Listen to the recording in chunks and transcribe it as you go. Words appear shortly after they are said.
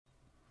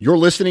You're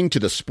listening to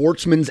the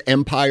Sportsman's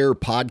Empire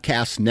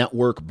Podcast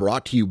Network,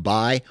 brought to you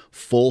by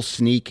Full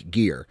Sneak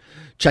Gear.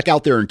 Check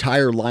out their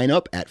entire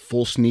lineup at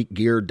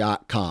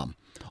fullsneakgear.com.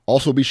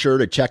 Also be sure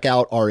to check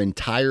out our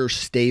entire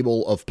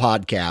stable of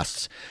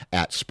podcasts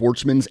at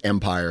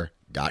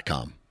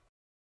sportsmansempire.com.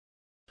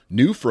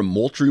 New from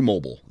Moultrie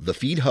Mobile, the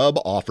Feed Hub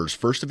offers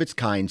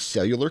first-of-its-kind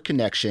cellular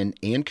connection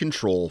and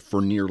control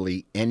for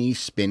nearly any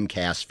spin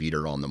cast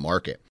feeder on the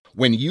market.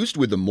 When used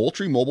with the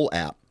Moultrie Mobile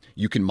app,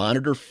 you can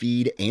monitor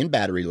feed and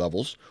battery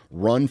levels,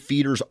 run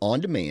feeders on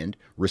demand,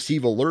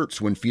 receive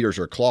alerts when feeders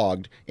are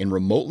clogged, and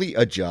remotely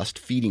adjust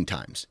feeding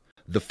times.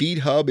 The Feed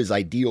Hub is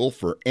ideal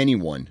for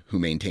anyone who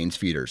maintains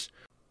feeders.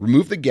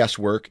 Remove the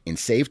guesswork and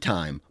save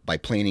time by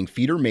planning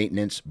feeder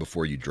maintenance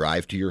before you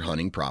drive to your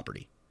hunting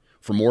property.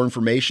 For more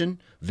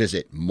information,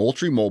 visit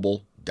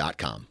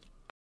MoultrieMobile.com.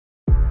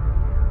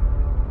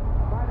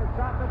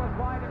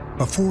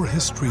 Before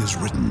history is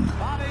written,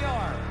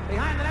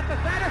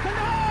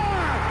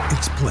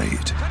 it's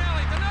played.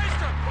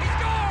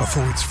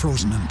 Before it's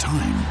frozen in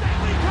time,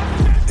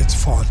 it's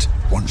fought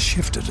one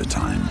shift at a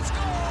time.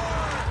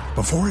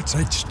 Before it's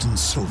etched in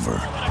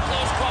silver,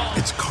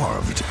 it's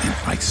carved in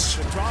ice.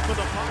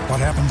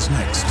 What happens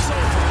next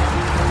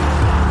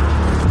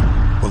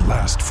will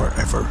last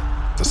forever.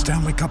 The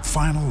Stanley Cup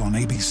Final on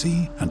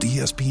ABC and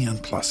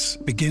ESPN Plus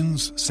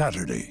begins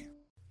Saturday.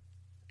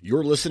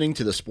 You're listening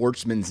to the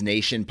Sportsman's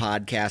Nation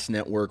Podcast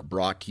Network,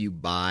 brought to you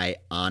by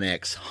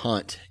onX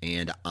Hunt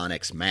and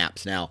onX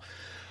Maps. Now,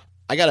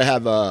 I got to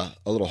have a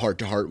little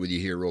heart-to-heart with you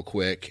here real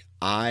quick.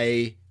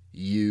 I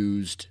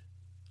used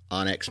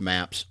onX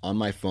Maps on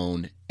my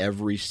phone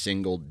every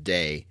single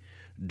day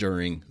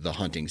during the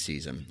hunting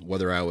season,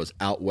 whether I was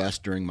out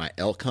west during my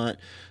elk hunt,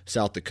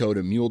 South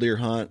Dakota mule deer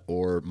hunt,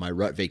 or my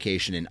rut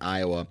vacation in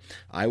Iowa.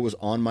 I was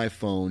on my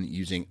phone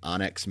using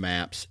onX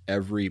Maps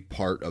every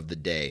part of the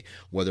day,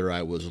 whether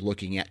I was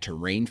looking at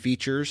terrain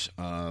features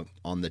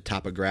on the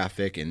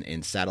topographic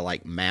and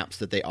satellite maps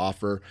that they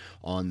offer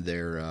on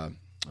their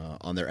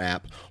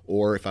app,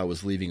 or if I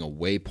was leaving a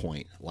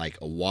waypoint like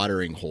a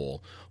watering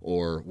hole,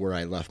 or where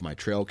I left my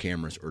trail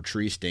cameras or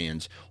tree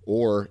stands,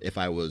 or if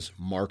I was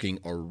marking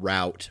a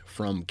route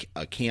from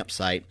a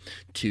campsite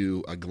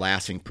to a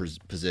glassing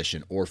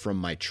position, or from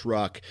my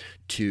truck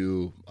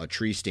to a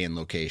tree stand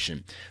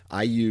location.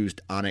 I used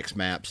onX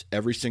Maps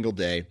every single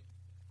day,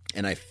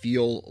 and I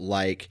feel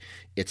like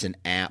it's an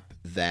app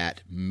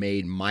that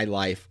made my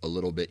life a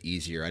little bit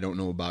easier. I don't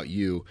know about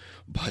you,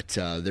 but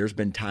there's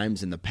been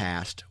times in the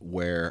past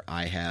where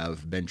I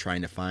have been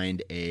trying to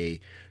find a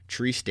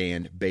tree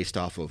stand based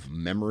off of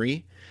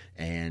memory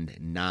and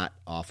not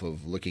off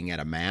of looking at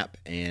a map.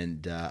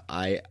 And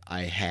I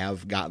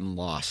have gotten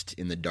lost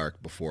in the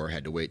dark before. I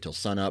had to wait till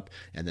sunup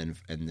and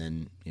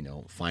then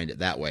find it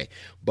that way.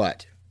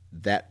 But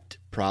that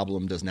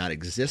problem does not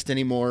exist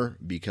anymore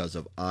because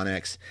of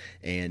onX,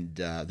 and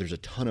there's a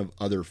ton of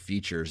other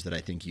features that I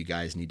think you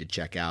guys need to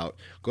check out.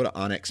 Go to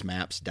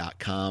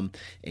onxmaps.com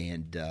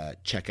and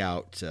check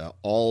out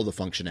all the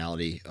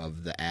functionality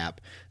of the app.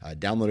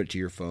 Download it to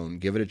your phone,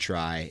 give it a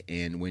try,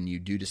 and when you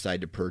do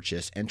decide to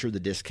purchase, enter the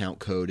discount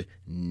code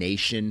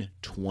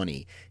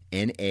NATION20,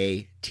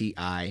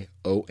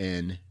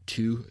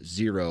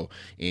 NATION20,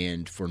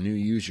 and for new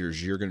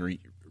users, you're going to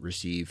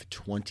receive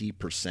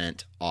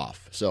 20%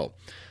 off. So,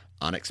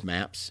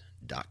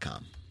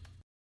 onxmaps.com.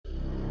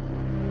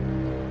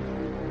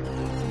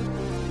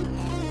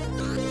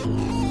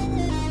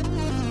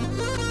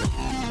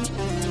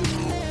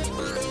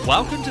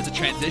 Welcome to the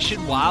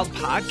Transition Wild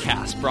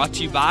Podcast, brought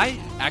to you by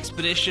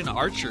Expedition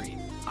Archery.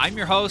 I'm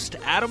your host,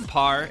 Adam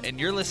Parr, and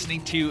you're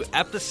listening to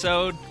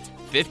episode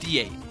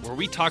 58, where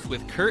we talk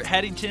with Kurt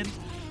Headington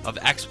of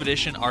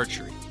Expedition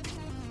Archery.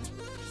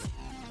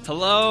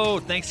 Hello,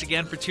 thanks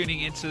again for tuning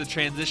into the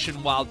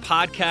Transition Wild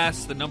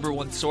Podcast, the number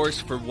one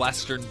source for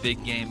Western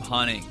big game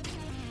hunting.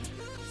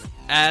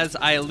 As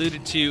I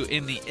alluded to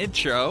in the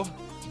intro,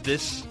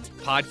 this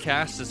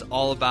podcast is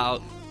all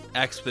about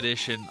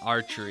Expedition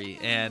Archery.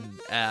 And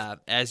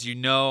as you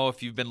know,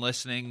 if you've been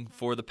listening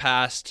for the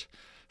past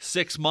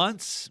 6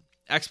 months,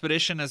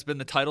 Expedition has been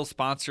the title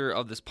sponsor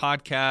of this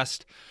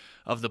podcast,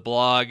 of the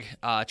blog,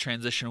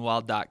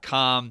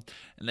 transitionwild.com,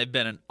 and they've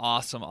been an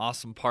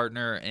awesome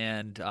partner,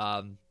 and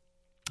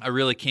I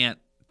really can't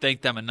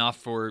thank them enough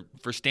for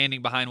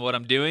standing behind what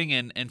I'm doing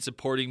and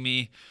supporting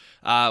me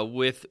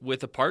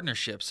with a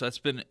partnership. So it's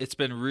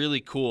been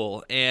really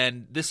cool.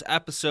 And this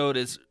episode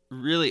is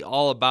really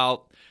all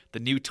about the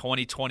new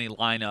 2020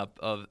 lineup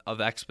of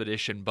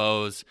Expedition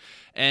bows.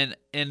 And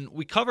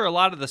we cover a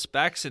lot of the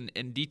specs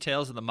and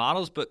details of the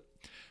models, but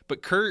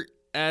Kurt,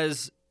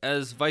 as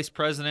vice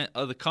president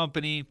of the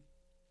company,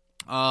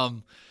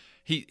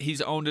 he's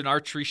owned an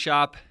archery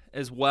shop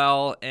as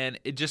well, and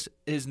it just,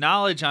 his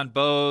knowledge on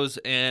bows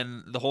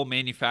and the whole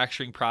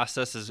manufacturing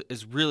process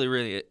is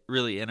really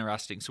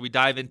interesting. So we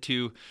dive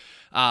into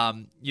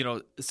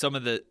some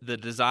of the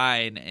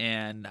design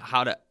and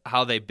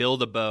how they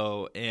build a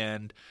bow,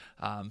 and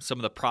some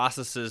of the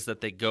processes that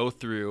they go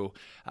through,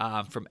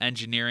 from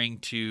engineering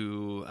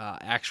to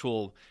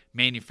actual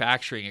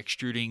manufacturing,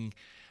 extruding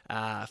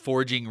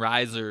forging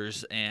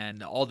risers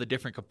and all the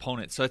different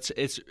components. So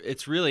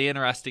it's really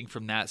interesting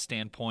from that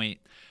standpoint.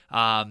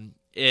 And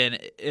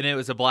it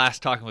was a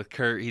blast talking with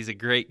Kurt. He's a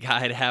great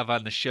guy to have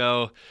on the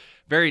show.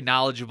 Very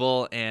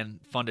knowledgeable and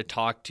fun to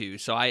talk to.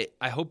 So I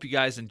hope you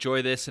guys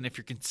enjoy this. And if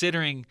you're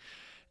considering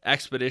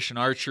Expedition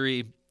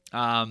Archery,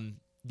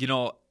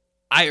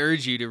 I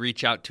urge you to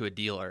reach out to a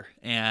dealer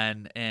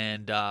and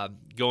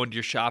go into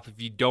your shop.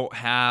 If you don't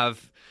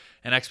have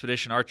an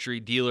Expedition Archery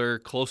dealer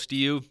close to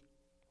you,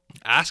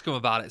 ask them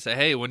about it. Say,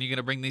 hey, when are you going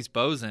to bring these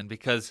bows in?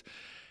 Because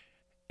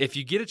if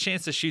you get a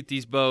chance to shoot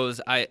these bows,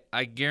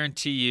 I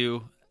guarantee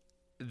you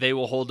they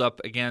will hold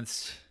up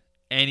against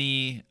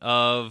any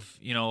of,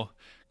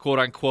 quote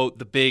unquote,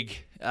 the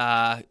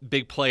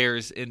big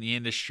players in the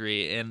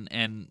industry.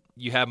 And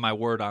you have my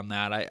word on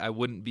that. I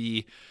wouldn't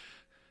be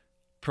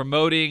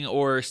promoting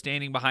or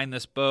standing behind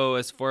this bow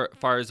as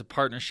far as a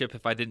partnership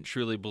if I didn't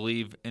truly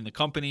believe in the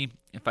company,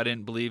 if I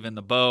didn't believe in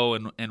the bow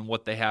and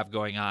what they have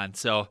going on.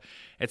 So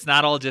it's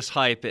not all just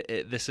hype.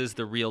 This is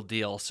the real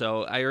deal.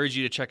 So I urge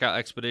you to check out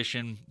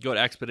Expedition. Go to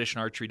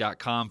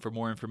expeditionarchery.com for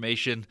more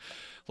information.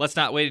 Let's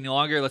not wait any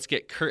longer. Let's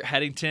get Kurt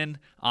Headington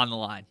on the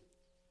line.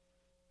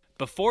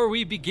 Before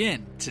we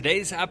begin,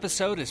 today's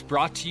episode is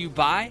brought to you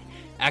by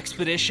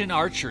Expedition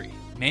Archery,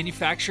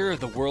 manufacturer of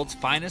the world's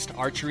finest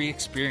archery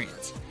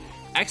experience.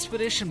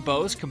 Expedition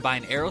bows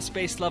combine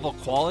aerospace-level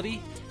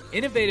quality,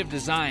 innovative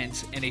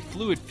designs, and a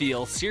fluid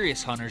feel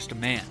serious hunters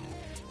demand.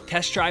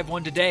 Test drive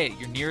one today at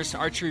your nearest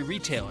archery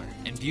retailer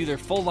and view their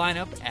full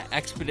lineup at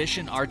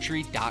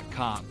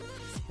expeditionarchery.com.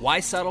 Why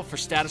settle for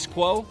status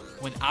quo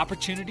when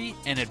opportunity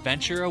and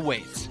adventure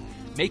awaits?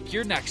 Make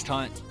your next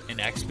hunt an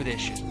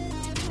expedition.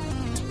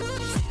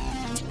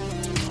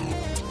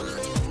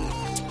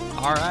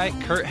 All right,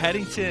 Kurt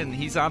Headington,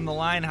 he's on the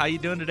line. How you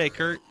doing today,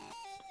 Kurt?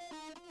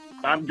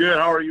 I'm good.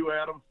 How are you,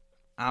 Adam?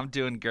 I'm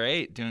doing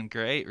great.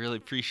 Really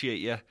appreciate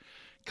you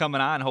coming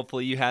on.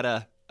 Hopefully you had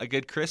a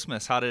good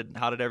Christmas. How did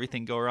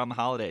everything go around the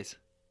holidays?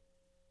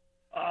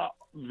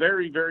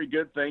 Very, very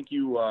good. Thank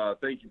you.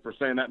 Thank you for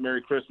saying that.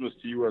 Merry Christmas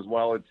to you as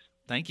well.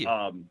 Thank you.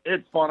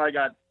 It's fun. I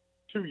got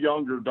two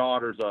younger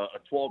daughters, a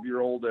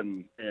 12-year-old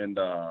and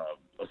a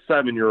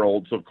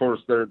 7-year-old. So of course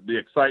the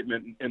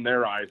excitement in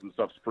their eyes and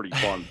stuff's pretty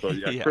fun. So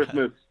yeah.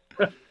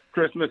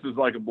 Christmas is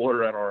like a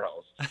blur at our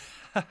house.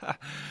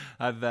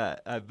 I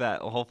bet.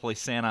 Well, hopefully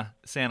Santa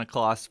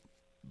Claus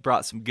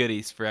brought some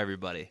goodies for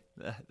everybody.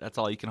 That's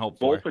all you can hope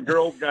for. Both the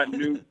girls got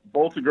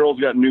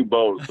new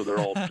bows, so they're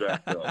all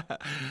jacked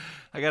up.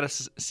 I got a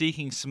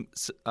seeking some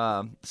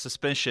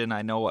suspicion.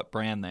 I know what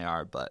brand they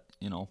are, but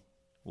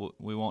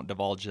we won't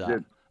divulge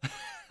that.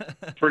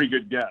 Pretty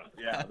good guess.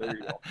 Yeah, there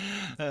you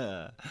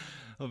go.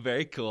 Well,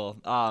 very cool.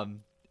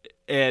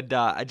 And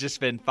I just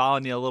been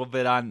following you a little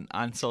bit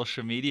on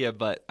social media,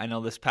 but I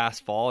know this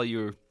past fall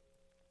you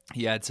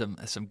had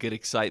some good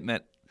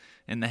excitement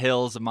in the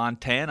hills of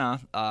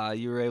Montana.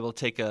 You were able to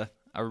take a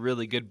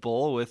really good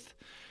bull with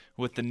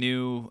the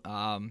new,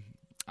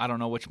 I don't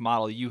know which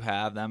model you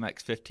have, the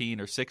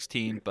MX-15 or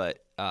 16, but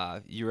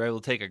you were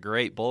able to take a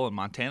great bull in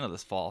Montana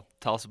this fall.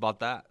 Tell us about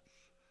that.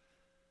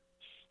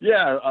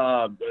 Yeah,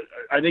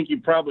 I think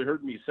you've probably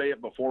heard me say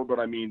it before, but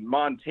I mean,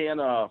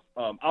 Montana,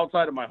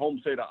 outside of my home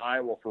state of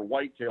Iowa for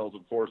whitetails,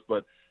 of course,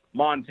 but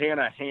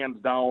Montana, hands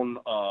down,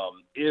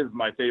 is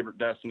my favorite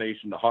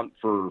destination to hunt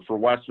for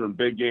Western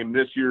big game.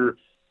 This year,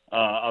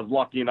 I was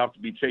lucky enough to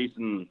be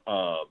chasing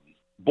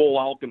bull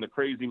elk in the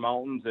Crazy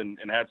Mountains and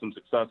had some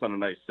success on a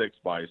nice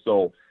 6x.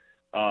 So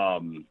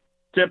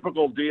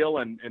typical deal,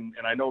 and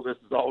I know this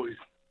is always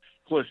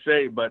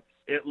cliche, but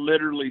it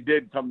literally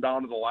did come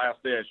down to the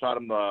last day. I shot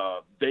him the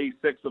day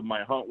 6 of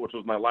my hunt, which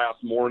was my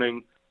last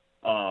morning.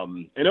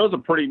 And it was a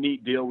pretty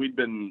neat deal. We'd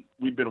been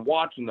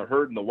watching the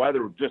herd, and the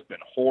weather had just been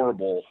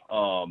horrible.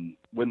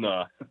 When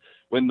the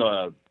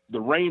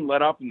rain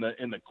let up and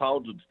the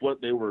clouds would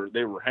split, they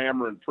were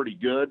hammering pretty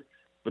good,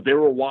 but they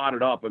were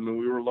wadded up. I mean,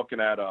 we were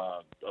looking at a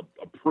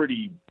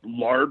pretty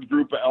large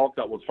group of elk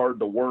that was hard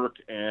to work,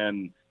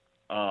 and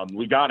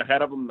we got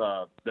ahead of them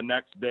the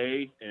next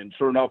day, and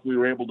sure enough, we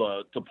were able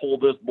to pull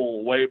this bull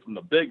away from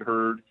the big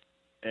herd,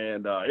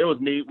 and it was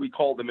neat. We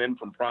called them in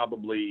from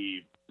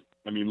probably,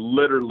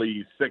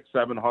 literally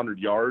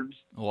 600-700 yards.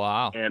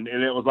 Wow! And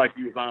it was like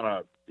he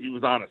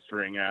was on a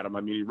string, Adam.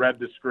 I mean, he read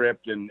the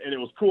script, and it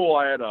was cool.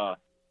 I had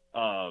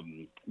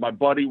my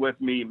buddy with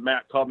me,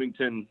 Matt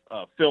Covington,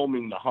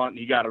 filming the hunt, and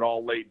he got it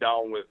all laid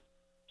down with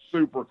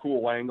super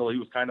cool angle. He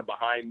was kind of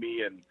behind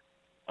me, and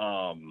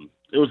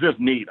it was just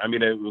neat. I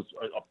mean, it was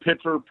a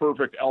picture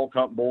perfect elk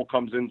hunt. Bull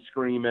comes in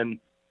screaming.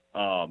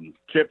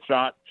 Chip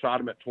shot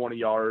him at 20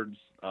 yards.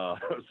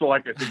 So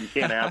like I said, you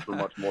can't ask for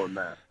much more than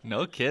that.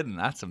 No kidding.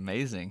 That's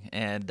amazing.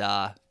 And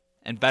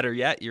better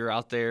yet, you're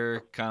out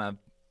there kind of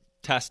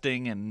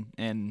testing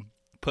and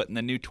putting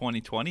the new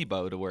 2020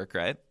 bow to work,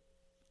 right?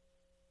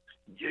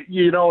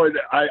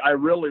 I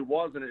really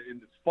was. And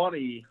it's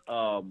funny,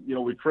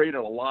 we created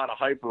a lot of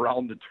hype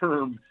around the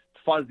term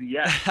fuzzy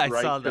edge, I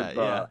right? saw that,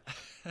 yeah.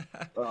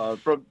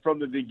 From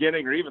the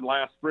beginning, or even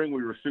last spring,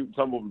 we were shooting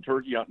some of them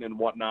turkey hunting and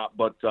whatnot.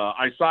 But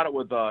I shot it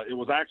with it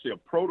was actually a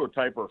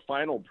prototype or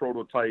final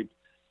prototype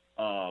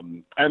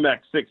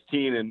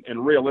MX-16,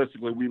 and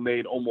realistically, we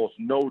made almost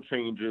no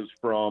changes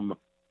from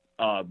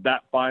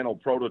that final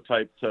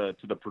prototype to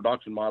the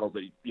production models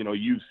that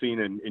you've seen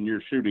in your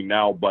shooting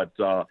now. But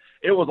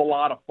it was a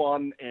lot of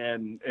fun,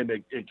 and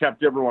it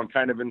kept everyone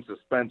kind of in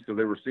suspense because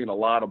they were seeing a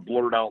lot of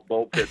blurred out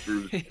bow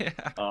pictures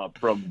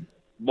from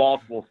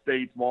multiple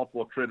states,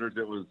 multiple critters.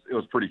 It was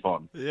pretty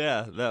fun.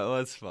 Yeah, that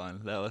was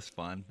fun.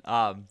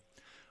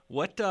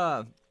 What's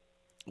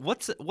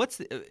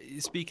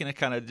speaking of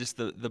kind of just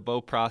the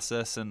bow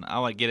process, and I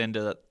want to get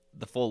into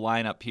the full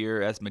lineup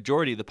here as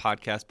majority of the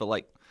podcast, but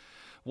like,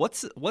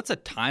 what's a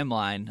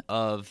timeline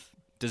of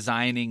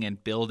designing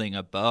and building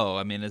a bow?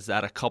 I mean, is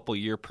that a couple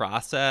year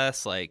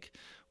process? Like,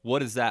 what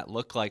does that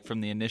look like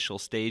from the initial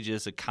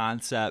stages, a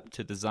concept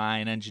to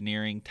design,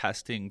 engineering,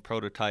 testing,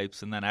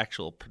 prototypes, and then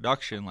actual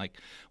production? Like,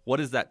 what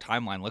does that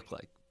timeline look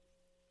like?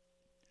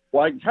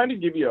 Well, I can kind of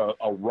give you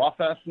a rough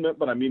estimate,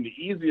 but I mean, the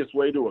easiest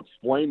way to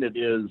explain it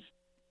is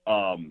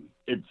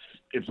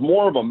it's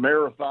more of a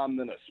marathon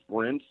than a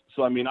sprint.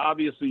 So, I mean,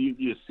 obviously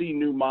you see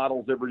new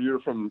models every year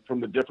from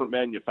the different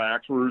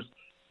manufacturers.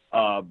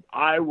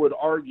 I would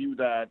argue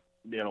that,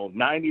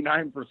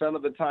 99%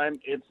 of the time,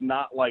 it's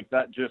not like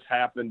that just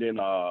happened in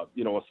a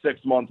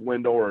 6-month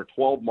window or a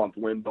 12-month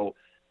window.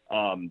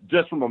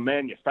 Just from a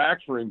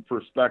manufacturing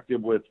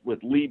perspective with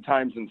lead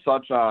times and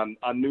such on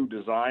new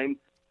design,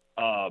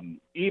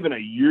 even a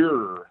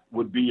year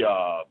would be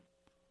a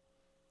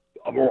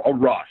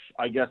rush,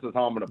 I guess is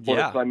how I'm going to put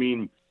it. So, I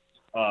mean,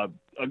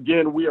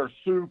 again, we are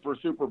super,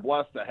 super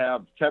blessed to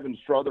have Kevin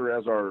Struther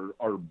as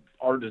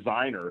our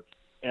designer.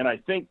 And I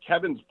think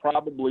Kevin's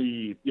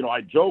probably,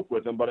 I joke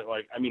with him, but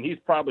he's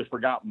probably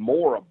forgot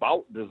more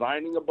about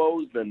designing a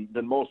bows than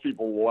most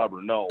people will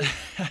ever know.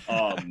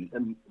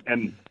 And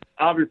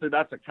obviously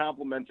that's a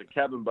compliment to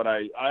Kevin, but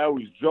I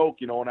always joke,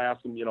 and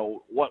ask him,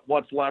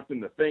 what's left in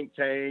the think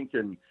tank,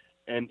 and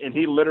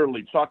he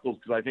literally chuckles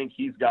because I think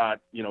he's got,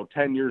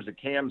 10 years of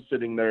cam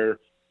sitting there,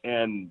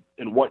 and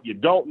what you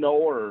don't know,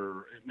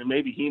 or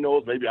maybe he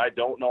knows, maybe I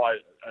don't know. I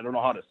don't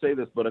know how to say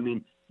this, but I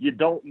mean, you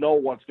don't know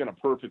what's going to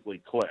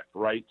perfectly click,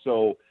 right?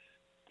 So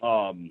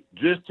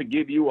just to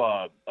give you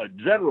a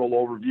general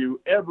overview,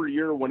 every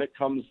year when it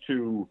comes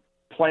to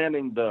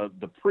planning the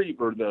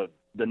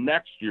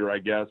next year, I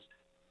guess,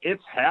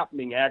 it's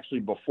happening actually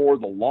before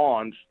the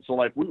launch. So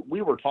like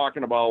we were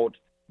talking about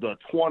the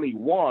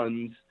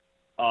 21s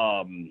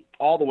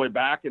all the way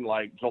back in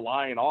like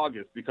July and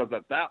August, because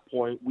at that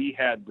point we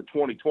had the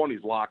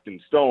 2020s locked in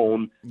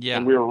stone,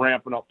 and we were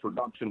ramping up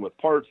production with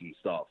parts and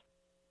stuff.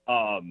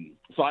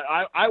 So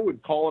I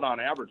would call it on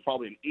average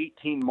probably an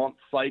 18-month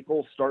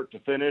cycle, start to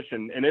finish,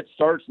 and it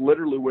starts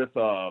literally with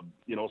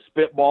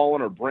spitballing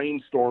or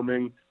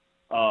brainstorming,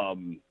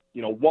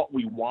 what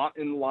we want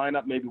in the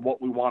lineup, maybe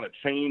what we want to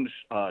change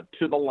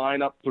to the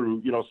lineup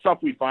through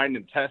stuff we find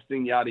in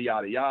testing, yada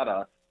yada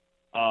yada.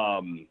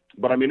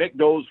 But I mean, it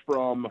goes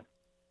from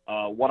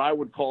what I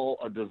would call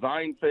a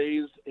design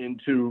phase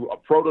into a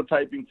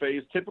prototyping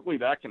phase. Typically,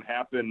 that can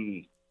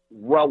happen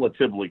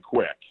relatively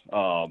quick,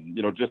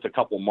 just a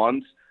couple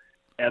months.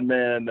 And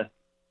then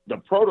the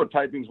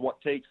prototyping is what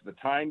takes the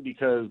time,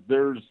 because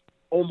there's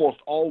almost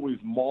always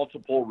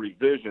multiple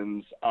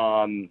revisions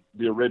on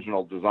the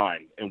original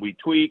design. And we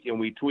tweak and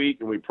we tweak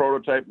and we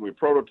prototype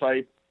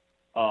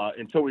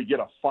until we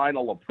get a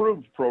final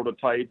approved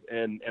prototype.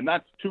 And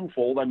that's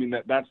twofold. I mean,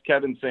 that's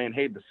Kevin saying,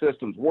 hey, the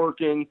system's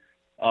working.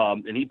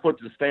 And he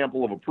puts a stamp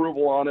of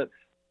approval on it.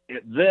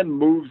 It then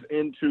moves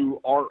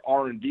into our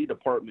R&D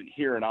department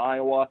here in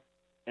Iowa.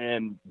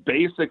 And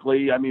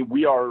basically, I mean,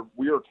 we are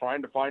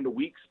trying to find a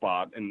weak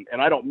spot. And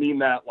I don't mean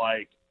that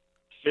like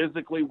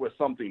physically with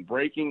something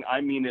breaking. I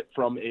mean it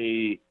from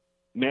a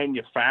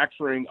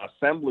manufacturing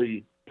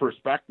assembly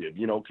perspective.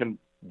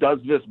 Does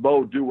this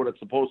bow do what it's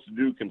supposed to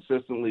do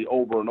consistently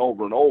over and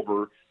over and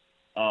over?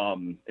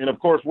 And of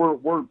course,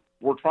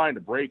 we're trying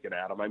to break it,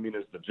 Adam. I mean,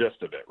 is the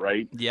gist of it,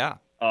 right? Yeah.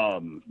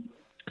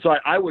 So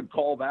I would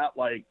call that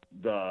like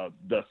the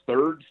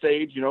third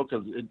stage,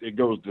 because it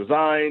goes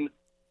design,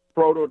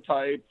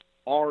 prototype,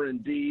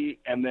 R&D,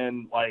 and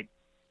then like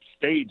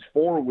stage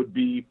 4 would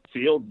be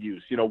field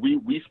use.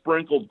 We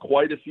sprinkled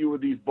quite a few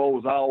of these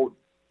bows out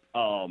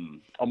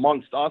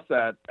amongst us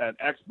at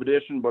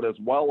Expedition, but as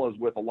well as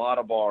with a lot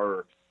of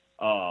our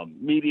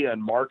media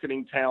and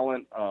marketing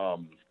talent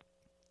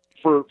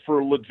for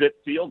legit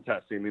field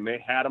testing. I mean,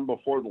 they had them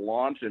before the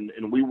launch,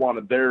 and we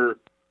wanted their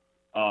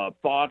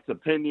thoughts,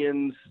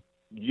 opinions,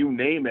 you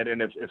name it.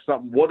 And if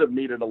something would have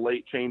needed a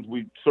late change,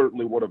 we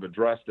certainly would have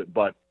addressed it.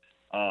 But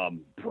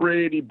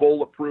pretty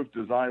bulletproof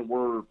design.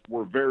 We're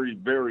very,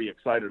 very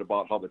excited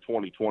about how the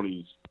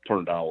 2020s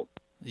turned out.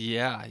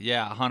 Yeah,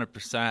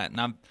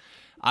 100%.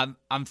 And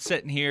I'm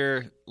sitting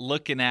here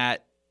looking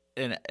at,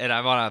 and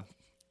I want to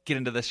get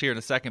into this here in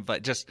a second,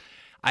 but just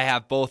I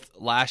have both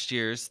last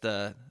year's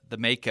the the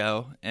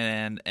Mako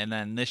and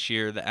then this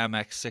year the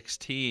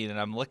MX-16, and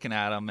I'm looking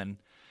at them, and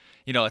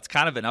it's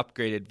kind of an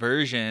upgraded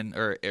version,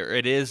 or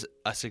it is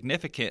a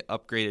significant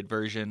upgraded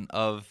version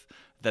of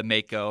the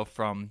Mako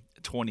from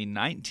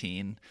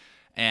 2019.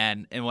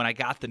 And when I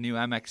got the new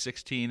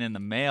MX-16 in the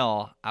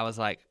mail, I was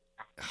like,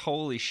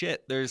 holy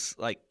shit, there's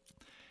like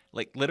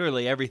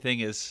literally everything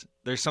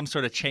there's some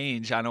sort of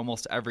change on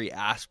almost every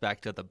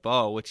aspect of the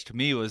bow, which to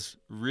me was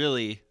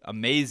really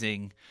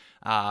amazing.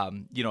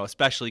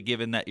 Especially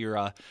given that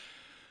you're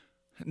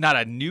not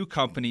a new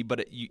company,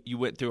 but you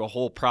went through a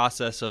whole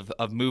process of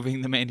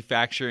moving the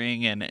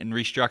manufacturing and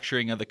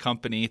restructuring of the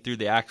company through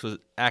the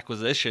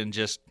acquisition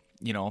just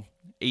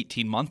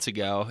 18 months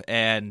ago,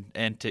 and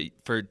to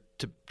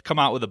come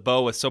out with a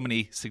bow with so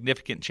many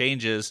significant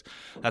changes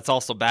that's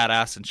also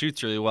badass and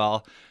shoots really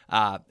well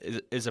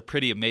is a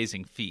pretty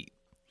amazing feat.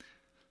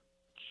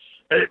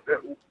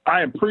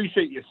 I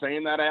appreciate you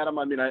saying that, Adam.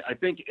 I mean, I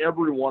think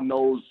everyone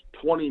knows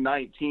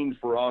 2019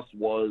 for us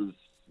was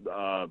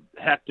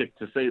hectic,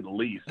 to say the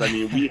least. I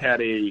mean, we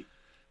had an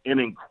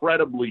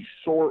incredibly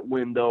short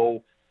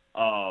window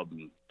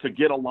to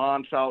get a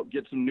launch out,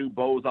 get some new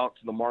bows out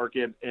to the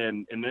market,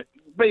 and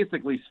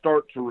basically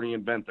start to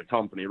reinvent the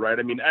company, right?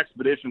 I mean,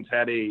 Expeditions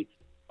had a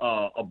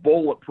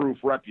bulletproof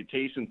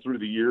reputation through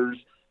the years,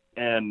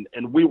 and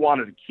we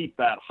wanted to keep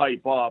that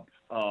hype up.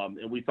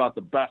 And we thought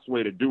the best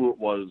way to do it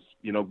was,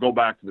 go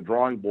back to the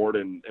drawing board,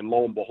 and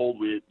lo and behold,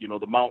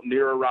 the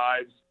Mountaineer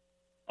arrives,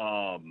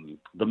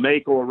 the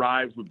Mako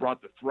arrives. We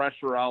brought the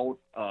Thresher out,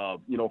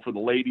 for the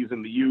ladies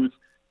and the youth,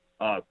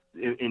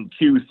 in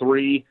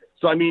Q3.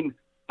 So, I mean,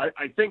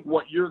 I think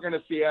what you're going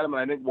to see, Adam,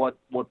 and I think what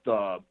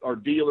our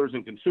dealers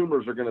and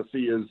consumers are going to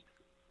see is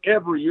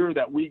every year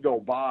that we go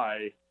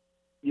by,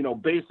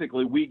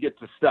 basically we get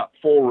to step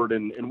forward.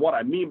 And what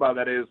I mean by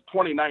that is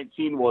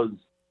 2019 was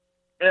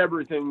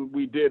everything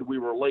we did, we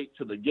were late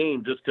to the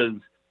game just because,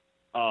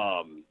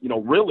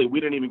 really we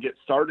didn't even get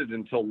started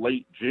until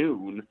late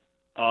June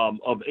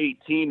of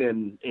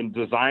 18 in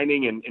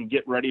designing and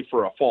get ready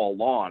for a fall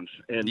launch.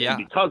 And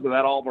because of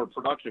that, all of our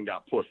production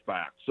got pushed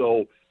back.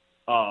 So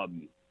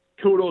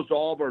kudos to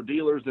all of our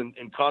dealers and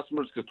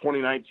customers, because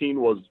 2019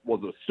 was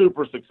a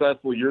super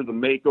successful year. The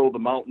Mako, the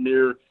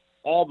Mountaineer,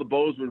 all the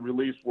bows we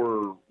released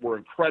were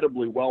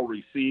incredibly well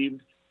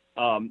received.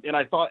 And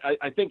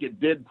I think it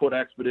did put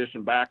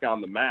Expedition back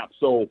on the map.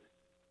 So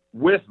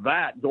with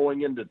that,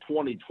 going into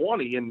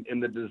 2020 in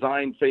the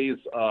design phase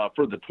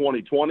for the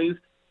 2020s,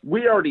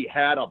 we already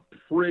had a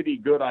pretty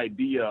good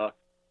idea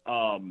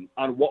on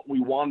what we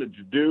wanted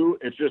to do.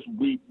 It's just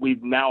we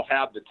now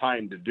have the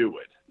time to do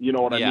it. You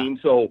know what I mean?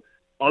 So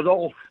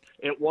although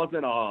it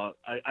wasn't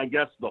I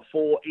guess the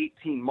full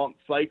 18-month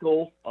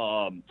cycle,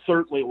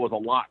 certainly it was a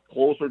lot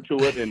closer to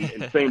it.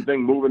 And same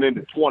thing moving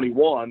into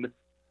 21.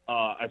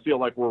 I feel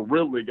like we're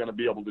really going to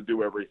be able to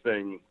do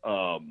everything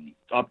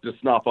up to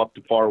snuff, up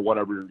to par,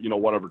 whatever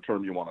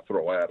term you want to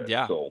throw at it.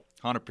 Yeah, so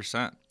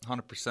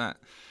 100%.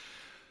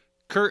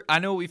 Kurt, I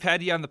know we've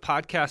had you on the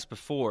podcast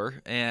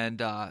before,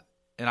 and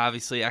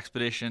obviously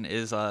Expedition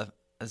is a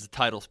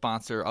title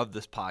sponsor of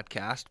this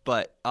podcast.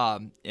 But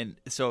and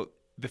so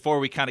before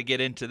we kind of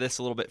get into this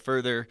a little bit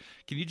further,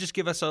 can you just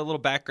give us a little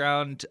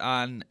background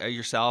on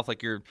yourself,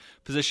 like your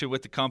position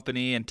with the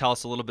company, and tell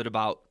us a little bit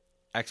about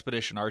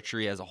Expedition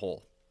Archery as a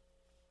whole?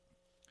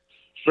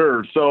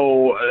 Sure.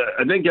 So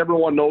I think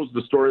everyone knows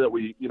the story that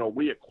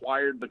we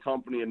acquired the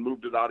company and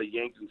moved it out of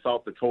Yankton,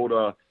 South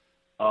Dakota,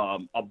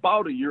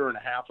 about a year and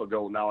a half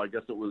ago now. I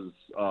guess it was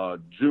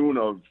June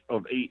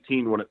of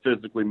 18 when it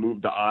physically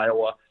moved to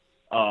Iowa.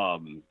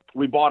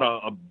 We bought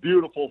a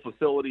beautiful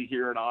facility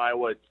here in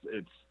Iowa.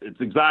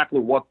 It's exactly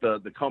what the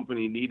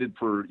company needed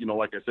for,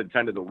 like I said,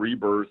 kind of the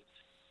rebirth.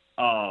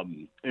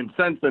 And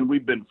since then,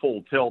 we've been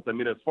full tilt. I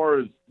mean, as far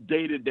as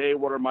day-to-day,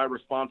 what are my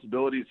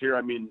responsibilities here?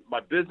 I mean, my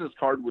business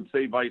card would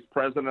say vice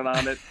president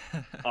on it.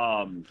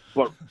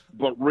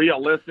 But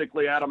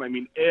realistically, Adam, I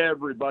mean,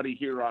 everybody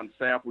here on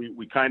staff,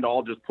 we kind of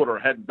all just put our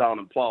heads down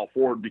and plow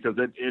forward, because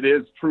it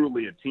is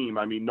truly a team.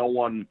 I mean,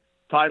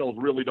 titles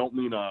really don't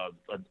mean a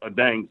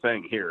dang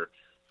thing here.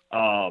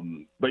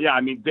 But yeah,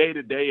 I mean,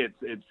 day-to-day,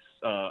 it's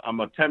I'm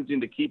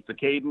attempting to keep the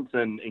cadence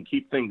and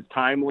keep things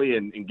timely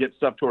and get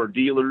stuff to our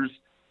dealers.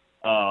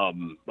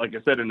 Like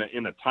I said,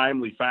 in a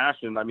timely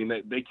fashion. I mean,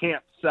 they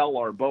can't sell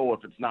our bow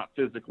if it's not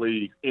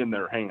physically in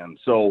their hands.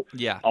 So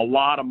a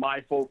lot of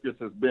my focus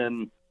has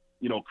been,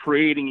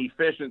 creating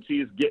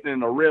efficiencies, getting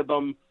in a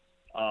rhythm.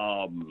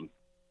 And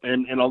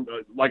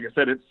like I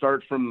said, it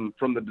starts from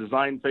the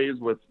design phase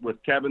with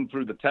Kevin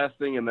through the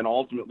testing, and then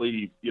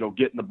ultimately,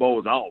 getting the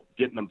bows out,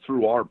 getting them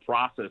through our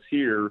process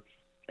here,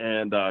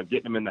 and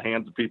getting them in the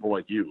hands of people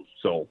like you.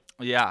 So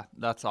yeah,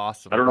 that's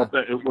awesome. I don't know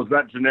if was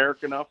that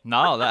generic enough.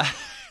 No,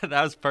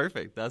 That was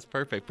perfect. That's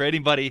perfect. For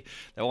anybody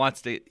that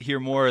wants to hear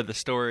more of the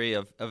story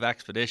of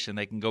Expedition,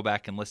 they can go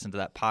back and listen to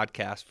that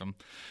podcast from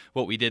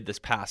what we did this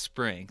past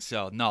spring.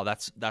 So, no,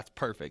 that's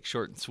perfect,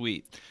 short and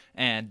sweet.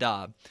 And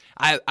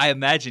I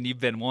imagine you've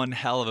been one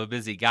hell of a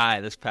busy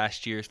guy this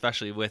past year,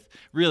 especially with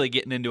really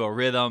getting into a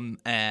rhythm.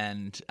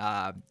 And,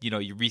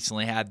 you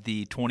recently had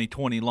the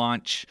 2020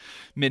 launch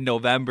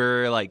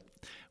mid-November. Like,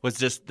 was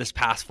this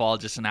past fall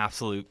just an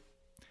absolute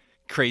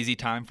crazy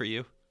time for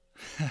you?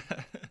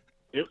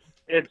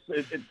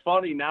 It's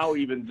funny now,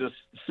 even just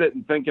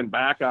sitting thinking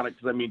back on it,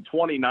 because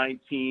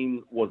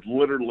 2019 was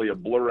literally a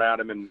blur,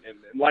 Adam, and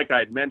like I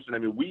had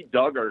mentioned, we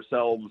dug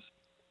ourselves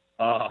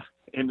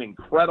an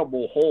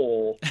incredible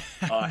hole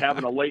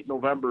having a late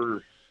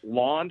November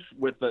launch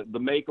with the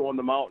Mako and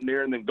the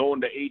Mountaineer, and then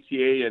going to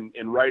ATA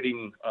and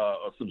writing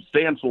a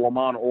substantial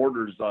amount of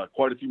orders,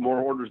 quite a few more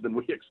orders than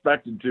we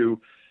expected to.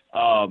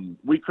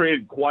 We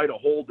created quite a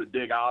hole to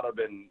dig out of,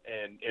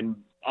 and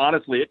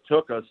honestly, it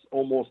took us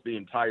almost the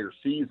entire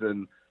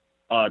season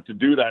to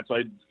do that. So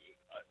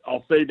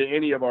I'll say to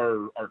any of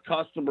our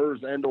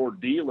customers and or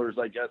dealers,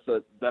 I guess,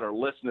 that are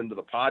listening to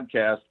the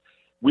podcast,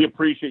 we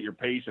appreciate your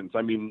patience.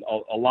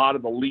 A lot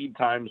of the lead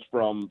times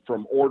from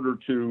order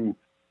to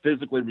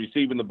physically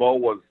receiving the bow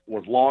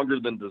was longer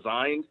than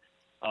designed.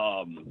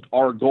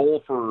 Our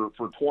goal for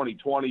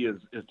 2020 is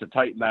to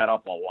tighten that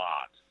up a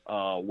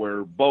lot,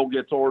 where bow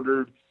gets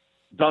ordered.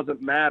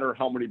 Doesn't matter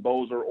how many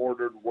bows are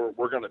ordered.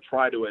 We're going to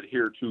try to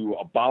adhere to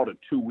about a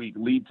 2-week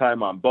lead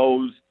time on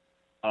bows.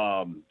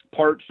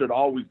 Parts should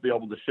always be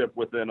able to ship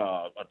within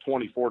a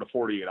 24 to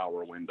 48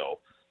 hour window.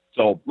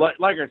 So like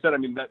I said,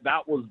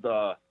 that was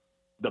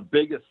the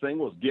biggest thing,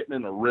 was getting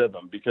in a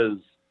rhythm, because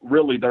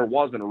really there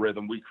wasn't a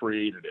rhythm. We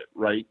created it,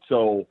 right?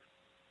 So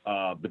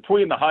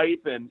between the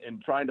hype and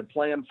trying to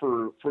plan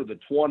for the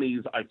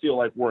 20s, I feel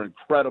like we're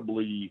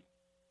incredibly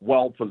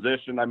well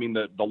positioned.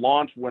 The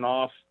launch went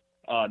off,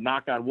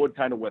 knock on wood,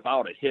 kind of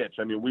without a hitch.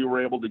 We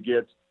were able to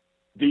get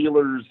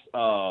dealers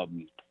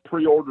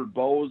pre-ordered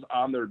bows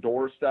on their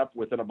doorstep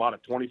within about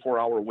a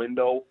 24-hour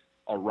window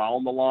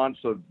around the launch.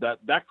 So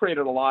that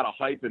created a lot of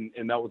hype,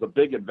 and that was a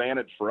big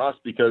advantage for us,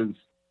 because,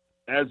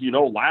 as you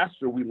know, last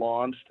year we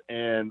launched,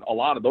 and a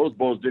lot of those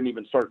bows didn't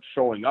even start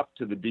showing up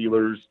to the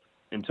dealers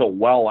until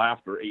well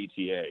after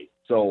ATA.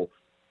 So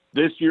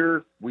this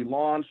year we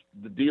launched,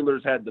 the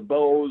dealers had the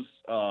bows,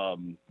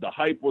 the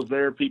hype was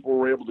there, people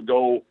were able to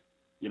go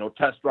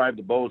test drive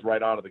the bows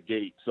right out of the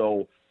gate.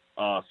 So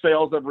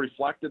sales have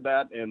reflected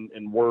that,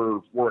 and we're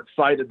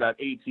excited that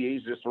ATA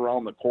is just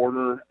around the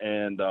corner,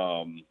 and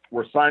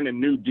we're signing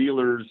new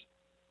dealers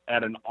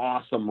at an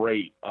awesome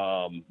rate.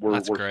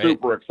 We're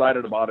super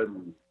excited about it.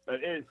 And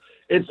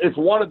it's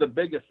one of the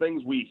biggest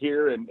things we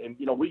hear, and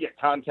we get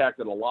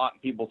contacted a lot,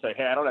 and people say,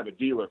 "Hey, I don't have a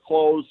dealer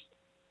close.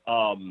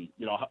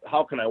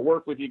 How can I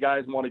work with you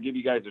guys? I want to give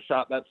you guys a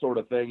shot," that sort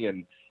of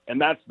thing. And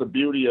that's the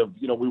beauty of,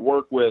 we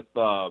work with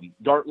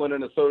Gartland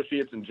and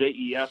Associates and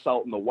JES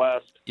out in the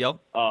West. Yep.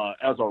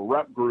 As our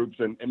rep groups,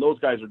 and those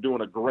guys are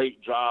doing a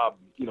great job,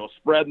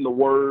 spreading the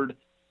word,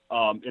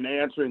 and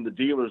answering the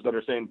dealers that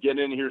are saying, "Get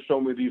in here,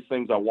 show me these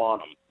things, I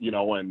want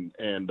them,"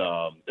 and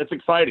it's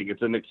exciting.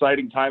 It's an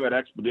exciting time at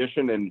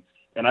Expedition,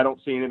 and I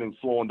don't see anything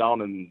slowing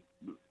down in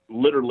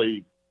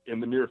literally in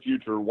the near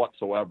future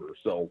whatsoever.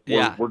 So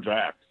we're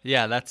jacked.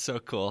 Yeah, that's so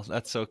cool.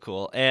 That's so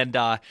cool. And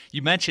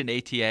you mentioned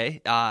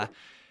ATA.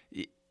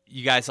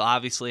 You guys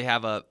obviously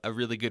have a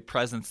really good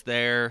presence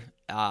there.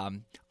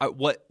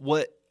 What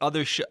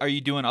other are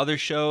you doing other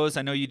shows?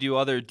 I know you do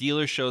other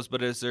dealer shows,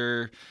 but is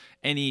there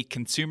any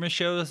consumer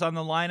shows on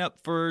the lineup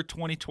for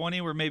 2020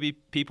 where maybe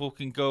people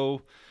can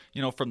go,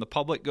 from the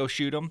public, go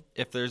shoot them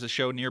if there's a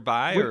show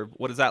nearby, or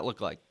what does that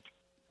look like?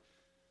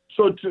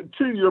 So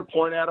to your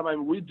point,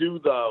 Adam, we do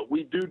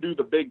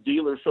the big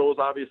dealer shows.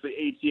 Obviously,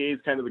 ATA is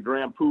kind of the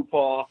grand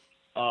poobah,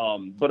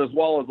 but as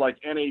well as like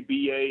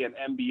NABA and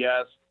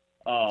MBS.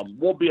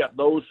 We'll be at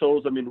those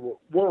shows.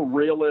 We're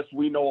realists.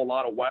 We know a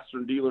lot of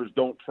Western dealers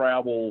don't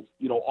travel,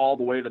 all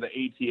the way to the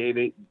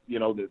ATA.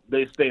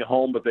 They stay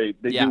home, but they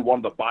do one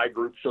of the buy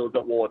group shows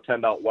that we'll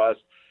attend out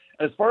West.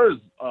 As far as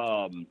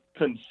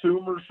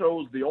consumer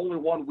shows, the only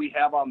one we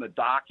have on the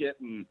docket,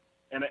 and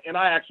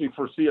I actually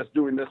foresee us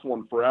doing this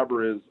one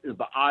forever, is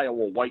the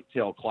Iowa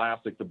Whitetail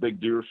Classic, the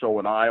big deer show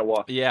in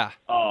Iowa. Yeah.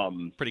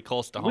 Pretty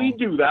close to home. We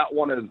do that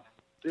one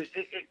as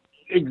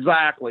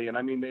exactly, and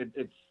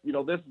it's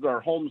this is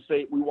our home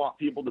state. We want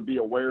people to be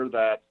aware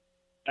that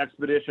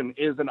Expedition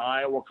is an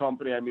Iowa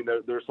company.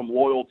 There's some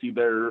loyalty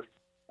there.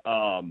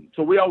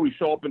 So we always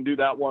show up and do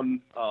that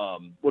one,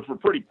 which we're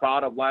pretty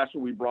proud of. Last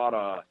year we brought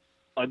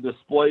a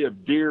display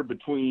of deer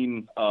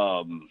between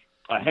a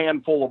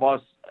handful of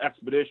us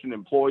Expedition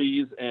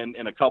employees and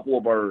a couple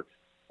of our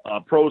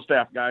pro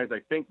staff guys. I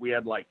think we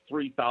had like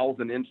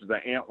 3,000 inches of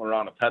antler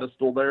on a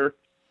pedestal there.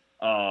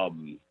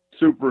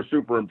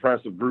 Super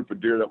impressive group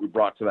of deer that we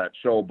brought to that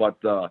show. But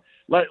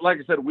like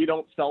I said, we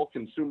don't sell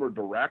consumer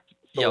direct.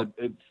 So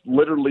it's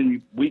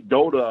literally, we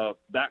go to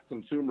that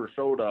consumer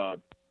show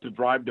to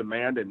drive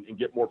demand and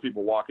get more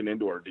people walking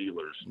into our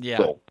dealers. Yeah.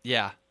 So.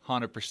 Yeah.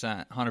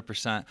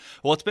 100%.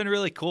 Well, it's been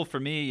really cool for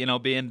me, you know,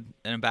 being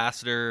an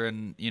ambassador,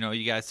 and you know,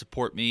 you guys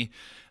support me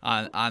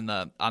on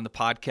the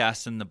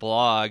podcast and the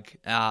blog.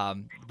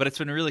 But it's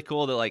been really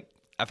cool that, like,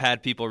 I've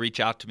had people reach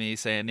out to me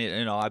saying,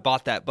 you know, I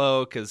bought that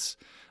bow because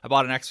I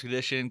bought an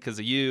expedition because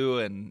of you,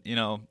 and you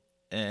know,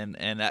 and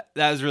that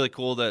was really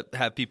cool to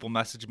have people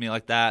message me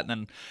like that. And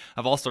then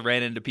I've also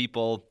ran into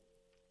people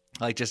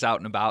like just out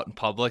and about in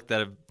public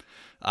that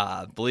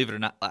have, believe it or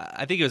not,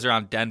 I think it was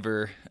around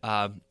Denver,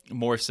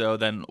 more so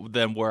than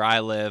where I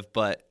live.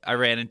 But I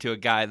ran into a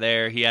guy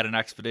there. He had an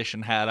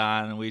expedition hat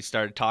on, and we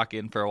started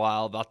talking for a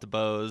while about the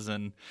bows.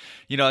 And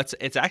you know,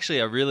 it's actually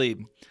a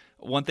really,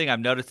 one thing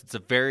I've noticed, it's a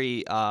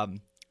very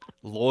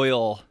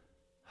loyal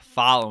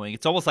following.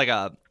 It's almost like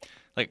a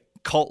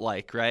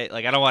cult-like, right?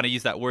 Like, I don't want to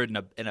use that word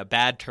in a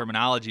bad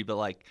terminology, but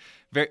like,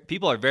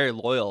 people are very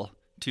loyal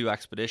to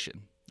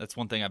Expedition. That's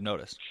one thing I've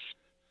noticed.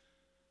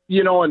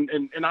 You know, and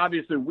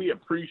obviously we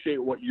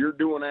appreciate what you're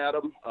doing,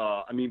 Adam.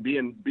 I mean,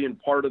 being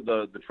part of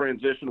the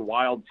Transition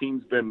Wild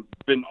team's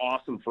been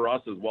awesome for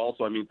us as well.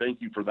 So I mean,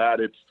 thank you for that.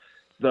 It's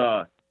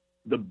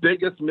the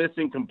biggest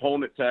missing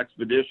component to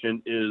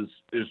Expedition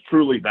is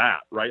truly that,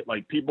 right?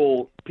 Like,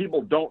 people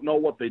don't know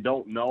what they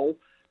don't know.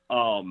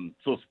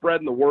 So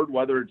spreading the word,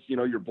 whether it's, you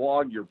know, your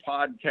blog, your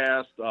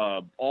podcast,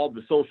 all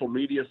the social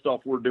media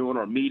stuff we're doing,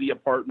 our media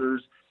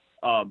partners,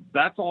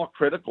 that's all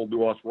critical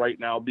to us right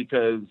now,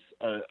 because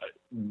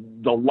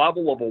the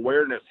level of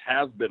awareness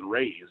has been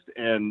raised.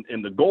 And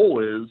the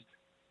goal is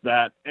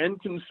that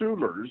end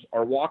consumers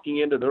are walking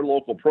into their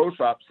local pro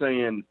shop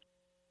saying,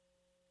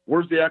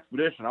 where's the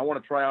Expedition? I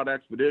want to try out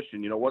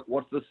Expedition. You know,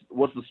 what's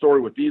the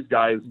story with these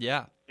guys?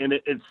 Yeah. And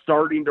it's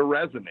starting to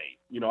resonate.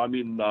 You know, I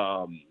mean,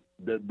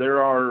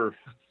 there are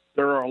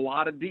a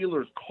lot of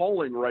dealers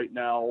calling right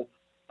now,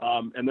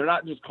 and they're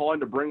not just calling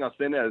to bring us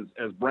in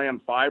as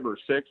brand 5 or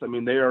 6. I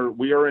mean,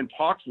 we are in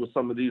talks with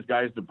some of these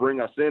guys to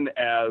bring us in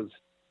as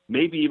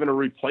maybe even a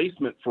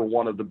replacement for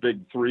one of the big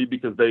 3,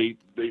 because they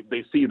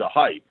see the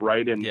hype,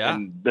 right? And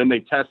then they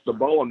test the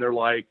bow and they're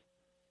like,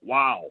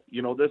 wow,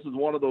 you know, this is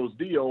one of those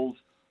deals.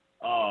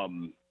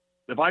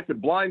 If I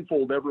could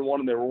blindfold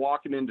everyone and they were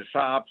walking into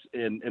shops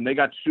and they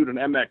got to shoot an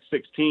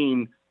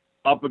MX-16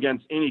 up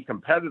against any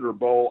competitor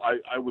bow,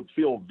 I would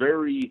feel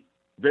very,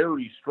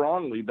 very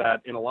strongly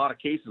that in a lot of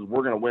cases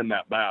we're going to win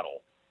that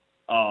battle.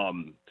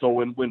 So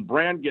when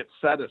brand gets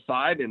set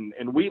aside,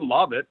 and we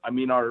love it, I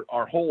mean,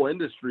 our whole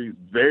industry is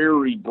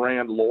very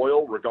brand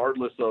loyal,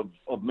 regardless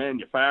of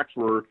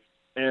manufacturer.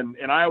 And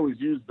I always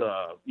use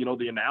the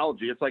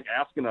analogy. It's like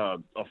asking a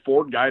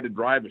Ford guy to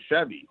drive a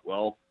Chevy.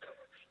 Well,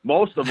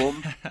 most of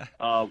them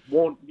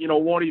won't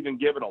even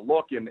give it a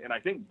look. And I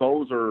think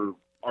bows are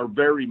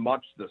very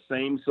much the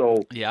same.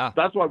 So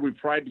that's why we've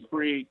tried to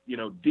create, you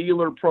know,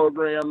 dealer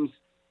programs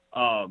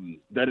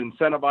that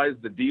incentivize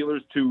the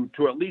dealers to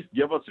at least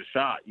give us a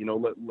shot. You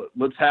know,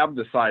 let's have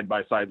the side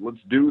by side. Let's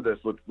do this.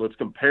 Let's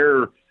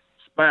compare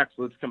specs.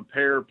 Let's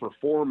compare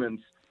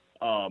performance.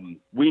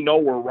 We know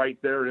we're right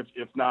there,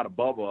 if not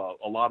above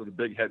a lot of the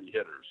big heavy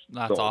hitters.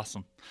 That's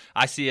awesome.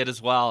 I see it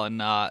as well.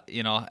 And,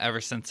 you know,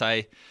 ever since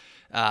I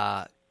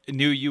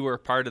knew you were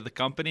part of the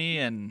company,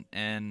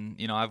 and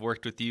you know, I've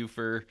worked with you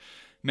for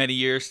many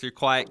years through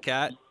Quiet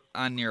Cat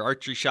on your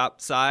archery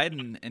shop side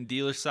and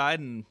dealer side.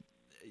 And,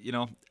 you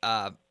know,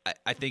 I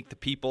think the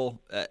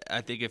people,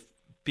 I think if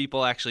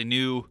people actually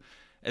knew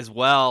as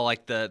well,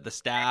 like the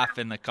staff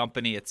and the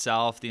company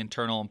itself, the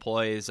internal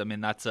employees, I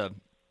mean, that's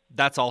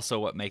also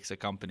what makes a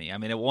company. I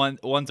mean,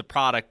 one's a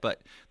product,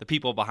 but the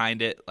people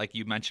behind it, like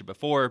you mentioned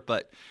before,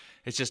 but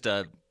it's just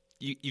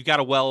you've got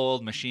a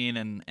well-oiled machine,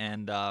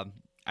 and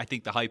I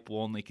think the hype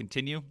will only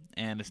continue,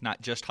 and it's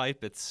not just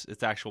hype, it's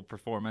actual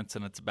performance,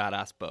 and it's a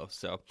badass bow.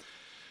 So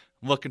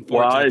looking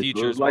forward to the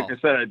future as well. Like I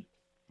said, I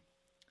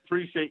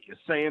appreciate you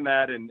saying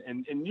that,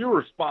 and you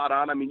were spot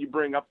on. I mean, you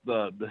bring up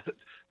the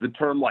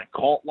term like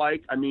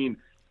cult-like. I mean,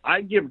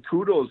 I give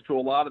kudos to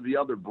a lot of the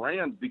other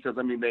brands, because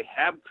I mean, they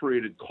have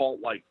created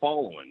cult-like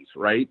followings,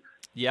 right?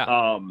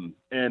 Yeah.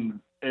 And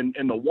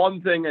the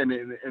one thing,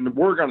 and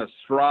we're going to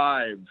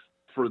strive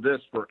for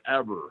this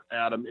forever,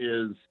 Adam,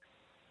 is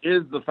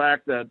the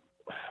fact that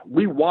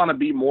we want to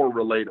be more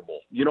relatable.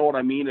 You know what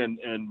I mean?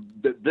 And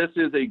this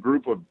is a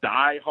group of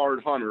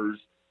diehard hunters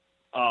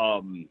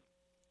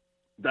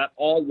that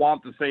all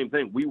want the same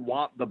thing. We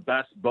want the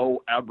best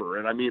bow ever.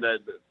 And I mean,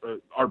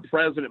 our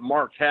president,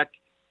 Mark Heck,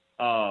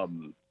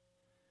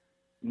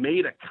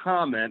 made a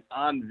comment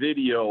on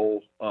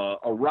video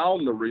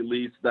around the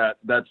release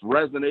that's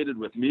resonated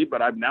with me,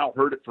 but I've now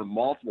heard it from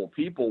multiple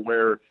people,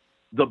 where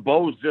the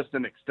bow's just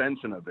an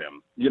extension of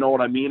him. You know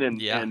what I mean?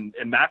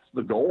 And that's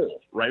the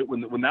goal, right?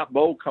 When that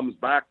bow comes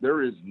back,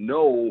 there is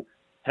no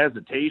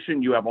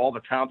hesitation. You have all the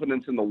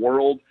confidence in the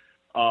world.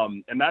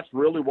 And that's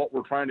really what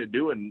we're trying to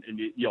do. And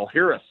you'll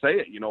hear us say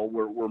it, you know,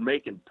 we're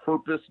making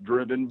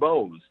purpose-driven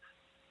bows.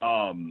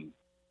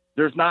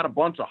 There's not a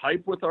bunch of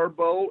hype with our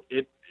bow.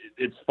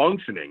 It's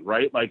functioning,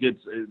 right? Like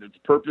it's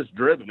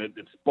purpose-driven.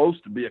 It's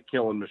supposed to be a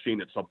killing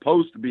machine. It's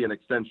supposed to be an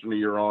extension of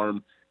your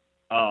arm.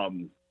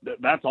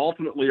 That's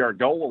ultimately our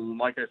goal. And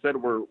like I said,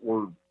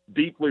 we're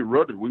deeply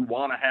rooted. We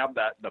want to have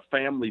the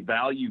family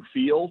value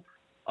feel.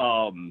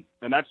 And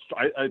that's,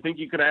 I think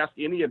you could ask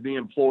any of the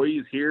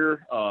employees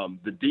here,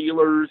 the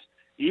dealers,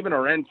 even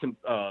our end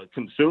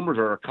consumers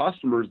or our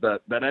customers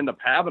that end up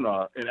having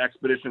an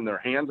Expedition in their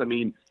hands. I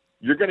mean,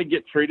 you're going to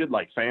get treated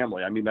like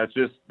family. I mean,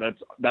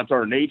 that's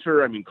our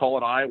nature. I mean, call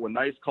it Iowa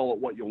nice, call it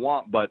what you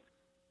want. But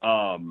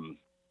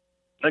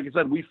like I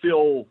said, we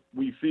feel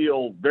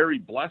very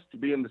blessed to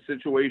be in the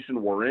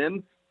situation we're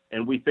in,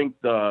 and we think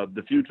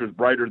the future is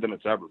brighter than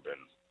it's ever been.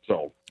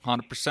 So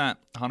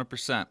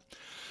 100%.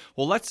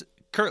 Well,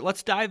 Kurt,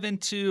 let's dive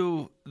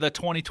into the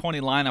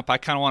 2020 lineup. I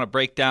kind of want to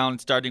break down,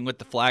 starting with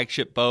the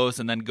flagship bows,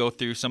 and then go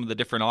through some of the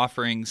different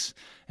offerings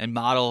and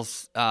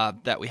models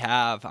that we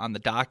have on the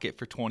docket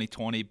for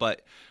 2020.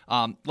 But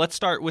let's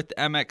start with the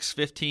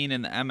MX-15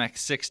 and the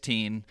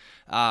MX-16.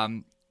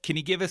 Can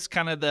you give us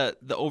kind of the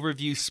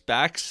overview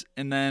specs,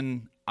 and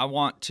then I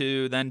want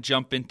to then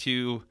jump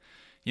into,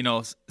 you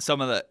know, some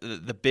of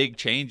the big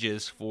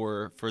changes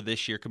for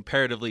this year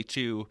comparatively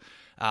to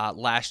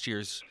last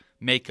year's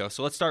Mako.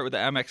 So let's start with the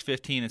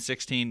MX-15 and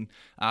 16.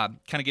 Kind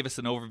of give us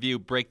an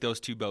overview, break those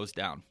two bows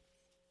down.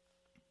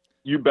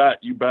 You bet.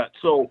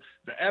 So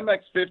the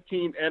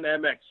MX-15 and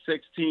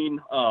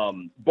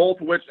MX-16,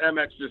 both which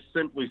MX just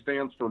simply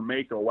stands for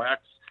Mako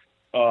X.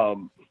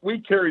 We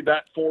carried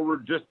that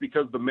forward just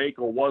because the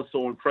Mako was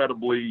so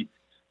incredibly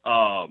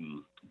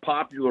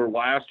popular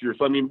last year.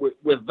 So, I mean,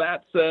 with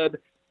that said,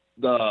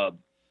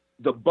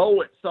 the bow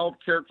itself,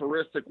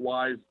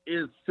 characteristic-wise,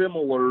 is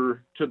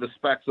similar to the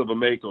specs of a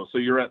Mako. So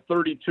you're at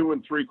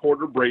 32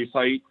 3/4 brace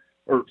height,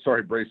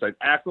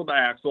 axle to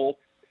axle.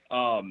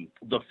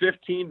 The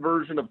 15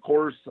 version, of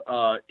course,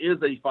 is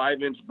a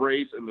 5-inch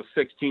brace, and the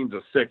 16 is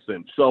a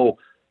 6-inch. So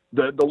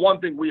the one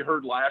thing we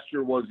heard last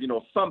year was, you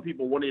know, some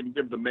people wouldn't even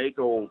give the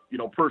Mako, you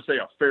know, per se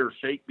a fair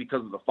shake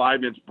because of the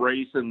 5-inch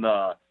brace and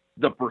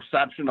the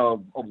perception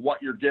of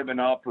what you're giving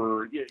up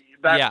or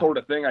that sort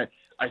of thing.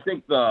 I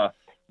think the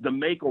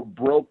Mako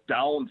broke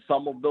down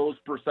some of those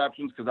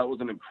perceptions because that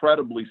was an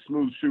incredibly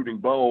smooth shooting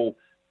bow,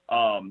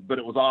 but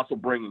it was also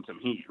bringing some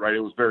heat, right? It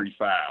was very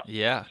fast.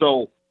 Yeah.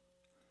 So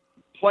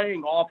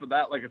playing off of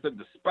that, like I said,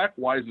 the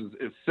spec-wise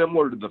is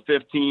similar to the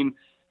 15.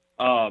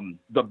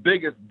 The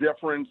biggest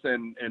difference,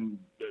 and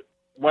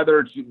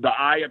whether it's the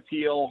eye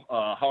appeal,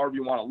 however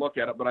you want to look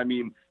at it, but I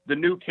mean, the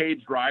new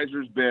caged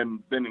riser's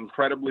been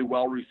incredibly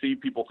well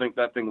received. People think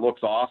that thing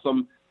looks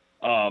awesome.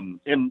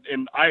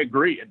 And I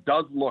agree, it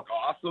does look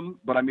awesome,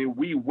 but I mean,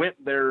 we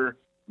went there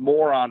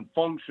more on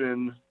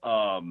function,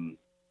 than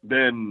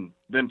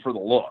for the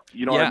look,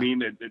 you know what I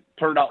mean? It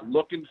turned out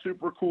looking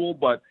super cool,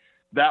 but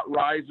that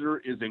riser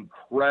is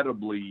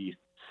incredibly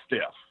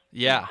stiff.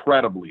 Yeah.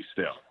 Incredibly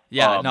stiff.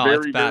 Yeah. No,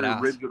 very, it's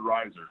badass. very rigid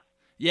riser.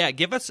 Yeah.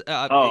 Give us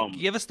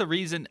the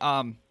reason,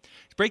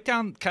 break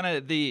down kind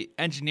of the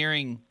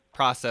engineering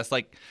process.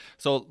 Like,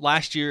 so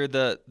last year,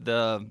 the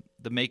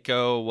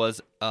Mako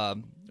was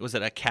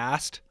it a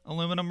cast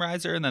aluminum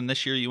riser, and then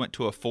this year you went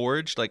to a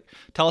forged? Like,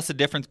 tell us the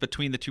difference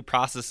between the two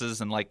processes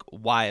and like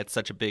why it's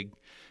such a big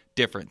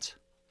difference.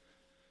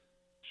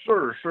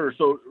 Sure.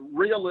 So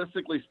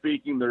realistically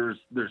speaking, there's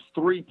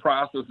 3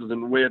 processes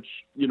in which,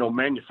 you know,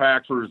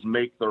 manufacturers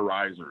make their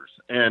risers,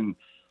 and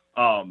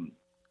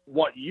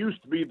what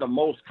used to be the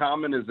most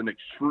common is an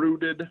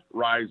extruded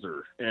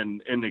riser,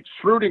 and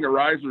extruding a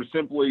riser is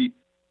simply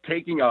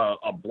taking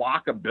a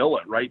block of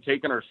billet, right?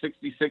 Taking our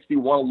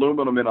 6061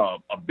 aluminum in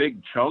a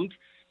big chunk,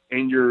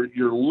 and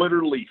you're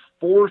literally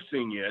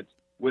forcing it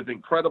with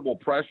incredible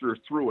pressure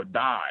through a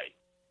die.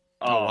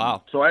 Oh,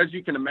 wow. So as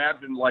you can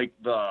imagine, like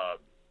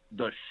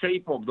the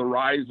shape of the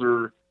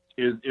riser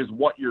is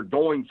what you're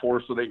going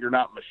for, so that you're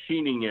not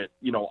machining it,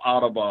 you know,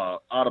 out of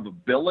a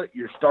billet.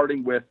 You're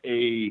starting with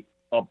a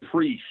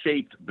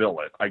pre-shaped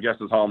billet, I guess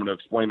is how I'm going to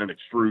explain an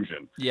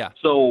extrusion. Yeah.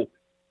 So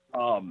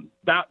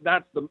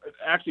that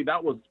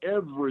was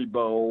every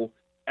bow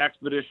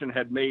Expedition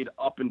had made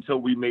up until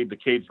we made the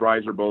caged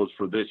riser bows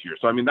for this year.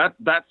 So I mean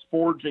that's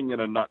forging in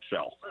a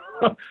nutshell.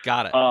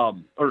 Got it.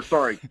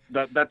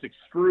 That's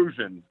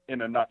extrusion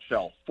in a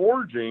nutshell.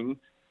 Forging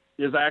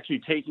is actually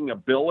taking a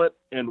billet,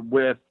 and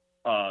with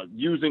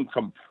using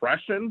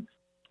compression,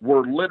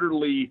 we're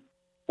literally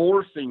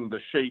forcing the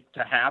shape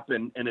to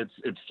happen, and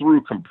it's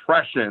through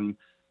compression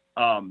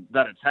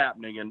that it's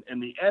happening,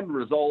 and the end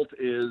result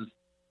is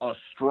a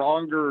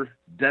stronger,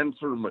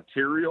 denser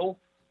material.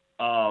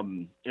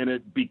 And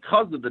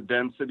because of the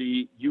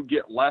density, you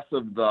get less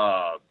of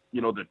the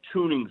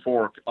tuning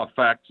fork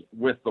effect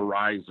with the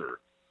riser.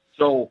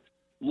 So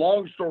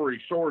long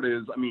story short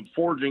is, I mean,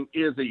 forging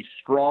is a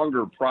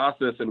stronger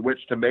process in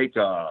which to make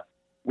a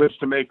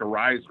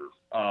riser.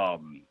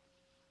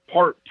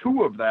 Part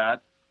 2 of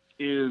that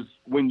is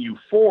when you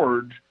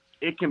forge,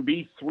 it can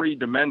be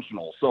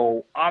 3-dimensional.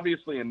 So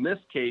obviously in this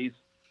case,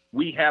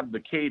 we have the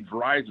caged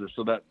riser,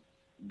 so that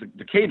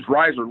the caged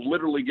riser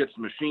literally gets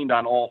machined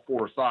on all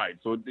 4 sides.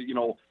 So, you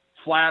know,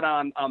 flat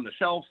on the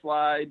shelf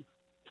slide,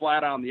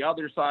 flat on the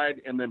other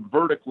side, and then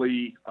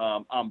vertically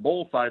on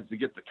both sides to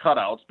get the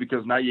cutouts,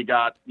 because now you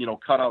got, you know,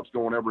 cutouts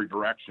going every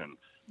direction.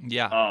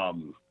 Yeah.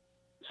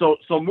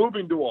 So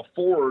moving to a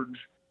forge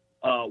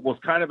was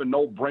kind of a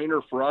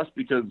no-brainer for us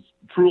because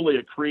truly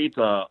it creates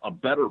a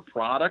better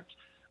product,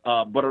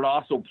 but it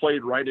also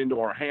played right into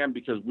our hand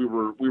because we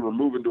were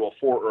moving to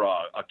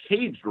a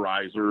caged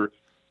riser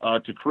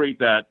to create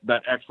that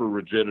extra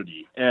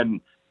rigidity. And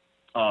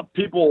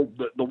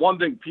the one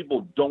thing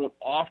people don't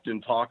often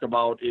talk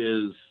about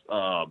is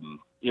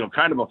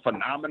kind of a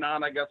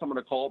phenomenon, I guess I'm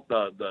going to call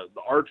it, the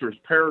archer's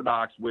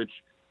paradox, which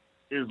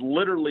is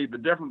literally the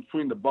difference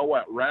between the bow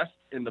at rest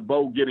and the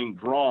bow getting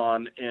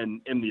drawn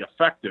and the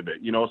effect of it.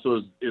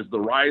 So is the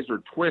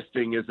riser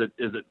twisting? Is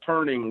it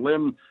turning,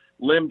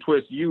 limb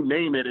twist, you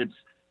name it?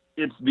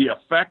 It's the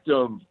effect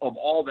of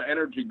all the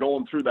energy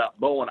going through that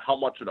bow and how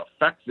much it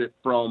affects it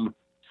from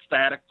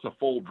static to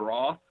full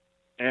draw.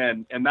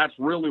 And that's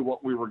really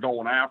what we were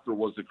going after,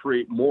 was to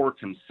create more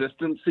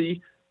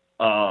consistency.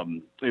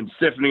 And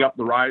stiffening up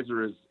the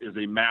riser is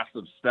a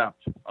massive step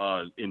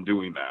in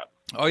doing that.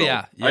 Oh, so,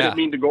 yeah. I didn't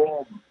mean to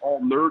go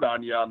all nerd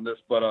on you on this,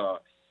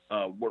 but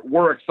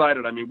we're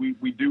excited. I mean,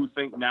 we do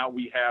think now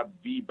we have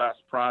the best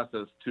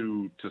process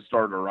to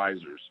start our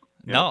risers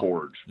in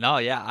forge. No,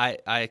 yeah,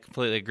 I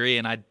completely agree,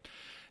 and I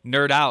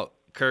nerd out,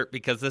 Kurt,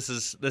 because this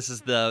is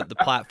the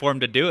platform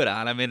to do it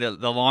on. I mean,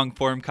 the long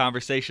form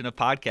conversation of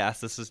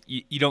podcasts. This is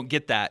you don't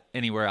get that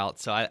anywhere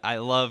else. So I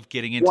love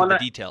getting into the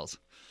details.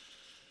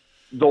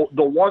 The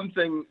one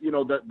thing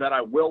that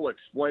I will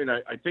explain,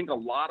 I think a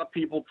lot of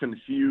people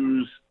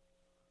confuse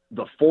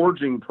the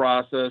forging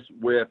process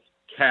with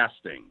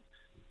casting.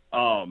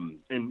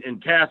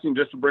 And casting,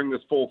 just to bring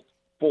this full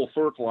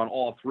circle on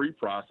all three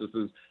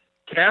processes,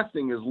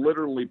 casting is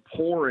literally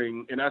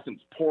pouring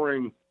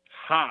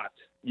hot,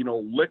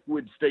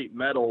 liquid state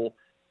metal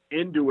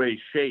into a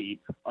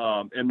shape,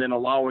 and then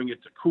allowing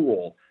it to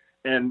cool.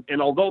 And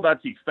although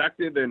that's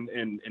effective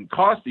and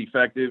cost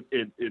effective,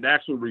 it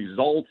actually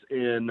results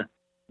in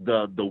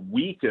the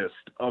weakest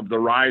of the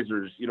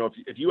risers.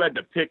 If you had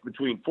to pick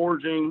between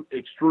forging,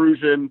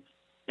 extrusion,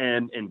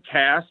 and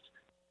cast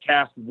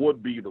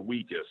would be the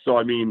weakest. So,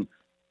 I mean,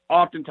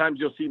 oftentimes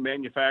you'll see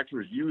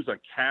manufacturers use a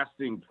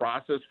casting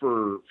process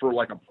for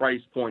like a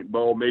price point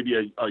bow,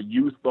 maybe a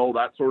youth bow,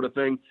 that sort of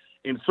thing.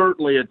 And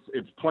certainly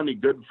it's plenty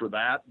good for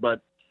that.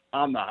 But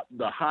on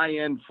the high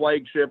end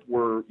flagship,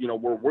 we're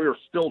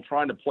still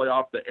trying to play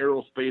off the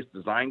aerospace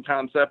design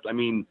concept. I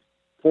mean,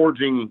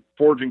 forging's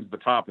the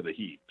top of the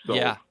heap. So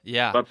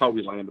yeah, that's how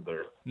we landed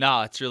there.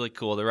 No, it's really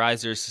cool. The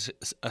riser's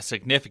a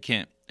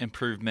significant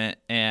improvement,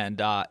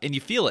 and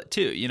you feel it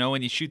too.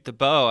 When you shoot the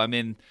bow, I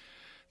mean,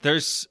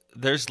 there's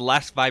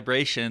less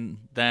vibration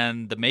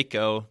than the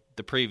Mako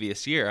the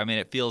previous year. I mean,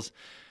 it feels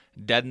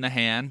dead in the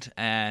hand,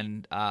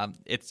 and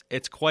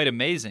it's quite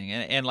amazing.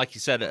 And like you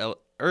said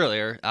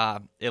earlier,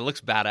 it looks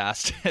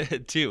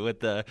badass too with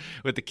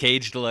the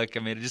caged look.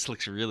 I mean, it just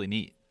looks really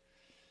neat.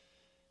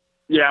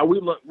 Yeah,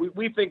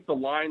 we think the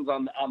lines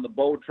on the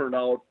bow turned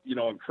out,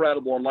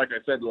 incredible. And like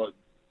I said,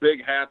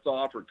 big hats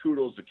off or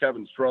kudos to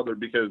Kevin Strother,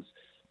 because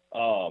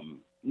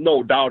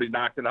no doubt he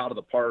knocked it out of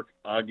the park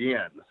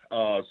again.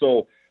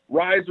 So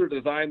riser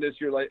design this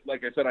year,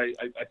 like I said, I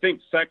think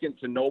second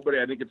to nobody.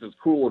 I think it's as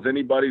cool as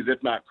anybody's,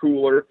 if not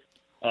cooler.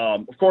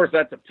 Of course,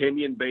 that's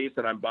opinion based,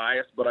 and I'm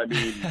biased, but I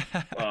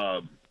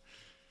mean,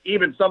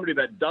 even somebody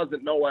that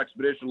doesn't know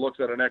Expedition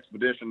looks at an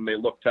Expedition and they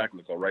look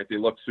technical, right? They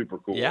look super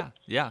cool.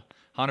 Yeah,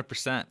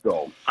 100%.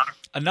 So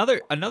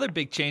another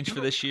big change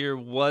for this year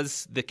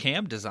was the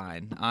cam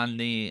design on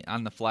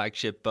the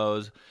flagship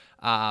bows.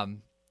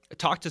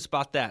 Talk to us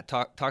about that.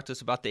 Talk to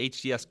us about the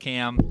HDS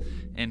cam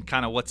and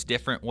kind of what's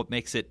different, what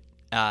makes it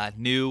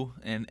new,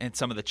 and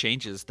some of the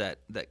changes that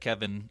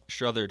Kevin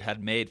Strother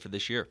had made for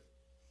this year.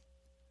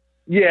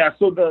 Yeah,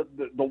 so the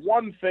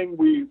one thing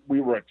we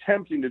were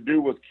attempting to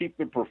do was keep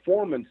the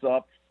performance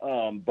up,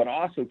 but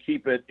also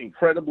keep it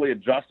incredibly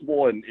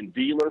adjustable and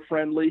dealer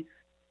friendly.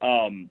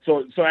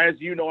 So as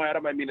you know,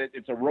 Adam, I mean,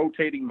 it's a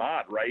rotating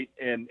mod, right?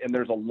 And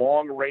there's a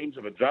long range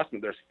of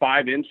adjustment. There's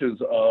 5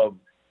 inches of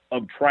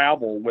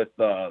travel with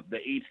the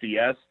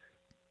HDS.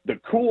 The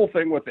cool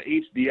thing with the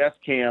HDS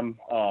cam,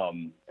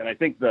 and I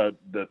think the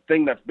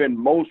thing that's been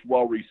most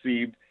well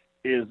received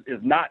is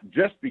not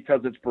just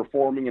because it's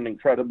performing and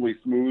incredibly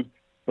smooth,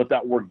 but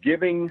that we're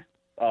giving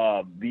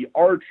the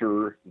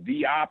archer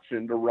the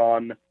option to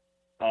run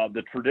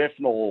the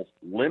traditional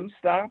limb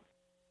stop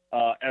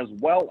as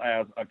well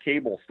as a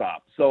cable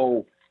stop.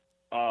 So,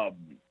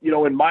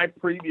 in my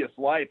previous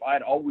life,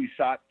 I'd always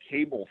shot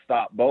cable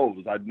stop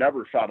bows. I'd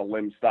never shot a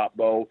limb stop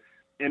bow,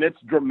 and it's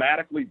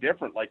dramatically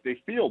different. Like, they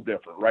feel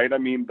different, right? I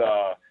mean,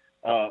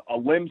 a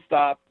limb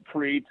stop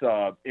creates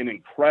an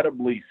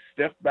incredibly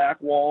stiff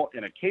back wall,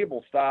 and a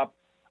cable stop,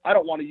 I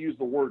don't want to use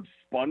the word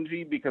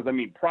spongy, because, I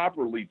mean,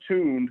 properly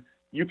tuned,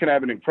 you can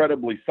have an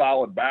incredibly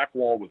solid back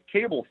wall with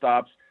cable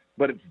stops,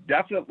 but it's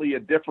definitely a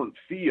different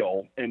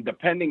feel. And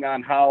depending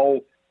on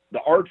how the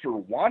archer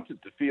wants it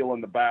to feel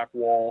in the back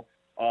wall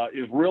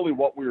is really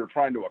what we were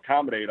trying to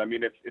accommodate. I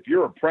mean, if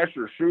you're a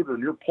pressure shooter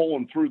and you're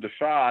pulling through the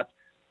shot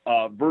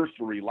versus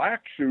a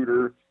relaxed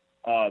shooter,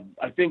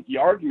 I think the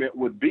argument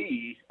would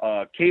be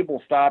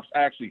cable stops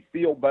actually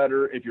feel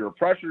better if you're a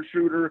pressure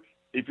shooter.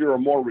 If you're a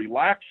more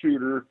relaxed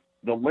shooter,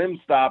 the limb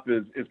stop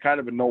is kind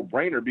of a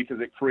no-brainer because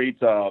it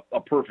creates a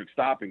perfect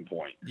stopping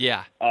point.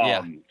 Yeah.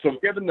 So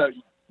given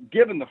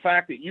the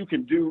fact that you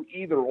can do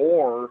either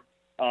or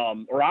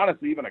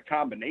honestly even a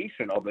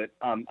combination of it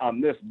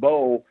on this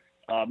bow,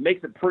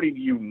 makes it pretty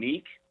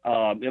unique.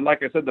 And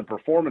like I said, the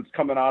performance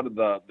coming out of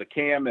the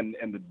cam and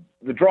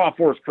the draw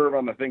force curve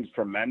on the thing's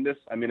tremendous.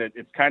 I mean,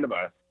 it's kind of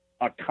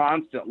a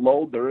constant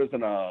load. There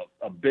isn't a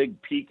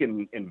big peak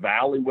and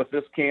valley with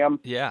this cam.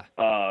 Yeah.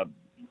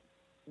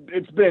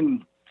 It's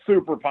been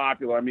super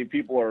popular. I mean,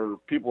 people are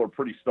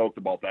pretty stoked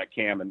about that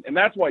cam, and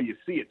that's why you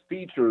see it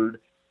featured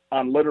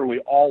on literally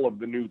all of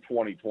the new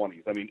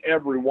 2020s. I mean,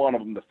 every one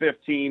of them, the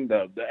 15,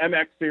 the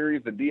MX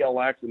series, the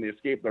DLX, and the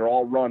Escape, they're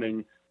all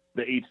running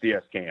the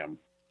HDS cam.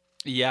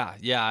 Yeah,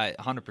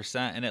 100%.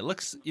 And it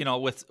looks,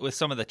 with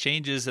some of the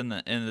changes in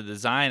the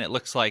design, it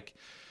looks like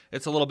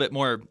it's a little bit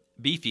more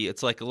beefy.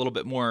 It's like a little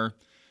bit more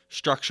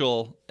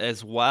structural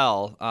as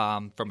well,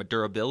 from a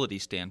durability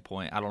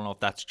standpoint. I don't know if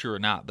that's true or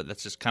not, but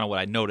that's just kind of what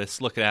I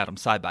noticed looking at them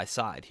side by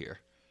side here.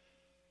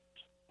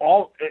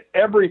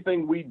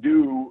 Everything we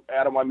do,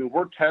 Adam, I mean,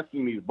 we're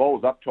testing these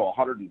bows up to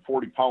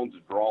 140 pounds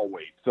of draw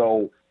weight.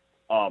 So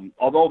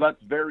although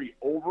that's very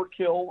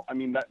overkill, I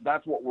mean,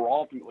 that's what we're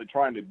ultimately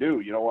trying to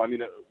do. I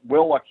mean,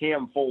 will a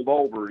cam fold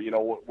over?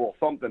 Will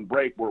something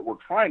break? We're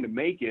trying to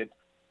make it,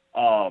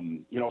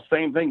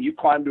 same thing. You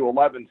climb to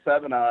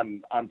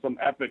 11.7 on some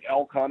epic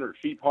elk hunt or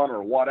sheep hunt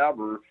or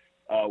whatever.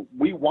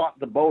 We want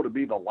the bow to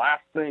be the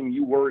last thing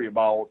you worry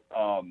about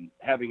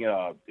having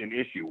an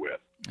issue with.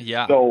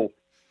 Yeah. So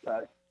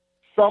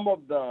some of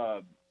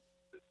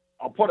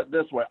I'll put it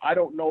this way. I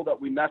don't know that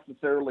we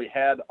necessarily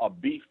had a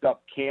beefed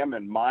up cam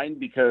in mind,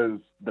 because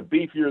the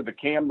beefier the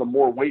cam, the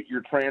more weight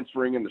you're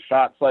transferring in the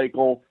shot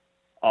cycle.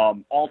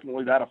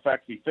 Ultimately that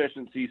affects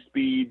efficiency,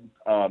 speed,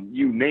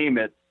 you name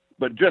it.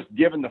 But just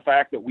given the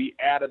fact that we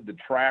added the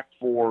track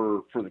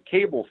for the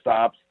cable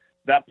stops,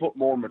 that put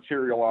more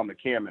material on the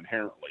cam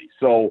inherently.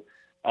 So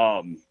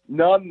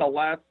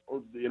nonetheless,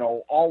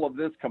 all of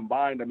this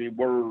combined, I mean,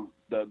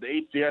 the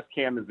HDS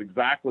cam is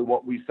exactly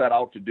what we set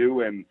out to do,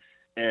 and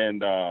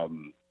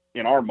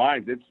in our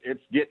minds,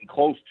 it's getting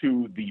close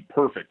to the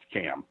perfect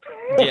cam.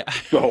 Yeah.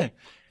 So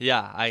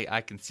yeah, I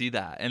can see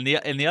that. And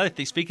the other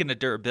thing, speaking of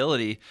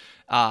durability,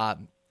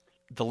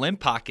 the limb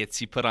pockets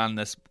you put on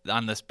this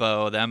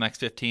bow, the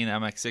MX-15,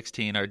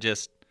 MX-16, are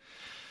just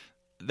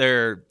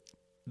they're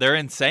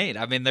insane.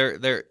 I mean,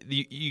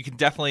 you can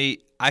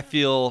definitely, I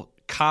feel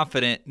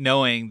confident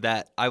knowing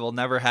that I will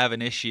never have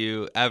an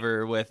issue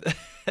ever with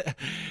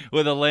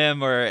with a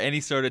limb or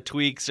any sort of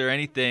tweaks or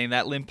anything.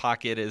 That limb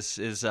pocket is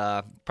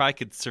probably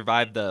could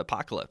survive the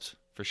apocalypse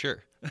for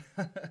sure.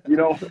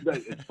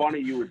 It's funny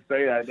you would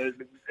say that,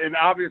 and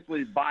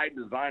obviously by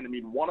design. I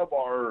mean, one of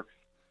our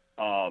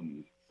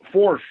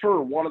for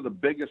sure, one of the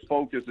biggest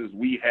focuses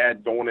we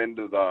had going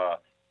into the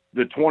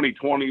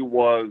 2020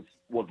 was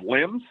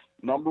limbs,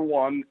 number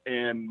one,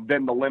 and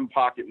then the limb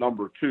pocket,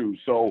 number two.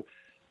 So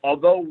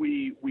although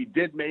we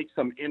did make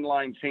some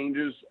inline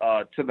changes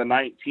to the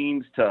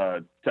 19s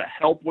to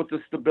help with the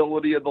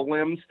stability of the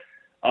limbs,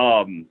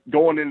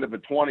 going into the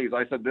 20s,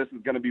 I said this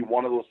is going to be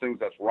one of those things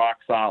that's rock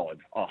solid,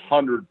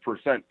 100%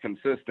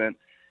 consistent,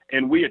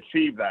 and we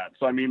achieved that.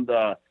 So I mean,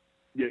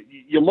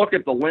 you look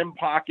at the limb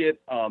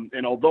pocket,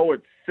 and although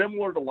it's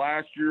similar to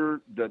last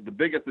year, the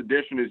biggest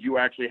addition is you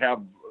actually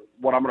have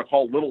what I'm going to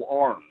call little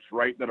arms,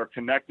 right, that are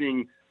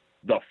connecting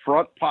the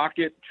front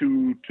pocket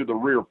to the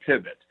rear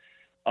pivot.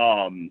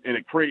 And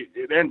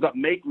it ends up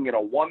making it a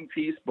one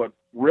piece, but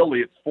really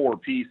it's four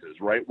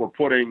pieces, right? We're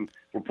putting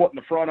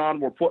the front on,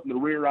 we're putting the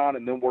rear on,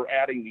 and then we're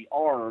adding the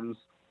arms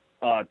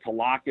to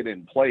lock it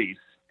in place.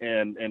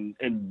 And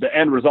the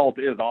end result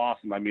is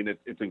awesome. I mean,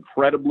 it's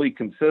incredibly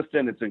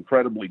consistent. It's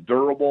incredibly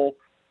durable.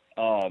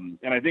 And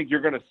I think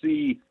you're going to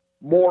see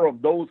more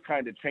of those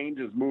kind of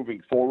changes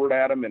moving forward,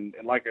 Adam. And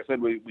like I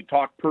said, we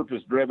talk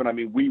purpose driven. I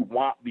mean, we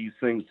want these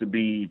things to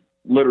be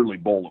literally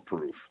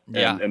bulletproof.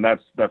 Yeah. And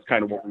that's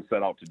kind of what we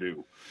set out to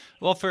do.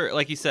 Well,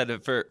 like you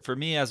said, for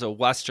me as a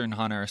Western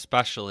hunter,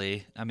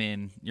 especially, I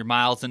mean, you're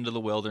miles into the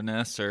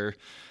wilderness, or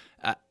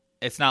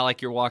it's not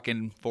like you're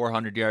walking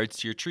 400 yards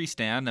to your tree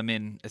stand. I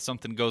mean, if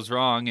something goes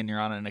wrong and you're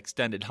on an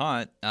extended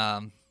hunt,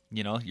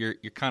 you're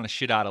kind of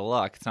shit out of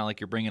luck. It's not like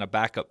you're bringing a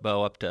backup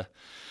bow up to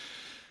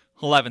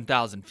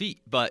 11,000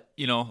 feet. But,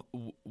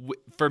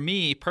 for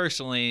me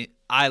personally,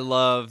 I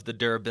love the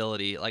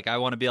durability. Like, I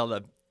want to be able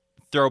to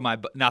throw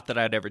not that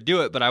I'd ever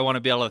do it, but I want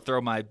to be able to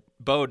throw my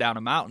bow down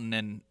a mountain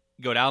and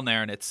go down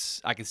there and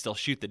I can still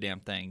shoot the damn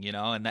thing,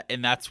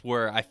 and that's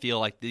where I feel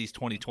like these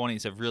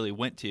 2020s have really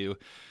went to,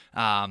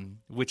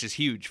 which is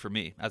huge for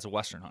me as a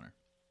Western hunter.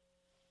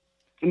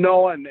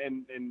 No, and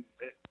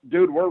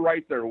dude, we're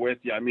right there with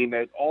you. I mean,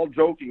 all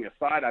joking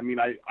aside, I mean,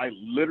 I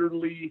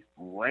literally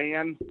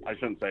ran. I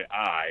shouldn't say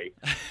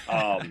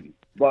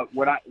but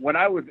when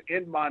I was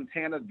in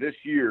Montana this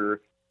year,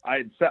 I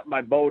had set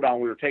my bow down.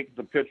 We were taking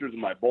some pictures of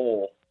my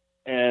bowl,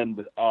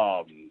 and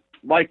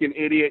like an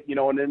idiot,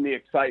 and in the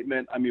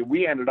excitement, I mean,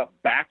 we ended up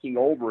backing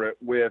over it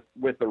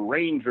with a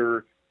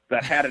Ranger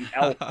that had an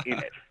elk in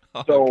it.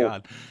 So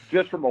God.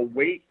 Just from a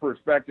weight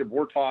perspective,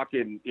 we're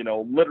talking,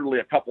 literally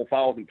a couple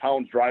 1,000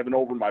 pounds driving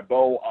over my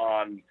bow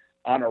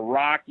on a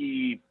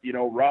rocky,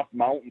 rough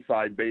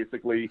mountainside,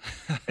 basically.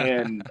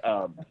 And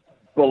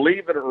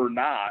believe it or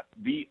not,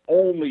 the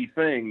only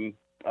thing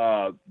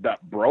that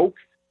broke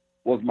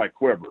was my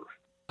quiver.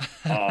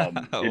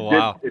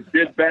 Wow. It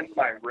did bend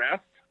my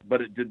rest,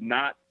 but it did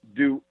not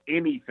do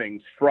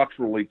anything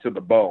structurally to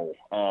the bow.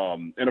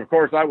 And of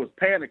course I was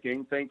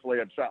panicking.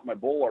 Thankfully I'd shot my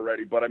bull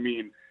already, but I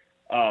mean,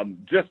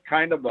 just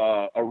kind of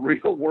a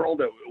real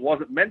world. It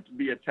wasn't meant to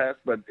be a test,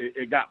 but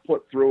it got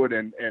put through it,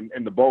 and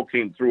the bow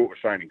came through it with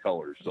shining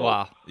colors. So.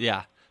 Wow.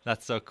 Yeah,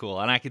 that's so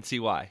cool. And I can see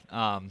why,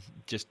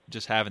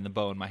 just having the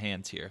bow in my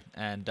hands here.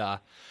 And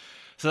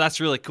so that's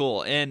really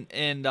cool. And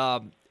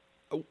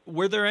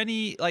were there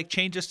any like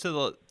changes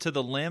to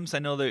the limbs? I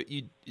know that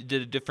you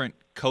did a different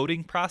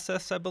coating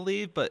process, I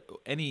believe, but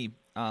any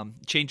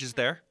changes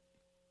there?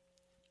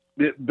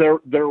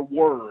 There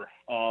were.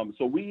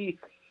 So we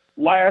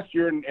last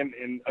year,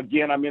 and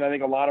again, I mean, I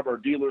think a lot of our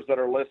dealers that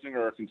are listening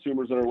or our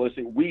consumers that are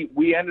listening,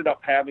 we ended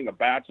up having a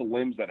batch of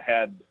limbs that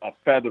had a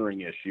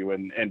feathering issue,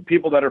 and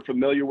people that are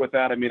familiar with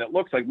that, I mean, it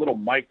looks like little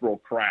micro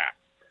cracks.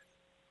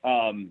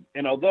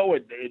 And although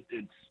it's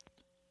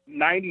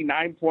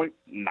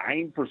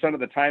 99.9% of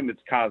the time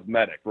it's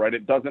cosmetic, right?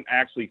 It doesn't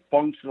actually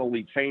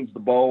functionally change the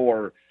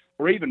bow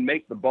or even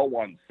make the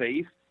bow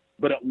unsafe,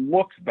 but it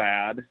looks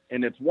bad.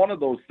 And it's one of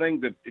those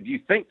things that if you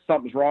think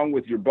something's wrong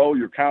with your bow,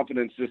 your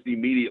confidence just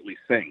immediately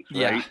sinks,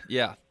 right?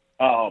 Yeah.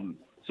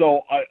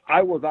 So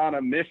I was on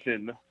a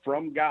mission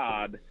from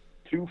God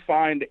to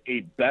find a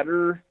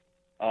better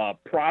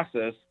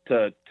process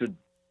to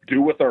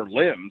do with our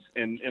limbs.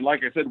 And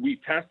like I said, we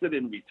tested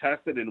and we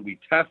tested and we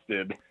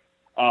tested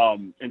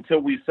until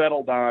we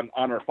settled on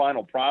our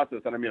final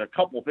process. And I mean, a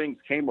couple things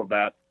came of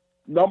that.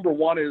 Number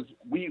one is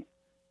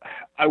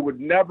I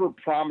would never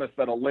promise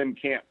that a limb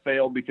can't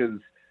fail, because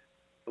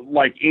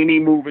like any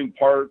moving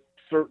part,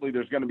 certainly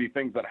there's going to be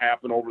things that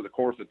happen over the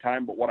course of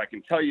time. But what I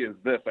can tell you is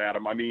this,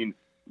 Adam, I mean,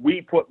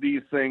 we put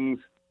these things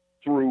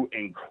through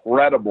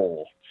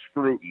incredible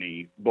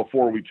scrutiny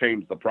before we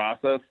changed the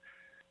process.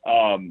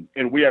 And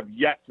we have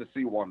yet to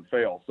see one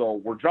fail. So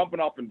we're jumping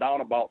up and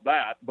down about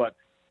that. But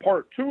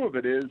part two of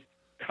it is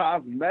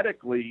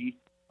cosmetically,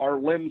 our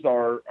limbs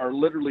are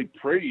literally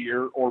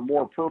prettier or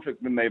more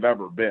perfect than they've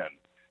ever been.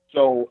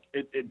 So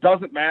it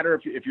doesn't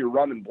matter if you're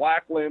running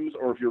black limbs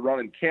or if you're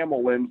running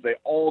camel limbs, they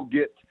all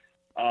get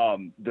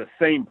the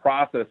same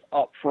process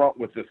up front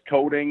with this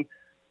coating.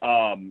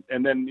 And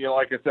then,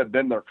 like I said,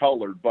 then they're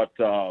colored. But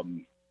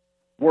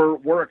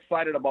we're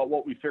excited about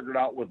what we figured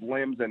out with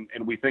limbs,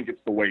 and we think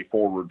it's the way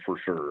forward for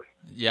sure.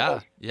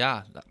 Yeah,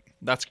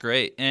 that's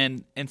great.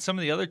 And some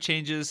of the other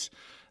changes,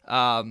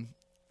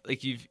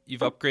 like you've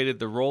upgraded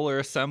the roller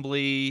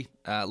assembly.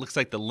 Looks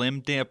like the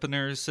limb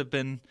dampeners have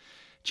been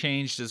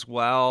changed as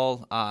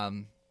well.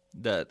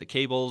 The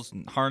cables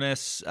and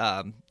harness,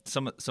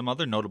 some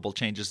other notable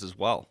changes as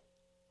well.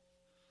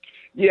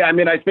 Yeah, I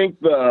mean, I think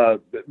the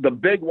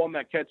big one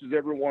that catches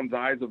everyone's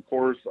eyes, of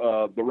course,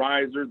 the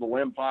riser, the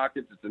limb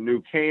pockets. It's a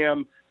new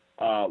cam.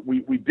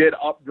 We did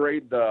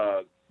upgrade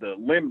the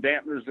limb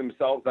dampeners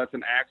themselves. That's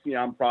an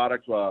Axiom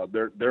product.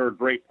 They're a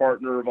great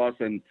partner of us,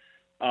 and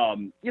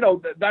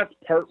that's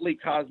partly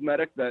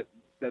cosmetic, that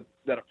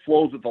it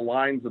flows with the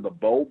lines of the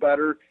bow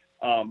better.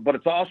 But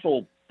it's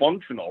also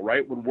functional,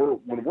 right?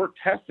 When we're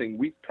testing,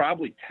 we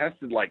probably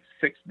tested like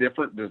 6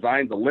 different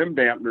designs of limb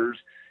dampeners,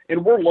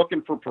 and we're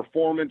looking for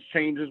performance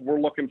changes. We're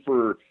looking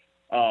for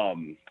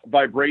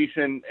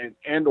vibration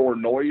and or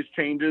noise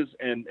changes,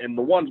 and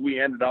the ones we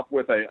ended up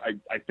with, I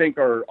think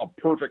are a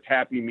perfect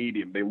happy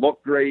medium. They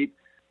look great,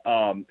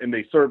 and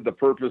they serve the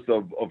purpose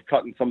of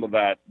cutting some of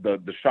that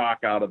the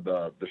shock out of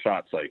the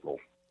shot cycle.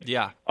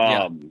 Yeah.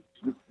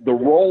 The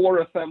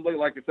roller assembly,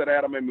 like I said,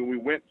 Adam, I mean, we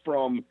went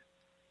from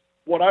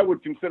what I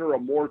would consider a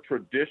more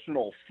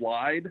traditional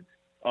slide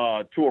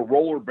to a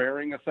roller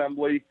bearing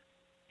assembly.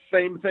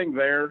 Same thing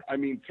there. I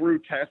mean, through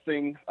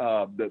testing,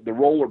 the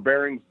roller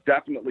bearings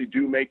definitely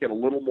do make it a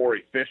little more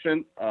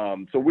efficient.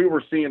 So we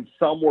were seeing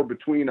somewhere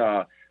between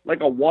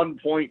like a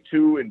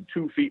 1.2 and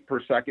 2 feet per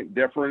second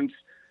difference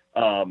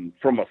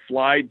from a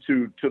slide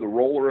to the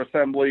roller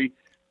assembly.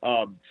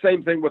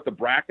 Same thing with the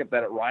bracket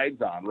that it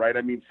rides on, right?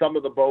 I mean, some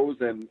of the bows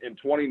in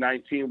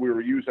 2019, we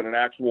were using an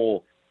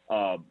actual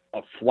a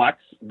flex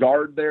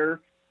guard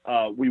there.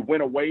 We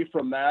went away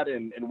from that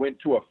and went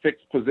to a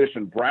fixed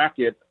position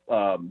bracket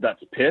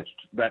that's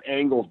pitched, that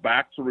angles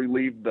back to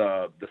relieve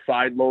the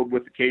side load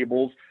with the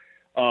cables.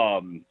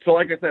 So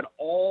like I said,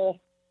 all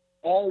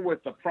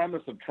with the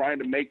premise of trying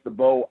to make the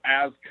bow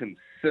as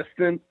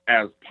consistent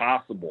as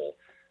possible.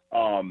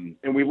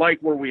 And we like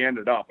where we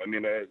ended up. I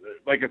mean,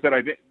 like I said,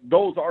 I think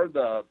those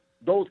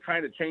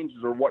kind of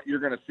changes are what you're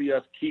going to see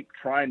us keep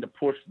trying to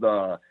push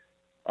the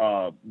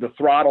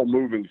throttle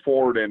moving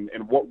forward, and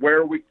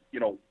where we,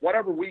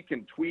 whatever we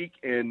can tweak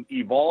and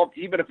evolve,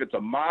 even if it's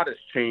a modest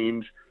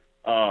change,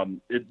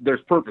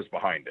 there's purpose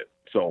behind it.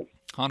 So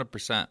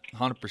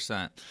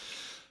 100%.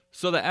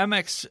 So the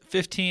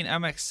MX-15,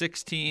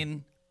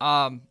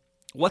 MX-16,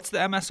 what's the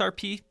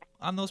MSRP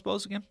on those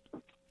bows again?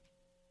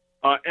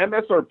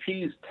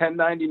 MSRP is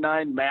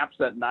 $10.99, maps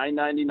at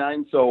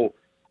 $9.99. So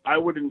I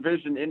would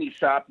envision any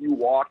shop you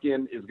walk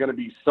in is going to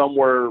be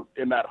somewhere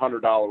in that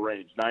 $100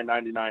 range,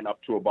 $9.99 up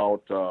to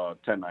about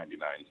 $10.99.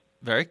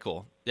 Very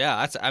cool.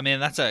 Yeah,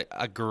 that's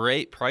a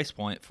great price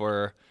point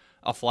for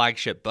a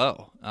flagship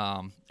bow.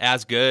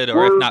 As good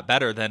or if not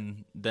better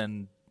than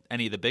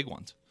any of the big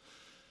ones.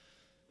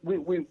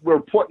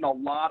 We're putting a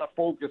lot of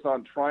focus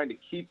on trying to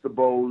keep the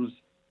bows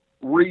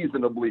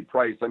reasonably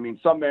priced. I mean,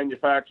 some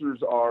manufacturers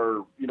are,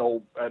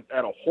 at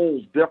a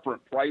whole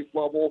different price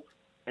level,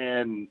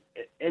 and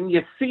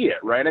you see it,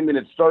 right? I mean,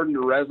 it's starting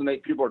to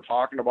resonate. People are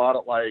talking about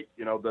it like,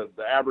 the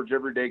average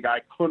everyday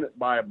guy couldn't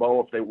buy a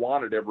bow if they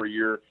wanted every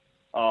year.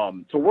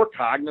 So we're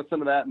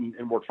cognizant of that,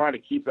 and we're trying to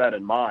keep that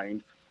in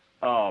mind.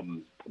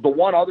 The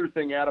one other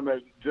thing, Adam,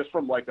 just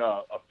from like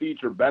a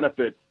feature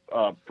benefit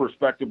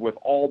perspective with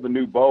all the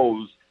new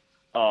bows,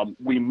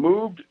 we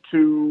moved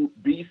to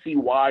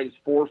BCY's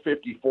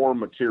 454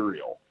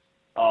 material,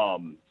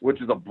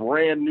 which is a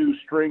brand new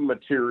string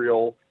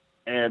material,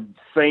 and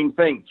same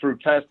thing through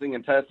testing.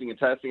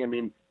 I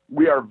mean,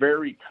 we are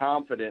very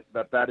confident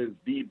that is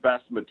the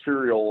best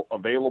material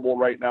available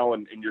right now,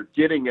 and you're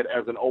getting it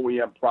as an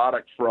OEM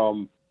product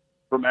from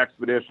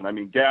Expedition. I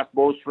mean, Gas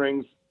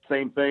Bowstrings,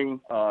 same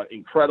thing,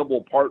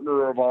 incredible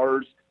partner of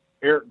ours.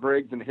 Eric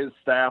Griggs and his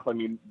staff, I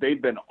mean,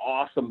 they've been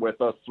awesome with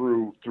us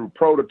through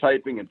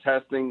prototyping and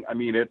testing. I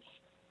mean,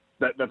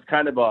 that's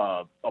kind of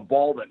a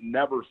ball that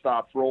never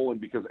stops rolling,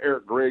 because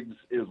Eric Griggs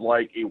is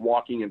like a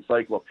walking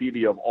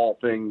encyclopedia of all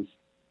things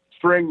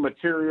string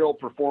material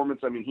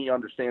performance. I mean, he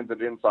understands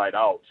it inside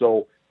out.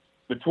 So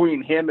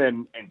between him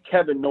and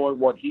Kevin knowing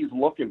what he's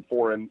looking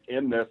for in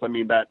this, I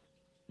mean, that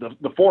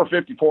the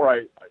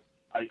 454,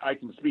 I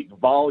can speak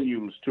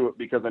volumes to it,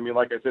 because I mean,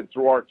 like I said,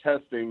 through our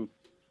testing,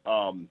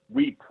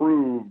 we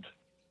proved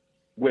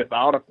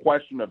without a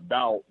question of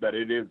doubt that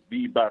it is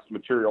the best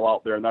material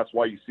out there, and that's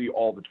why you see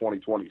all the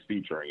 2020s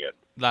featuring it.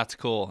 That's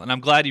cool, and I'm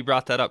glad you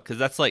brought that up, because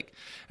that's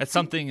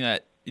something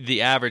that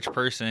the average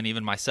person,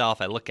 even myself,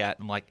 I look at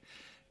and I'm like,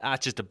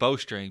 it's just a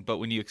bowstring. But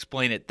when you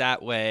explain it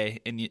that way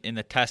in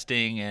the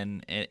testing,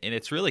 and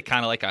it's really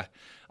kind of like a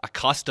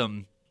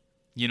custom,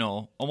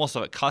 almost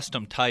a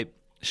custom type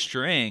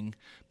string,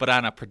 but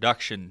on a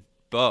production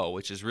bow,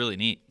 which is really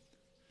neat.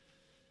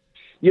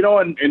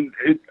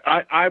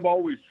 I've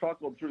always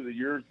chuckled through the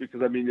years,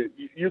 because I mean,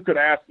 you could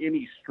ask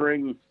any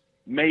string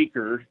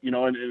maker, and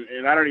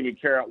I don't even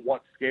care at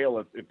what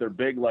scale, if they're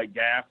big like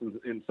Gas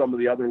and some of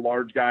the other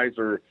large guys,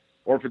 or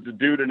if it's a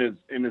dude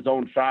in his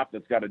own shop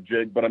that's got a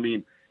jig. But I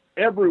mean,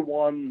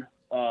 everyone,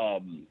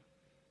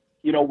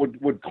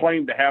 would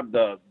claim to have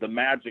the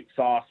magic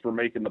sauce for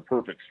making the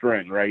perfect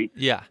string, right?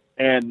 Yeah.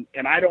 And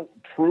I don't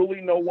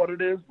truly know what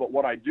it is, but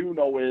what I do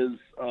know is,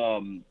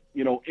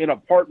 in a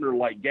partner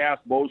like Gas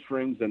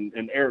Bowstrings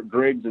and Eric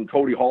Griggs and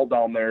Cody Hall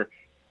down there,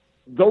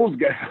 those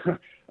guys,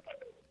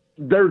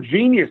 they're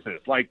geniuses.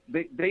 Like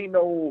they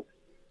know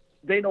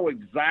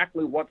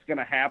exactly what's going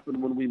to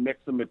happen when we mix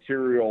a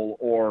material,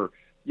 or,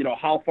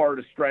 how far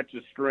to stretch a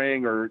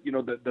string, or,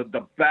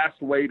 the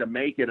best way to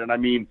make it. And I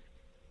mean,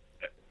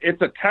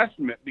 it's a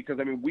testament, because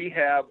I mean, we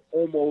have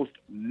almost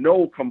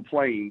no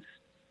complaints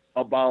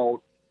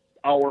about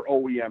our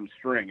OEM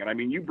string. And I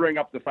mean, you bring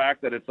up the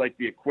fact that it's like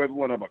the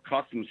equivalent of a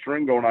custom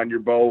string going on your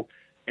bow,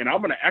 and I'm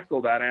going to echo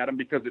that, Adam,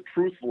 because it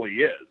truthfully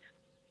is.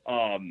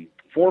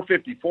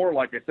 454,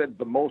 like I said,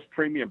 the most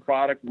premium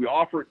product. We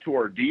offer it to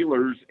our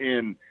dealers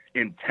in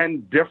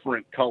 10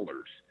 different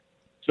colors.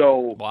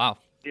 So wow.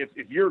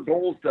 If your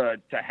goal is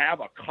to have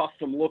a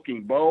custom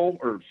looking bow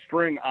or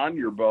string on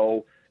your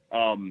bow,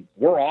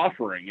 we're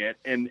offering it.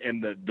 And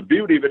the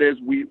beauty of it is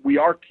we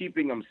are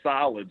keeping them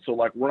solid. So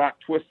like, we're not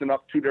twisting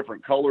up two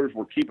different colors.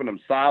 We're keeping them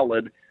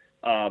solid.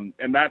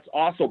 And that's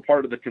also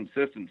part of the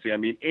consistency. I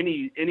mean,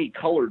 any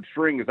colored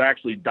string is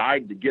actually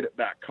dyed to get it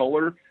that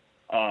color.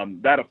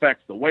 That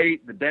affects the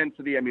weight, the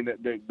density. I mean,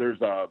 there's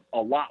a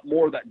lot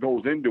more that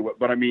goes into it,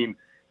 but I mean,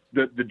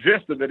 the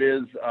gist of it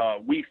is,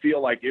 we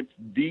feel like it's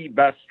the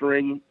best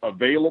string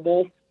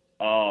available.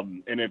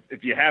 And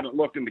if you haven't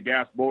looked into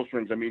Gas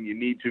Bowstrings, I mean, you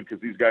need to, because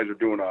these guys are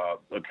doing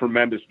a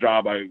tremendous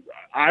job.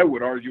 I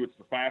would argue it's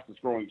the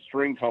fastest growing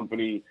string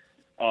company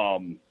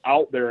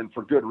out there, and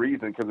for good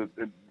reason, because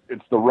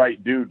it's the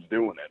right dudes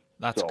doing it.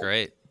 That's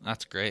great.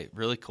 That's great.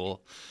 Really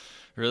cool.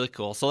 Really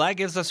cool. So that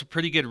gives us a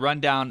pretty good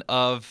rundown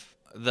of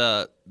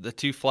the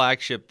two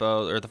flagship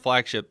bows, or the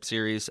flagship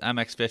series,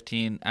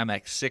 MX-15,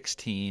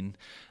 MX-16,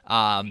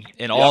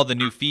 and all the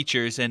new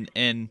features.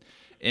 And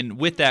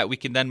with that, we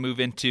can then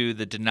move into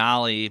the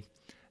Denali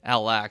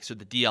LX, or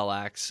the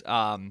DLX.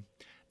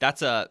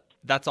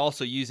 That's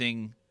also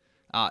using,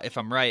 if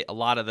I'm right, a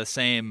lot of the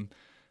same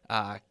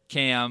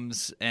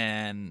cams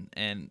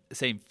and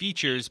same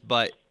features,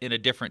 but in a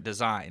different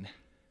design.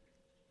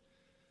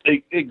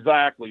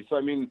 Exactly. So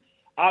I mean,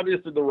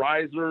 obviously the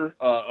riser,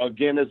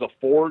 again, is a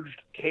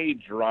forged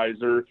cage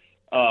riser,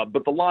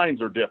 but the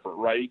lines are different,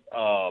 right,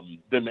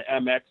 than the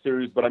MX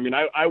series. But, I mean,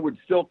 I would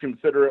still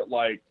consider it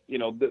like,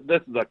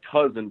 this is a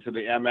cousin to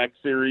the MX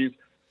series.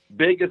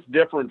 Biggest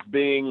difference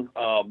being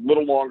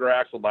little longer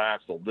axle to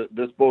axle.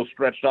 This bow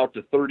stretched out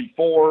to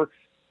 34.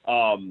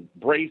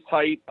 Brace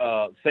height,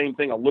 same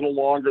thing, a little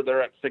longer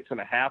there at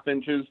 6.5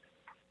 inches.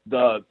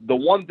 The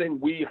one thing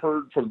we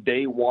heard from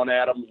day one,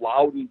 Adam,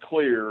 loud and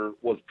clear,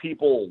 was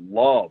people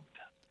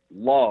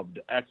loved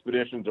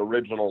Expedition's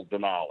original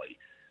Denali.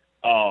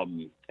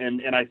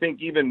 And I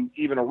think even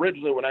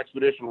originally when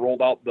Expedition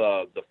rolled out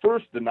the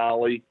first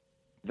Denali,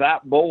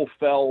 that bow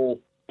fell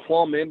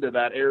plumb into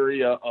that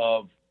area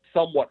of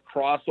somewhat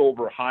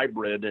crossover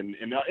hybrid. And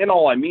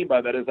all I mean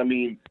by that is,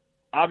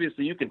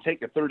 obviously you can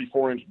take a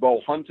 34-inch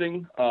bow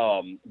hunting,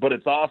 but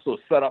it's also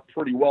set up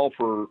pretty well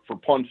for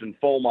punch and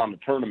foam on the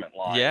tournament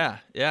line. Yeah,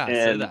 I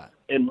see that.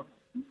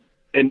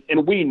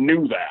 And we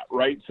knew that,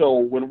 right? So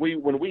when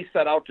we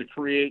set out to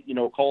create,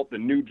 call it the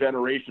new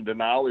generation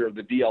Denali or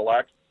the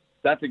DLX,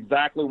 that's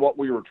exactly what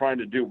we were trying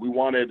to do. We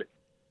wanted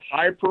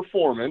high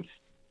performance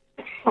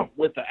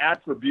with the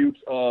attributes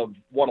of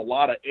what a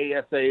lot of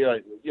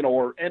ASA,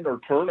 or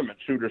tournament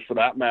shooters for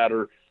that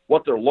matter,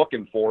 what they're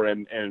looking for,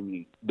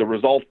 and the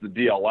results, the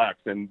DLX.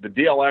 And the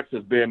DLX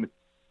has been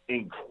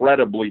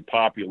incredibly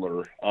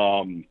popular.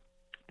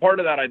 Part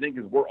of that, I think,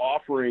 is we're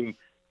offering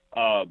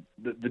the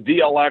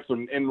DLX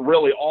and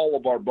really all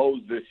of our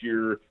bows this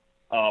year,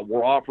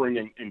 we're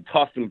offering in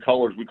custom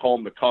colors. We call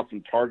them the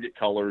custom target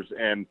colors.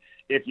 And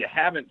if you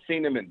haven't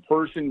seen them in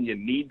person, you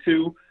need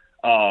to.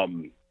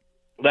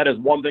 That is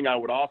one thing I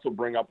would also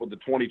bring up with the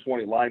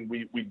 2020 line.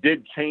 We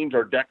did change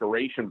our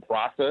decoration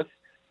process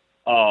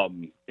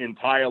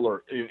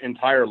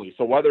entirely.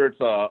 So whether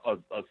it's a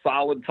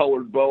solid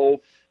colored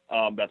bow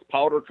that's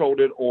powder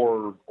coated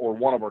or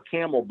one of our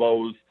camo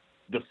bows,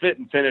 the fit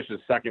and finish is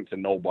second to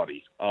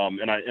nobody.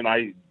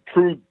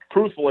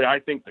 Truthfully, I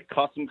think the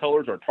custom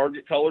colors, our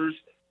target colors,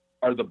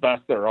 are the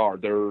best there are.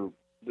 The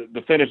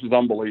finish is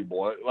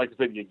unbelievable. Like I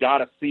said, you got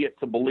to see it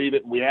to believe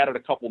it. We added a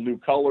couple new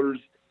colors.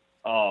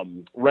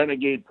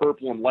 Renegade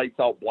Purple and Lights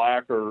Out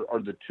Black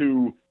are the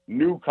two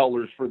new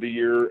colors for the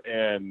year,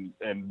 and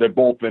they've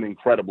both been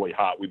incredibly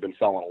hot. We've been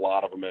selling a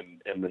lot of them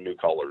in the new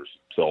colors.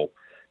 So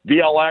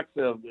DLX,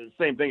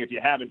 same thing. If you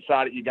haven't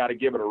shot it, you got to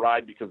give it a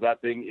ride, because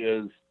that thing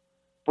is,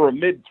 for a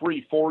mid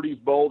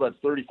 340s bow that's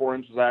 34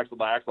 inches axle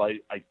to axle,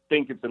 I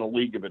think it's in a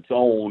league of its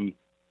own.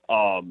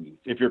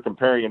 If you're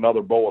comparing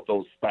another bow with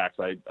those specs,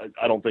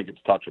 I don't think it's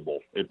touchable.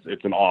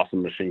 It's an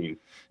awesome machine.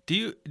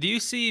 Do you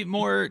see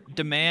more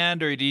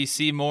demand, or do you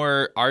see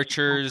more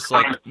archers,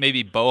 like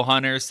maybe bow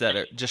hunters that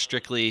are just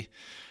strictly,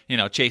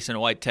 chasing a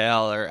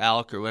whitetail or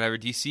elk or whatever?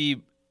 Do you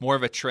see more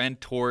of a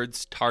trend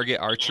towards target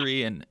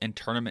archery and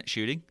tournament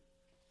shooting?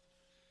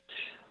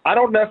 I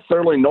don't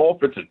necessarily know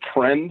if it's a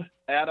trend,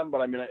 Adam,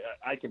 but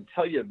I can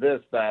tell you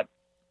this, that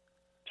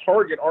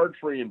target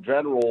archery in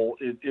general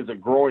is a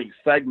growing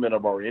segment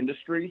of our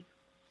industry.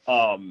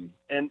 And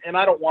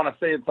I don't want to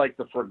say it's like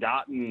the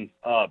forgotten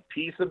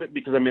piece of it,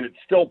 because it's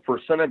still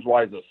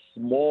percentage-wise a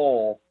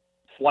small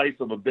slice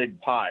of a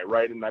big pie,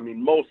 right? And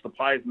most of the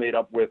pie is made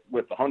up with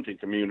the hunting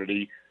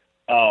community.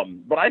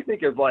 But I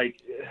think it's like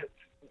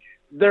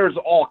there's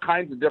all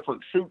kinds of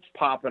different shoots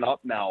popping up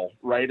now,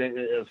 right?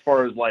 As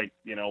far as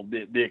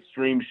the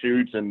extreme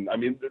shoots, and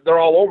they're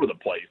all over the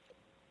place.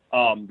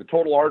 The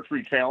Total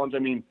Archery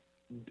Challenge,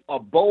 a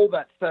bow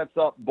that sets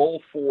up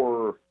both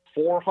for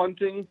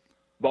hunting,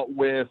 but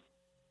with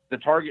the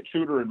target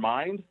shooter in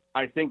mind,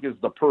 I think is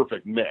the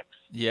perfect mix.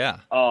 Yeah.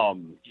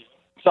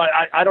 So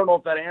I don't know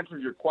if that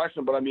answers your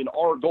question, but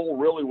our goal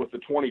really with the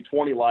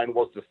 2020 line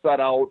was to set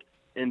out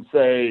and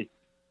say,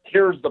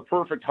 here's the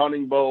perfect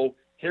hunting bow,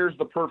 here's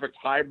the perfect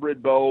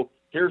hybrid bow,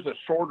 here's a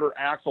shorter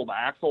axle to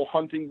axle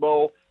hunting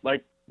bow.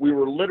 Like, we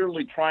were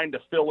literally trying to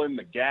fill in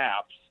the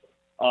gaps.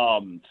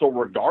 So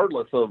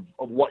regardless of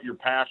what your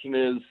passion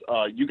is,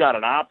 you got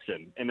an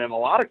option. And in a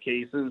lot of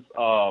cases,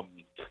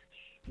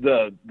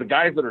 the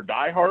guys that are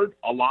diehard,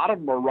 a lot of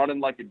them are running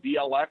like a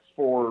DLX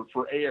for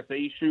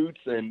ASA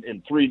shoots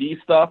and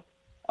 3D stuff.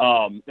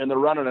 And they're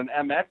running an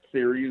MX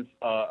series,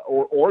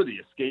 or the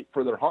Escape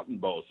for their hunting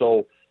bow.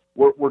 So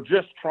we're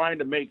just trying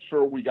to make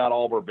sure we got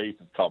all of our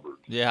bases covered.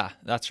 Yeah,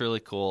 that's really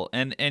cool.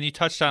 And you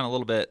touched on a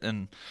little bit,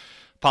 and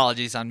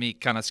apologies on me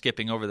kind of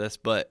skipping over this,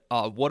 but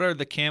what are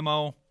the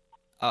camo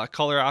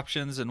color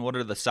options, and what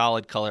are the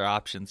solid color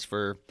options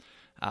for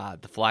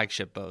the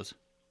flagship bows?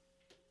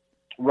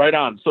 Right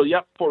on. So,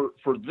 yep, for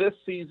this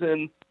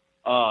season,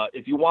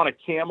 if you want a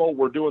camo,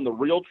 we're doing the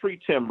Realtree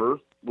Timber,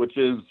 which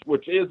is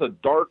a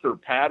darker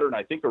pattern.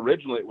 I think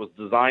originally it was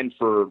designed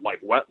for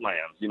like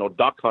wetlands,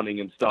 duck hunting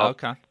and stuff.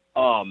 Okay.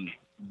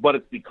 But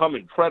it's become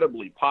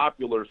incredibly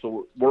popular,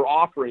 so we're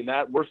offering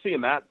that. We're seeing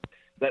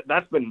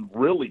that's been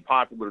really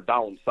popular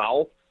down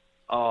south.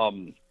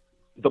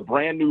 The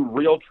brand new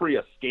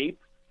Realtree Escape,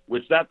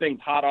 which that thing's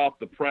hot off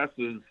the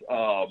presses.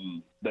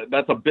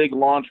 That's a big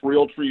launch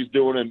Realtree's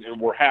doing, and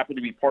we're happy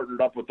to be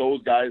partnered up with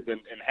those guys and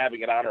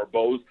having it on our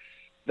bows.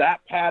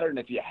 that pattern,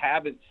 if you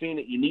haven't seen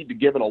it, you need to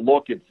give it a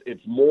look.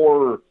 It's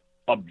more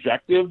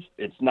objective.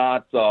 It's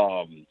not,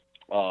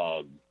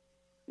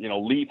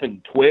 leaf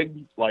and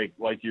twig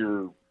like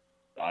your,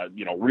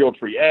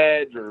 Realtree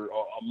Edge or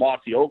a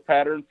mossy oak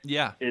pattern.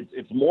 Yeah.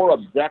 It's more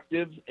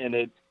objective,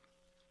 and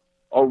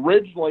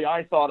originally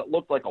I thought it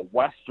looked like a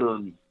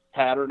Western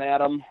pattern,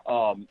 Adam.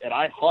 And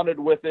I hunted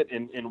with it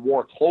and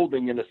wore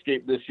clothing in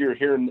Escape this year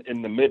here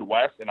in the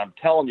Midwest. And I'm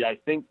telling you, I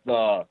think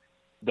the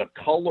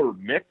color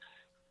mix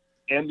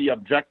and the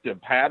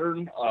objective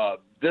pattern,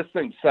 this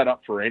thing's set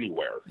up for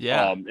anywhere.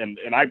 Yeah.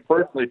 And I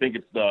personally think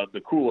it's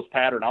the coolest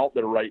pattern out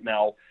there right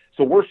now.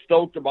 So we're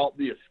stoked about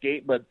the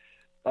Escape, but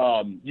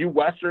you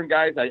Western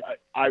guys,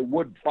 I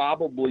would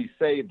probably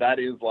say that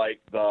is like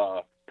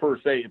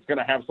it's going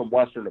to have some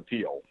Western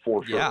appeal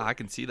for sure. Yeah, I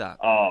can see that.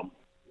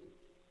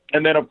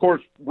 And then, of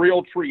course,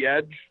 Realtree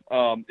Edge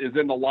is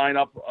in the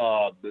lineup.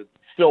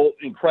 Still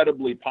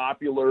incredibly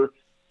popular.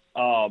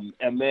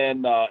 And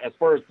then as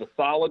far as the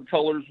solid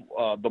colors,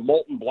 the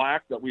Molten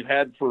Black that we've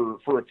had for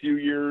a few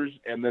years,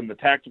 and then the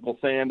Tactical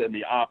Sand and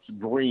the Ops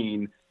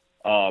Green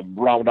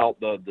round out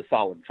the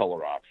solid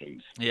color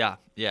options. Yeah,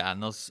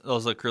 and those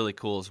look really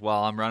cool as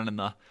well. I'm running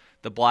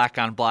the black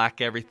on black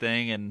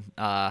everything, and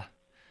I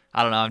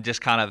don't know, I'm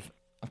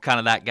kind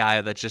of that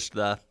guy that's just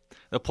the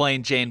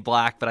plain Jane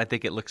black, but I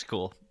think it looks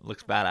cool. It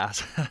looks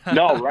badass.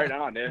 No, right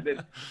on. It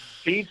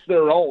each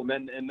their own,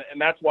 and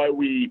that's why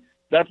we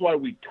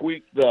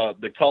tweak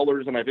the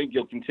colors, and I think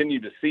you'll continue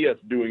to see us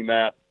doing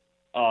that.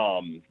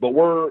 But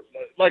we're,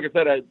 like I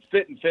said, at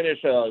Fit and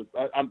Finish,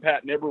 I'm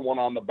patting everyone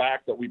on the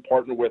back that we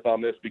partner with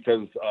on this,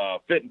 because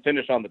Fit and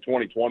Finish on the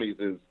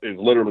 2020s is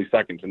literally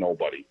second to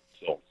nobody.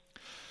 So,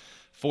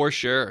 for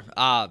sure.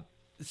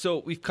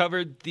 So we've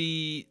covered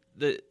the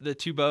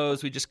two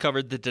bows. We just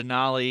covered the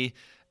Denali.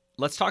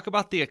 Let's talk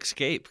about the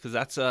Escape, because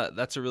that's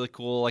a really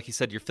cool, like you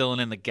said, you're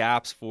filling in the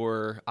gaps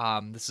for,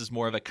 this is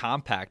more of a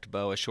compact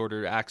bow, a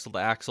shorter axle to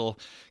axle.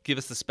 Give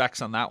us the specs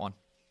on that one.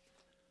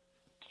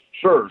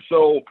 Sure.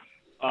 So,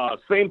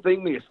 same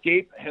thing. The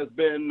Escape has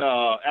been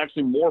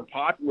actually more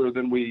popular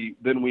than we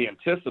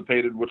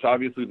anticipated, which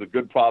obviously is a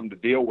good problem to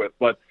deal with.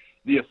 But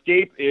the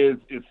Escape is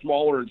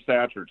smaller in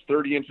stature. It's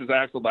 30 inches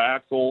axle to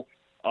axle,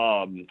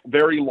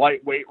 very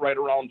lightweight, right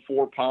around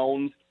 4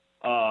 pounds.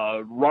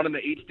 Running the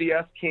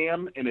HDS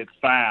cam, and it's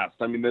fast.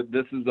 I mean,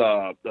 this is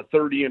a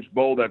 30-inch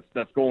bow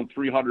that's going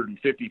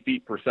 350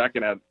 feet per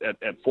second at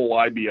full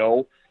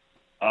IBO.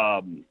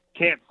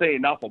 Can't say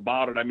enough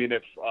about it. I mean,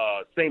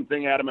 same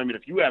thing, Adam. I mean,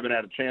 if you haven't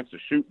had a chance to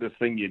shoot this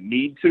thing, you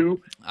need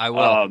to. I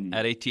will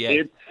at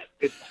ATA.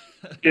 It's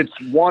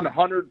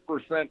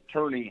 100%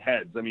 turning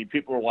heads. I mean,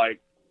 people are like,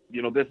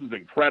 this is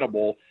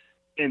incredible.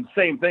 And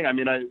same thing. I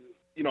mean, I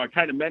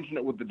kind of mentioned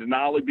it with the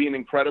Denali being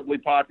incredibly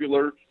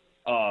popular.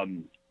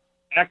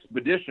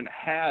 Expedition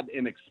had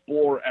an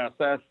Explorer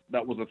SS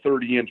that was a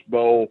 30-inch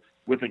bow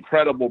with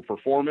incredible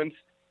performance.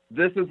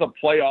 This is a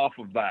play off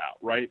of that,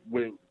 right?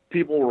 When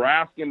people were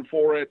asking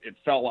for it, it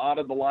fell out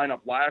of the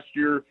lineup last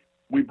year.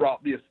 We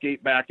brought the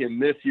Escape back in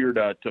this year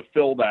to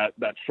fill that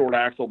short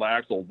axle to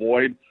axle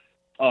void.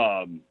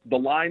 The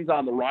lines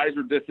on the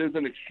riser, this is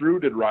an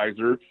extruded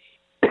riser.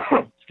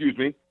 Excuse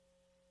me.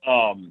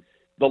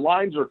 The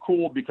lines are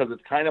cool because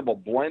it's kind of a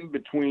blend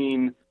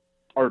between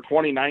our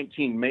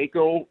 2019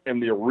 Mako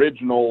and the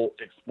original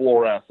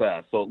Explorer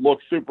SS. So it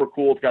looks super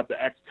cool. It's got the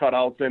X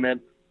cutouts in it.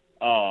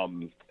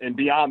 And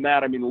beyond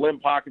that, I mean, the limb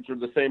pockets are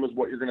the same as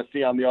what you're going to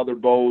see on the other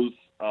bows.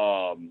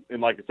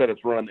 And like I said,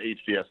 it's running the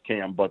HDS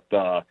cam. But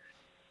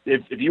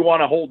if you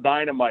want to hold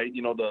dynamite,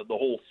 the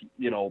whole,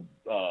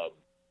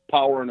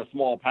 power in a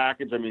small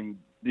package, I mean,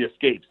 the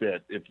Escape's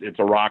it. It's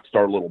a rock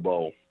star little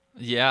bow.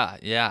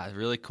 Yeah,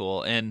 really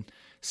cool. And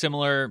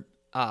similar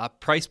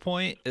price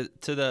point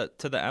to the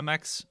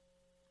MX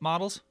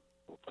models?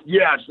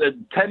 Yeah, it's a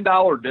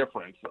 $10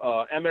 difference.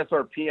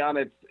 MSRP on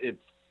it's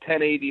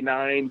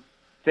 $10.89.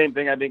 Same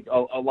thing. I think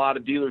a lot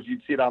of dealers,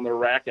 you'd see it on their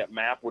rack at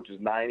MAP, which is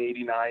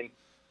 $9.89.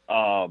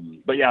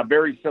 But yeah,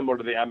 very similar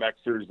to the MX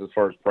series as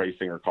far as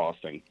pricing or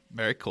costing.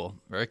 Very cool.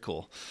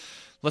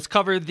 Let's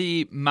cover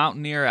the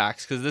Mountaineer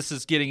axe, because this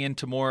is getting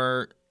into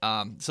more.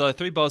 So the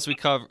three bows we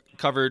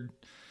covered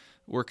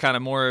were kind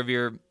of more of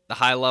the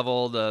high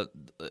level, the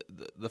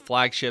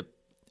flagship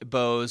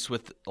bows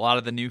with a lot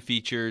of the new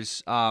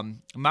features.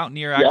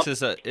 Mountaineer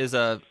axe is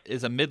a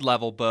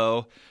mid-level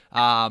bow,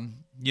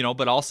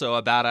 but also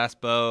a badass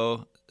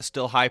bow,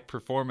 still high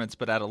performance,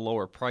 but at a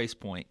lower price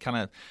point. Kind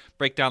of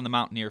break down the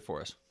Mountaineer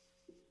for us.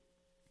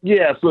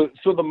 Yeah,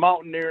 so the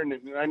Mountaineer, and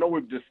I know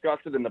we've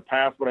discussed it in the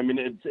past, but I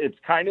mean it's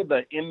kind of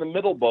the in the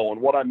middle bow,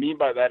 and what I mean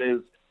by that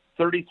is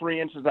 33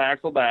 inches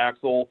axle to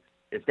axle.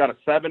 It's got a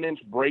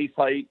 7-inch brace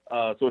height,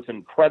 so it's an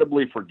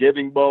incredibly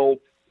forgiving bow.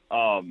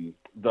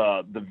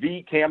 The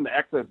V cam, the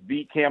XS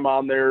V cam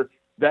on there,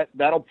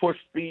 that'll push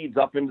speeds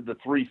up into the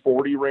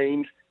 340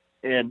 range,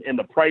 and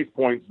the price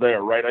point's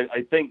there, right?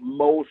 I think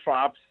most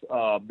shops,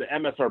 the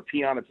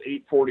MSRP on it's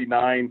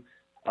 $849.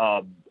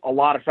 A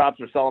lot of shops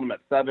are selling them at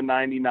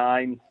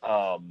 $7.99.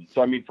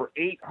 So I mean, for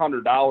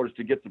 $800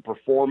 to get the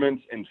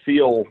performance and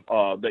feel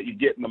that you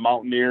get in the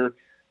Mountaineer,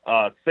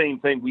 same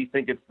thing. We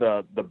think it's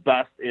the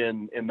best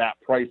in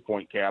that price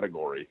point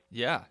category.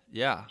 Yeah.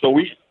 So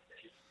we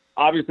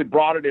obviously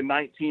brought it in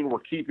 19. We're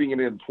keeping it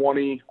in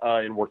 20,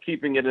 and we're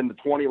keeping it in the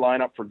 20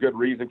 lineup for good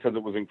reason, because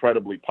it was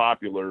incredibly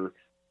popular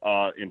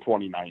in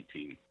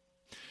 2019.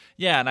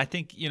 Yeah, and I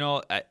think,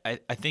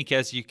 I think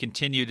as you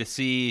continue to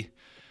see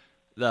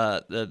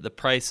the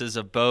prices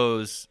of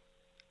bows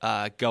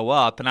go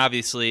up, and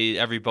obviously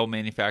every bow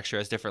manufacturer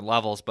has different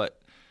levels, but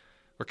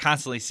we're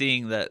constantly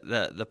seeing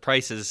the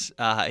prices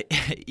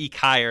eke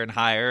higher and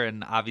higher,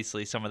 and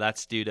obviously some of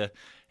that's due to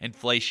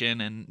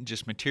inflation and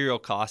just material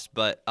costs.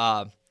 But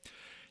I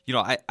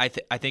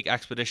think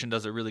Expedition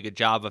does a really good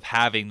job of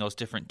having those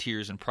different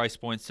tiers and price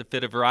points to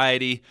fit a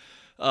variety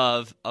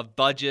of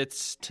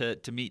budgets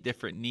to meet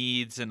different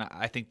needs, and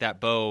I think that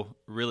bow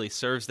really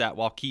serves that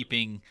while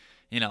keeping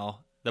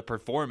the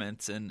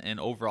performance and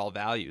overall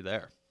value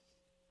there.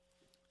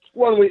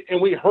 Well,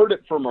 we heard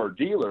it from our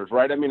dealers,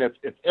 right? I mean,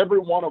 if every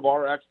one of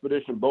our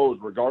Expedition bows,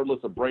 regardless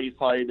of brace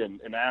height and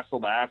axle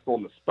to axle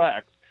and the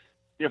specs,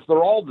 if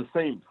they're all the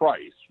same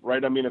price,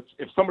 right? I mean,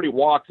 if somebody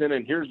walks in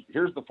and here's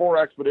the 4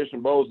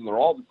 Expedition bows and they're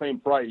all the same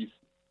price,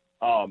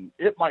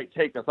 it might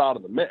take us out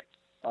of the mix,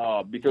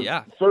 because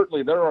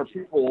certainly there are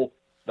people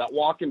that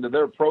walk into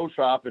their pro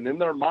shop and in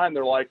their mind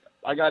they're like,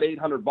 I got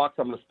 $800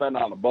 I'm going to spend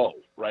on a bow,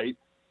 right?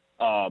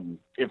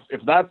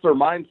 If that's their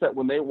mindset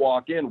when they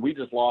walk in, we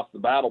just lost the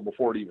battle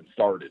before it even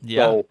started.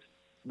 Yeah. So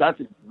that's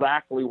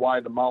exactly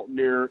why the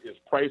Mountaineer is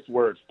priced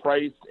where it's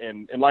priced.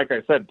 And like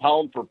I said,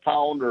 pound for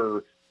pound,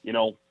 or,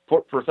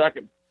 foot per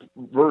second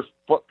versus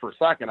foot per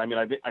second. I mean,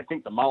 I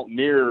think the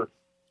Mountaineer,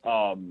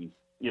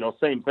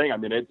 same thing. I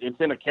mean, it's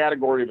in a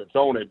category of its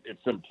own.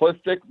 It's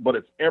simplistic, but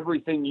it's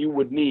everything you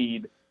would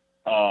need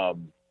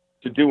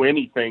to do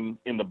anything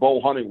in the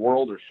bow hunting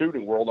world or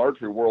shooting world,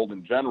 archery world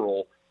in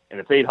general. And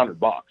it's $800.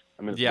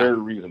 I mean, it's very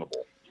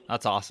reasonable.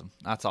 That's awesome.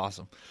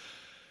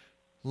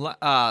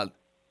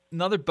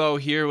 Another bow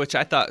here, which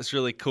I thought was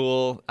really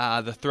cool,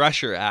 the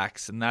Thresher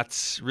Axe, and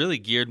that's really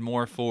geared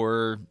more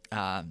for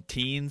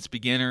teens,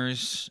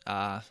 beginners.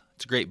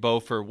 It's a great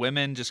bow for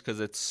women just because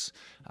it's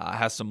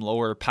has some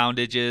lower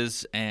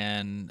poundages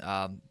and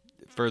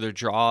further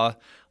draw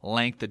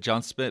length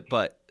adjustment.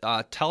 But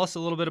tell us a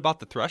little bit about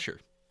the Thresher.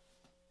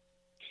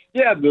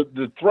 Yeah,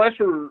 the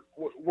Thresher,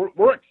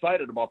 we're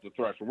excited about the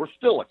Thresher. We're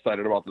still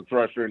excited about the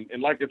Thresher.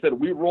 And like I said,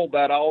 we rolled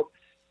that out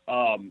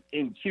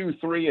in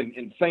Q3,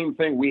 and same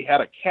thing, we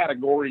had a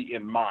category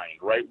in mind,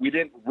 right? We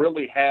didn't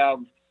really have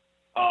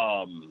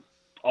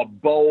a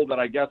bow that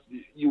I guess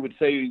you would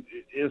say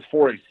is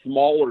for a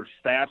smaller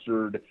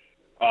statured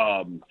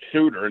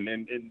shooter.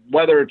 And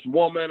whether it's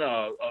woman,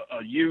 a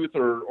youth,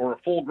 or a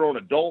full-grown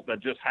adult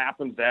that just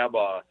happens to have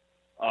a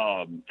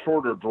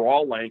shorter draw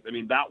length. I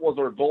mean, that was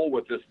our goal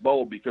with this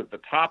bow, because the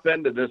top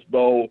end of this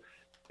bow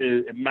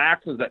it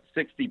maxes at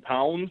 60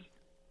 pounds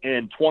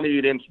and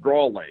 28-inch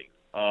draw length.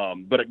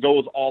 But it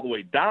goes all the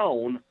way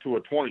down to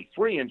a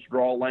 23-inch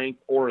draw length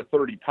or a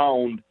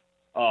 30-pound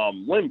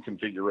limb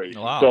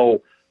configuration. Wow.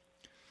 So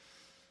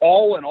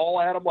all in all,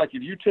 Adam, like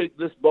if you take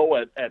this bow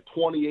at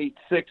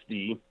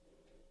 2860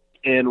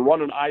 and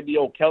run an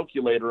IBO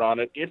calculator on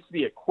it, it's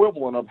the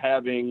equivalent of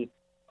having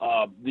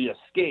the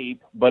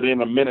Escape, but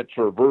in a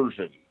miniature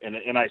version.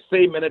 And I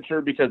say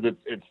miniature because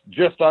it's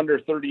just under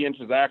 30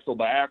 inches axle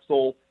to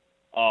axle.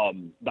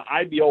 The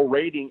IBO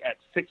rating at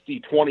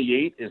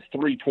 60/28 is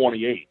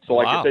 328. So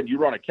like I said, you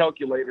run a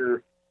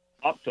calculator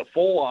up to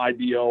full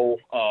IBO,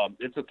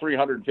 it's a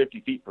 350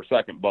 feet per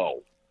second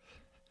bow.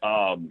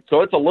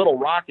 So it's a little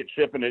rocket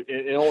ship, and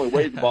it only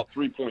weighs about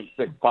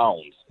 3.6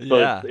 pounds.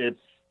 So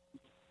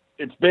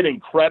it's been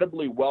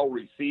incredibly well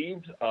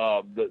received.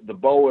 The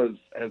bow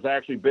has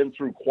actually been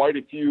through quite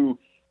a few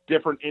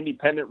different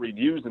independent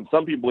reviews, and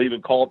some people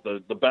even call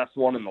it the best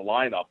one in the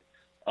lineup,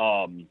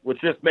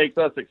 which just makes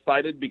us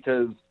excited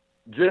because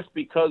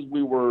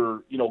we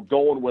were,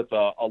 going with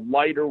a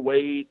lighter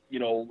weight,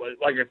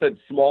 like I said,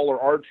 smaller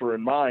archer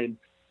in mind,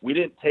 we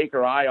didn't take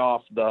our eye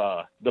off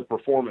the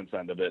performance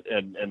end of it.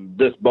 And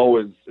this bow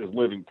is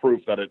living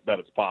proof that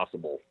it's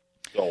possible.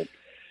 So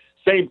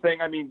same thing.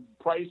 I mean,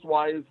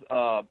 price-wise,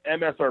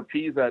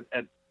 MSRP's at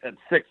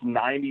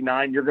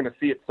 $699. You're going to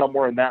see it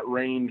somewhere in that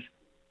range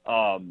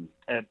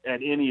at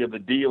any of the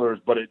dealers,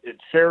 but it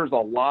shares a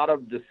lot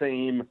of the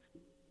same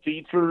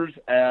features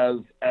as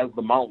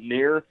the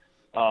Mountaineer,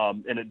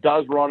 and it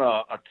does run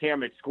a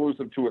cam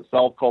exclusive to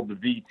itself called the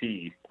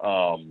VT,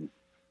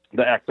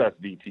 the XS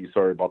VT.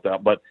 Sorry about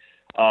that. But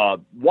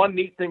one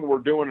neat thing we're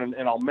doing,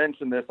 and I'll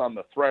mention this on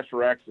the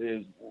Thresher X,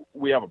 is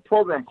we have a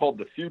program called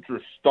the Future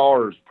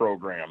Stars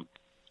program.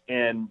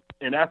 And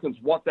in essence,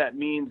 what that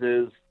means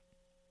is,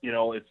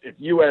 if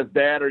you as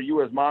dad or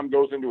you as mom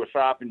goes into a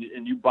shop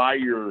and you buy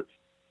your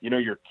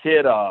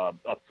kid a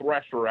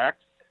Thresher X,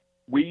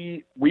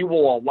 we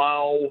will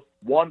allow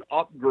one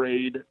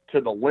upgrade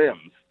to the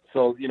limbs.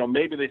 So,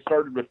 maybe they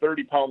started with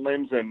 30-pound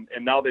limbs and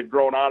now they've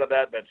grown out of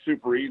that. That's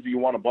super easy. You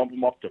want to bump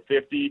them up to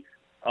 50.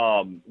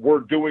 We're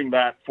doing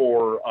that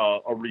for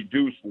a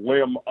reduced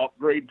limb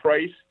upgrade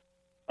price.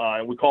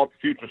 And we call it the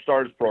Future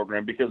Stars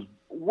program because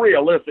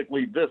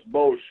realistically, this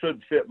bow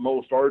should fit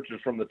most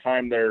archers from the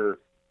time they're,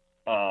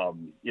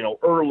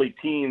 early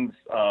teens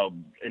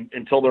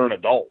until they're an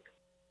adult.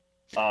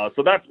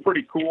 So that's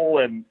pretty cool.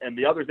 And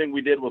the other thing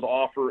we did was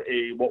offer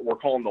what we're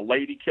calling the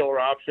Lady Killer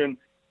option.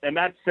 And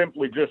that's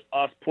simply just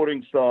us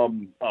putting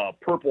some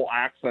purple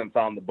accents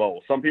on the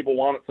bow. Some people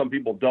want it, some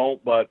people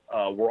don't, but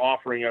we're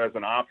offering it as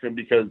an option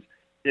because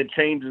it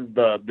changes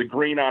the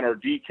green on our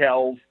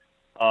decals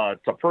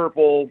to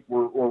purple.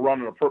 We're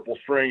running a purple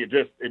string.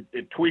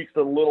 It tweaks it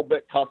a little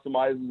bit,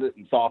 customizes it,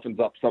 and softens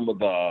up some of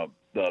the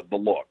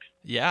look.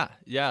 Yeah,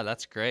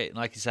 that's great.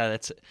 Like you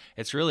said,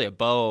 it's really a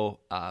bow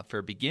for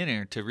a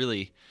beginner to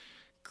really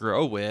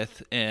grow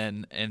with,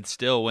 and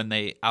still when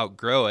they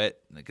outgrow it,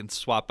 they can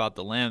swap out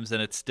the limbs,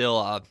 and it's still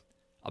a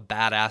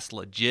badass,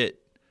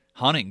 legit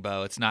hunting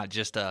bow. It's not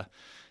just a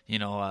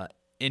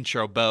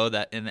intro bow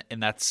that and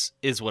that's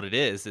what it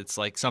is. It's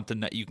like something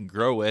that you can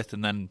grow with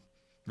and then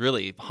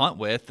really hunt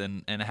with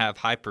and have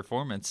high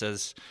performance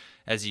as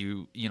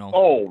you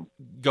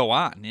go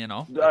on.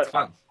 It's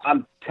fun.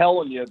 I'm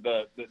telling you,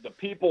 the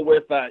people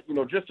with that,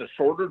 just a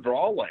shorter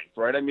draw length,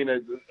 right? I mean,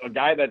 a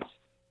guy that's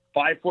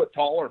 5 foot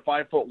tall or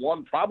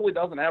 5'1" probably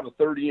doesn't have a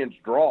 30-inch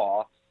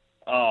draw.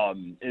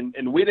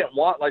 And we didn't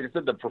want, like I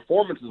said, the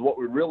performance is what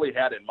we really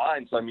had in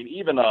mind. So, I mean,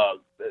 even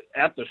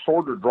at the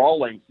shorter draw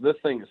length, this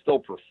thing is still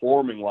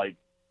performing like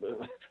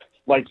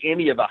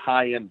any of the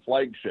high-end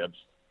flagships.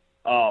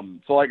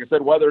 So like I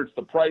said, whether it's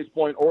the price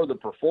point or the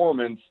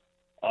performance,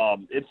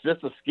 it's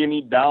just a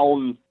skinny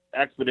down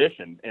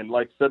Expedition. And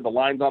like I said, the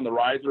lines on the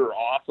riser are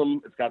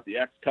awesome. It's got the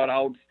X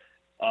cutouts.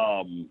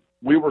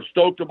 We were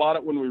stoked about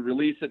it when we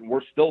released it, and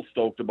we're still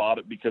stoked about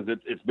it because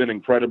it's been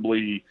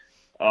incredibly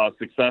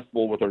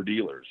successful with our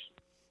dealers.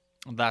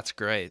 That's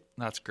great.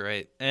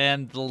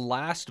 And the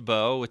last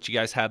bow, which you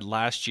guys had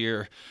last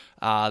year,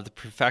 the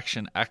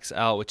Perfection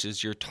XL, which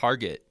is your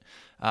target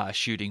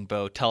shooting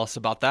bow. Tell us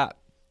about that.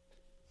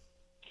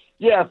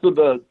 Yeah, so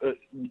the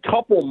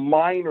couple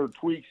minor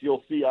tweaks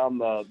you'll see on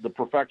the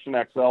Perfection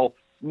XL.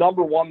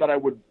 Number one that I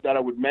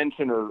would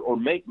mention or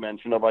make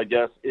mention of, I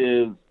guess,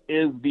 is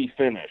the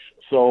finish.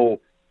 So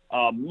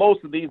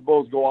most of these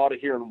bows go out of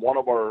here in one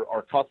of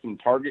our custom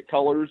target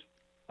colors.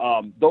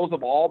 Those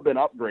have all been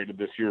upgraded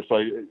this year.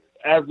 So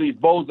as these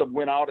bows have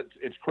went out,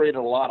 it's created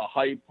a lot of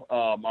hype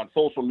on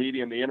social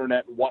media and the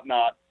internet and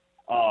whatnot.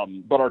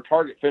 But our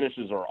target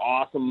finishes are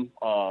awesome.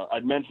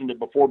 I'd mentioned it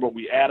before, but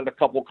we added a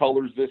couple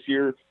colors this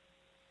year.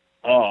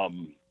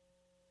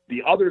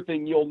 The other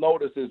thing you'll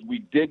notice is we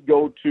did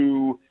go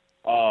to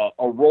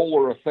a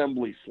roller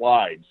assembly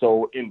slide.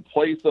 So in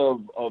place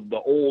of the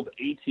old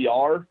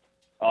ATR,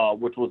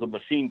 which was a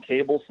machine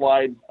cable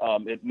slide,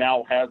 it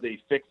now has a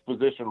fixed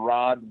position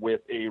rod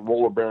with a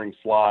roller bearing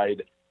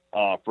slide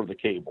for the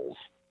cables.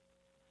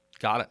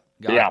 Got it.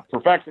 Yeah,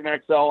 Perfection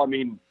XL, I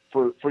mean,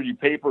 for you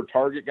paper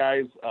target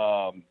guys,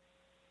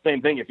 same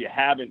thing. If you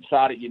haven't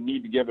shot it, you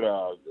need to give it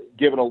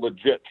a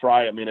legit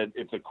try. I mean,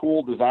 it's a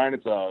cool design.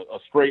 It's a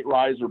straight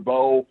riser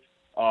bow,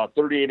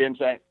 38-inch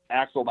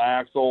axle to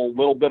axle, a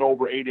little bit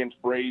over 8-inch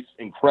brace,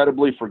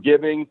 incredibly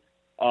forgiving,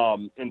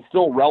 and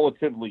still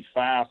relatively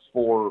fast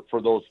for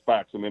those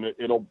specs. I mean,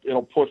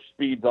 it'll push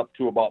speeds up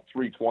to about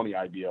 320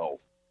 IBO.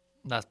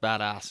 That's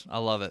badass. I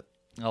love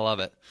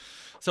it.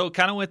 So,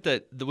 kind of with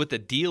the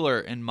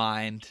dealer in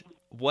mind,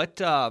 what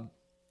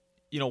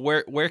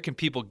where can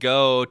people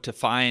go to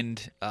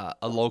find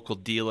a local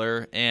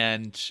dealer,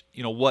 and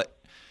what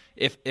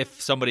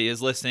if somebody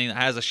is listening that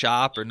has a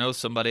shop or knows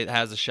somebody that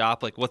has a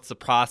shop, like what's the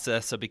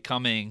process of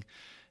becoming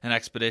an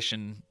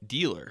Expedition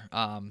dealer?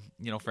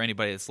 For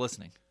anybody that's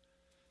listening.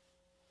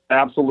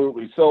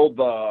 Absolutely. So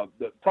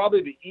the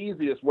probably the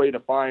easiest way to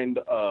find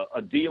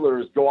a dealer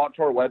is go out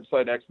to our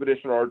website,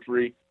 Expedition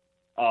Archery.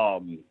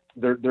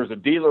 There's a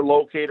dealer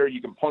locator.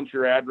 You can punch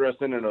your address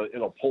in, and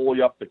it'll pull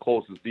you up the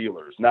closest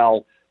dealers.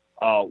 Now,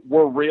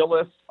 we're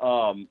realists,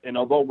 and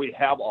although we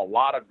have a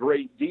lot of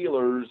great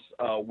dealers,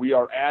 we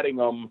are adding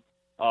them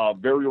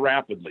very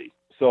rapidly.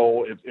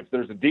 So if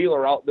there's a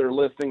dealer out there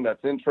listening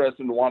that's interested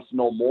and wants to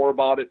know more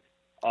about it,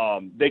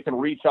 they can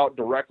reach out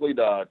directly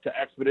to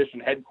Expedition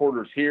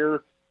headquarters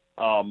here.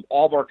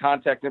 All of our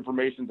contact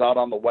information is out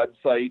on the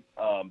website.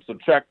 So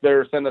check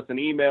there, send us an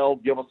email,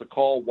 give us a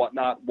call,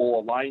 whatnot.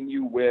 We'll align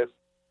you with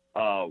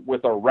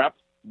a rep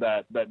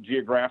that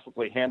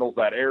geographically handles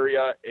that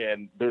area.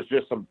 And there's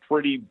just some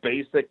pretty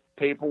basic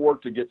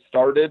paperwork to get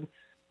started.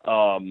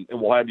 And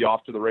we'll have you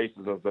off to the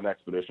races as an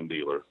Expedition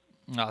dealer.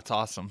 Oh, that's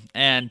awesome.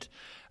 And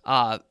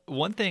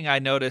one thing I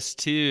noticed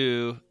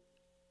too,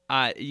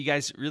 you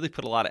guys really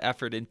put a lot of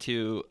effort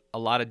into a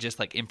lot of just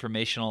like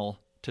informational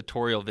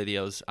tutorial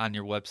videos on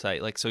your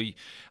website. Like, so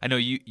I know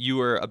you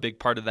were a big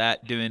part of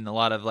that, doing a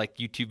lot of like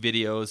YouTube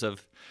videos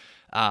of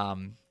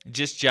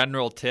just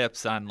general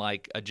tips on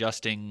like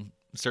adjusting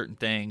certain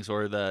things,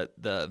 or the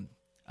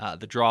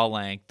draw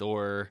length,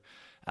 or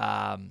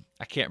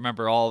I can't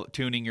remember all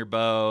tuning your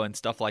bow and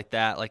stuff like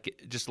that.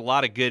 Like just a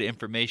lot of good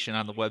information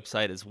on the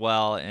website as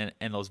well.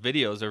 And those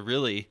videos are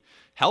really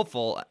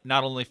helpful,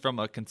 not only from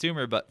a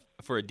consumer, but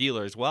for a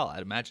dealer as well,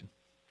 I'd imagine.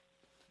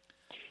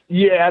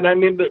 Yeah. And I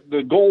mean,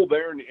 the goal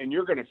there, and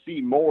you're going to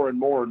see more and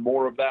more and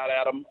more of that,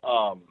 Adam.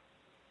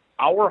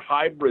 Our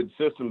hybrid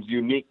system's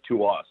unique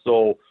to us.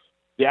 So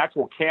the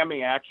actual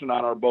camming action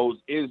on our bows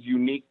is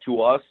unique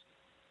to us.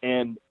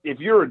 And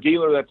if you're a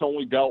dealer that's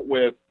only dealt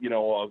with,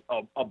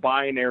 a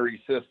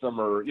binary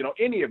system or,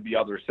 any of the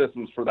other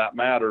systems for that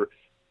matter,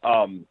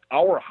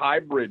 our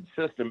hybrid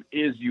system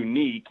is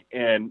unique.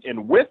 And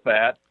with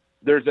that,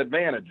 there's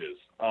advantages.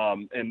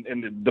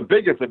 And the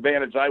biggest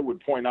advantage I would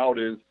point out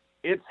is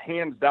it's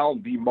hands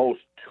down the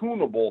most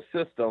tunable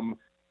system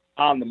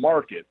on the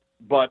market.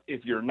 But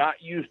if you're not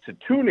used to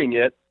tuning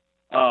it,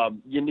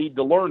 you need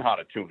to learn how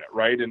to tune it,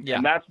 right?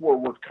 And that's where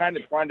we're kind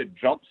of trying to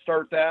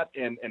jumpstart that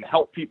and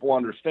help people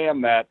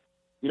understand that,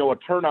 a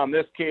turn on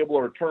this cable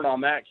or a turn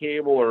on that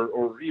cable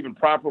or even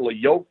properly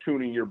yoke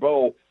tuning your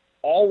bow,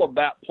 all of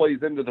that plays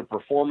into the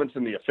performance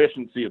and the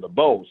efficiency of the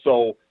bow.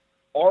 So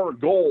our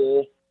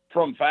goal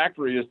from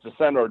factory is to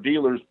send our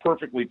dealers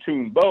perfectly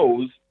tuned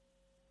bows,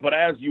 but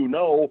as you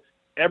know,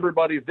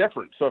 everybody's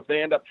different. So if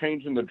they end up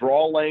changing the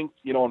draw length,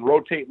 and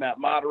rotating that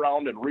mod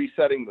around and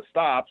resetting the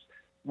stops,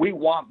 we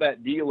want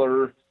that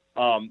dealer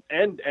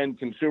and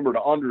consumer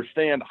to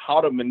understand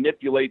how to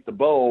manipulate the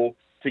bow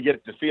to get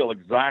it to feel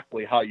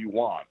exactly how you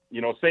want.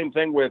 Same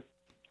thing with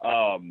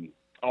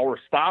our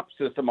stop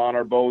system on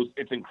our bows.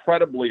 It's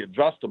incredibly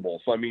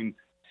adjustable. So, I mean,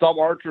 some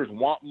archers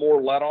want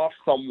more let off,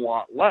 some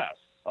want less,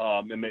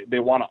 and they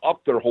want to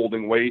up their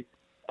holding weight.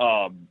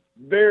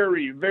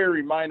 Very,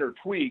 very minor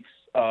tweaks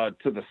to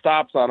the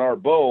stops on our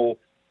bow,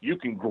 you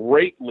can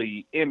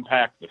greatly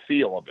impact the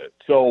feel of it.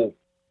 So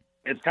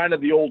it's kind of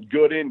the old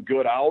good in,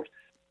 good out.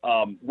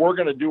 We're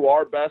going to do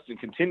our best and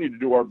continue to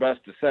do our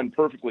best to send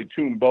perfectly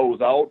tuned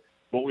bows out,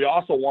 but we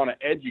also want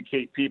to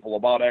educate people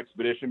about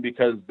Expedition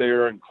because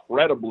they're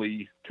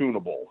incredibly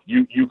tunable.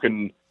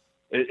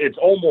 It's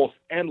almost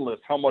endless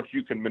how much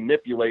you can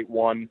manipulate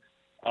one.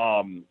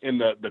 And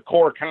the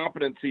core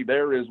competency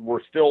there is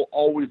we're still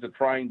always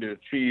trying to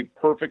achieve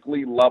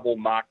perfectly level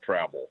nock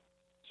travel.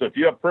 So if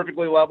you have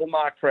perfectly level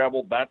nock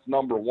travel, that's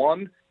number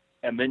one,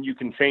 and then you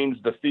can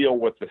change the feel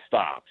with the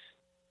stops.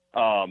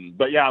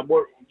 But yeah,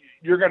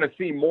 you're going to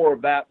see more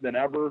of that than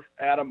ever,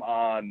 Adam,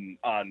 on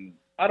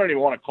I don't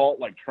even want to call it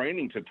like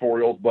training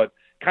tutorials, but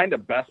kind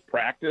of best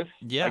practice,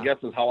 I guess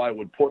is how I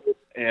would put it.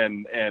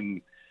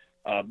 And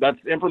that's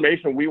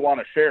information we want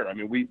to share. I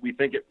mean, we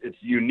think it's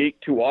unique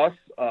to us.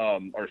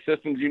 Our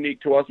system's unique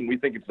to us, and we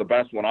think it's the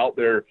best one out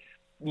there.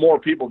 More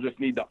people just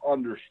need to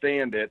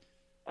understand it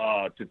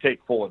to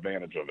take full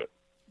advantage of it.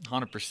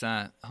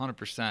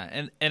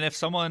 100%. And if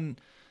someone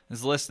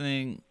is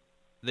listening,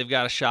 they've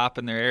got a shop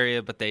in their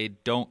area, but they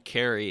don't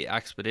carry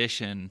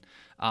Expedition,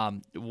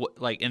 and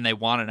they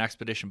want an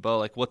Expedition bow,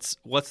 like what's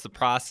the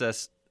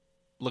process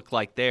look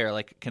like there?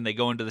 Like, can they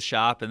go into the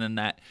shop and then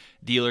that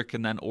dealer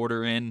can then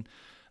order in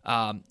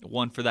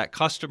one for that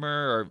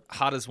customer, or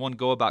how does one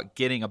go about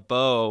getting a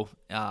bow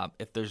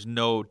if there's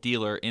no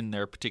dealer in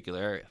their particular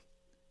area?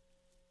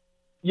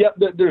 Yeah,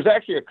 there's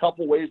actually a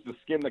couple ways to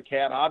skin the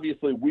cat.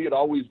 Obviously, we'd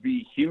always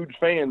be huge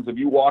fans of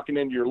you walking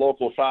into your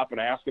local shop and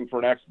asking for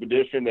an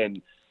Expedition,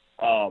 and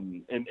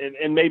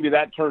maybe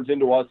that turns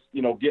into us,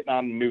 getting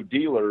on a new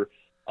dealer.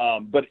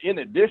 But in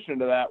addition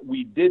to that,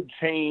 we did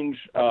change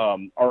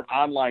our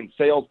online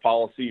sales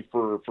policy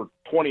for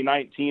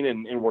 2019,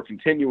 and we're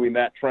continuing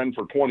that trend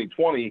for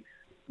 2020.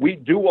 We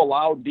do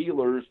allow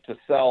dealers to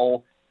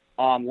sell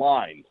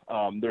online.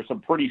 There's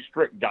some pretty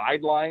strict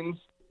guidelines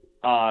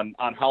on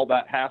how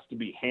that has to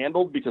be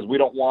handled, because we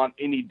don't want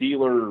any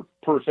dealer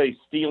per se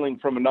stealing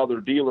from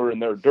another dealer in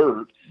their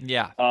dirt.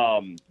 Yeah.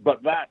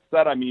 But that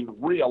said, I mean,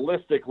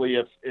 realistically,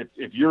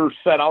 if you're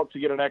set out to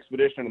get an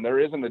Expedition and there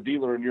isn't a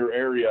dealer in your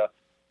area,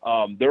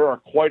 there are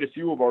quite a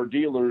few of our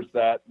dealers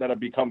that have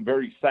become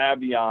very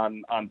savvy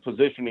on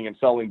positioning and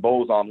selling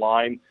bows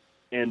online.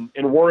 And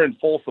we're in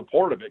full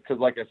support of it. Cause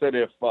like I said,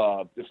 if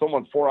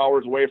someone's 4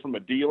 hours away from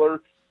a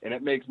dealer and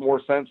it makes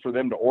more sense for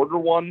them to order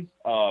one,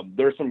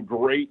 there's some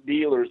great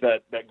dealers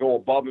that go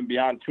above and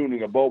beyond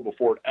tuning a bow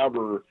before it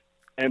ever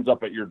ends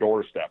up at your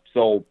doorstep.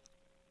 So,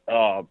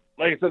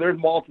 like I said, there's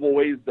multiple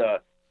ways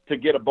to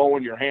get a bow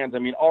in your hands. I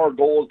mean, our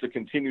goal is to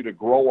continue to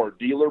grow our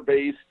dealer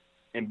base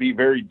and be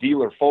very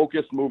dealer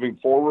focused moving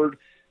forward.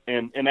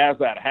 And as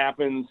that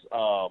happens,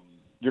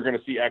 you're going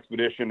to see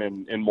Expedition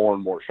in more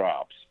and more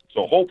shops.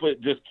 So hopefully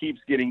it just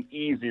keeps getting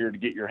easier to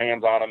get your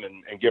hands on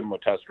them and give them a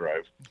test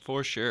drive.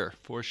 For sure.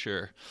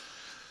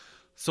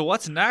 So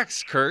what's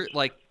next, Kurt?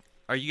 Like,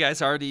 are you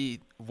guys already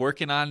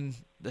working on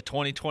the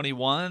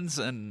 2021s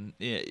and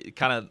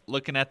kind of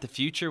looking at the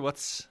future?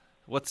 What's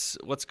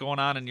going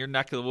on in your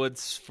neck of the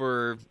woods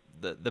for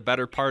the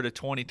better part of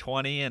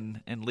 2020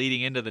 and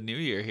leading into the new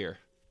year here?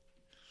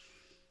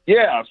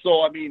 Yeah,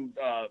 so I mean,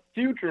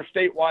 future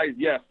state-wise,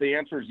 yes. The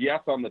answer is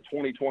yes on the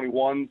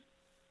 2021s.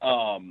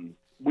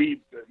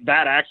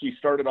 that actually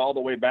started all the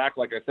way back,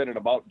 like I said, in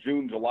about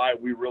June, July.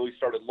 We really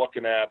started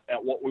looking at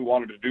what we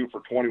wanted to do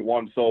for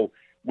 21. So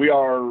we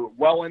are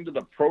well into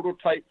the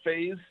prototype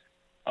phase,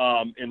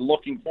 and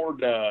looking forward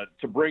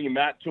to bringing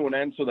that to an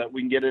end so that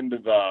we can get into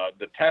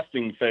the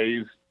testing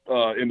phase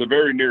in the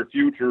very near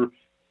future.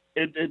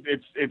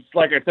 It's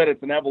like I said,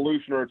 it's an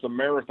evolution, or it's a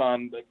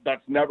marathon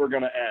that's never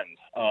going to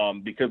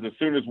end, because as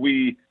soon as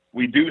we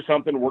do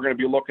something, we're going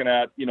to be looking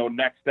at,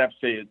 next steps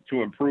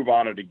to improve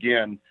on it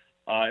again.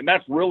 And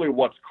that's really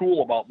what's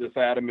cool about this,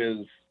 Adam,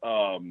 is,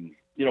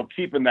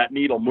 keeping that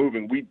needle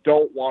moving. We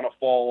don't want to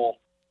fall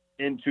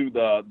into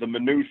the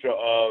minutia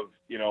of,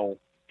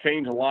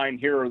 change a line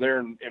here or there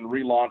and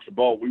relaunch a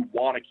bow. We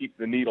want to keep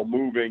the needle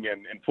moving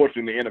and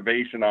pushing the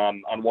innovation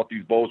on what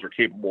these bows are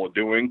capable of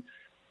doing.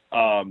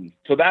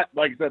 So that,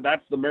 like I said,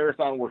 that's the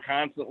marathon we're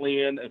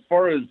constantly in. As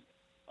far as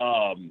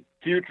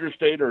future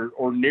state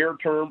or near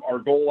term, our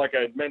goal, like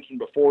I had mentioned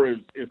before, is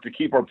to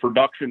keep our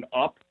production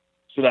up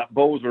so that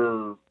bows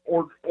are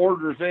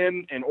orders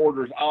in and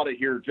orders out of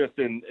here just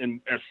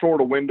in as short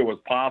a window as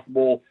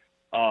possible.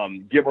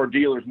 Give our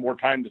dealers more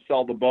time to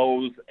sell the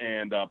bows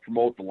and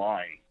promote the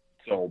line.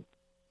 So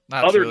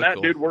that's other really than that,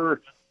 cool. dude, we're,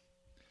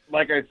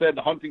 like I said,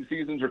 the hunting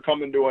seasons are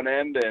coming to an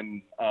end,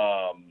 and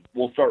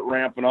we'll start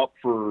ramping up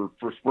for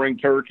spring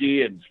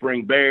turkey and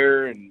spring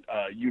bear and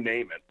you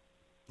name it.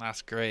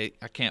 That's great.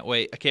 I can't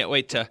wait. I can't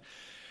wait to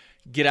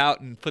get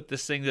out and put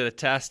this thing to the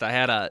test. I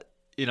had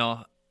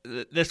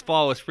this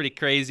fall was pretty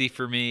crazy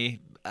for me.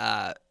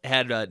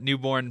 Had a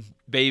newborn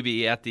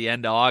baby at the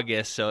end of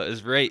August, so it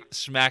was right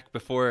smack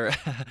before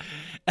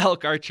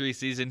elk archery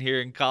season here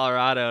in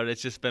Colorado, and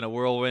it's just been a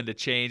whirlwind of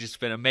change. It's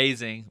been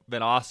amazing,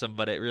 been awesome,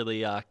 but it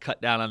really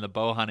cut down on the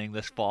bow hunting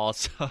this fall,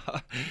 so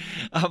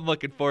I'm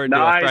looking forward to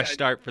a fresh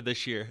start for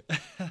this year.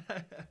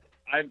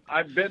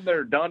 I've been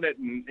there, done it,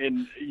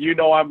 and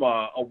I'm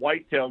a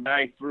whitetail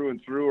guy through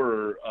and through,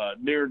 or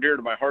near and dear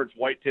to my heart's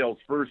whitetails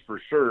first for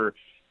sure.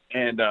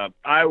 And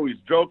I always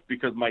joke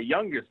because my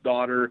youngest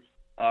daughter,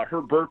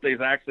 her birthday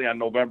is actually on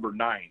November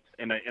 9th,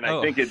 and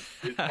I think it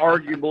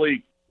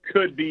arguably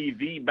could be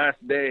the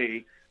best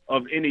day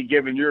of any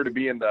given year to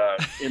be in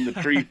the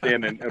tree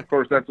stand, and of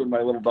course that's when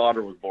my little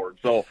daughter was born.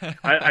 So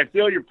I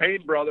feel your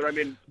pain, brother. I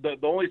mean, the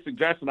only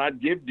suggestion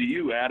I'd give to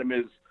you, Adam,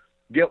 is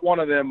get one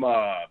of them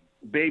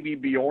baby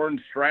Bjorn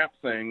strap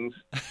things,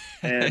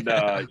 and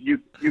you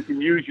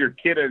can use your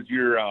kid as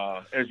your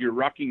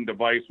rucking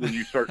device when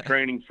you start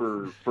training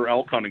for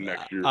elk hunting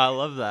next year. I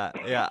love that.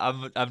 Yeah,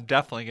 I'm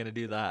definitely gonna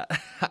do that.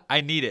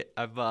 I need it.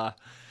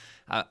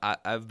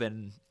 I've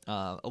been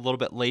a little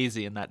bit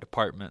lazy in that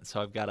department,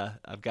 so I've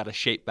got to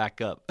shape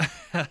back up.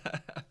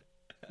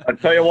 I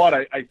tell you what,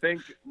 I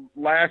think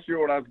last year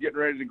when I was getting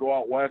ready to go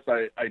out west,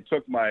 I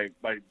took my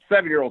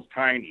 7-year-old's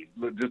tiny,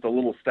 just a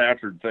little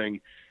statured thing.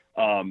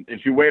 And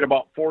she weighed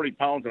about 40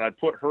 pounds, and I'd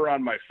put her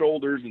on my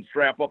shoulders and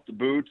strap up the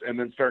boots and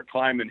then start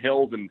climbing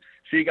hills, and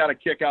she got a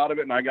kick out of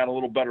it, and I got a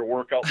little better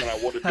workout than I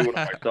would have doing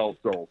it myself.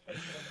 So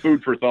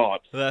food for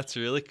thought. That's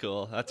really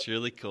cool.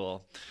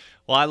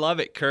 Well, I love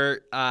it,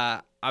 Kurt.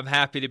 I'm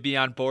happy to be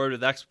on board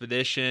with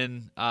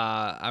Expedition.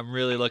 I'm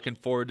really looking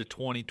forward to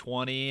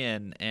 2020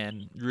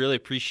 and really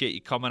appreciate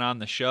you coming on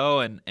the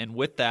show. And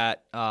with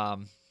that,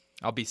 I'll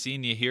be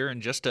seeing you here in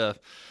just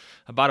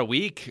about a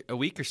week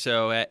or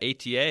so at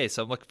ATA.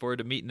 So I'm looking forward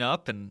to meeting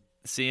up and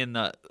seeing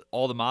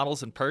all the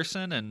models in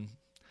person and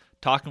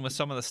talking with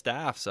some of the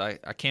staff. So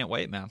I can't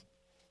wait, man.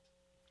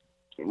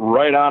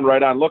 Right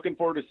on. Looking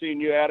forward to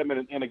seeing you, Adam.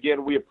 And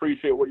again, we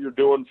appreciate what you're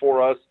doing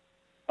for us.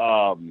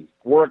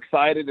 We're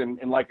excited.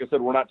 And like I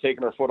said, we're not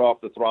taking our foot off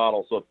the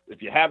throttle. So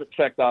if you haven't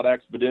checked out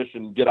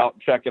Expedition, get out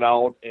and check it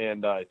out.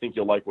 And I think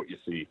you'll like what you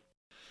see.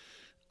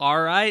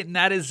 All right, and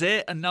that is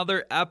it.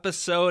 Another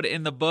episode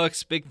in the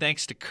books. Big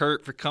thanks to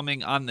Kurt for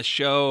coming on the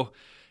show.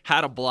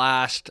 Had a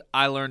blast.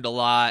 I learned a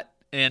lot,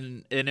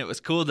 and it was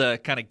cool to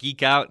kind of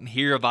geek out and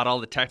hear about all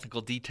the technical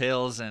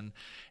details and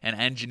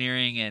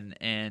engineering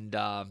and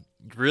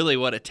really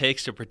what it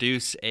takes to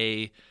produce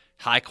a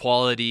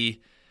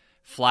high-quality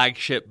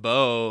flagship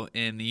bow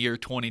in the year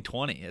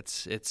 2020.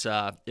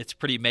 It's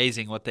pretty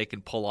amazing what they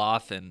can pull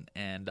off, and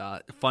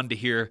fun to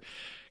hear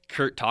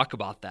Kurt talk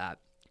about that.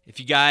 If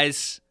you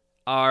guys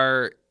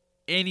are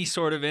any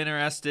sort of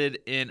interested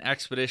in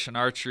Expedition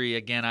Archery,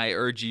 again, I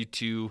urge you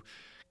to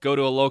go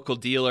to a local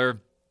dealer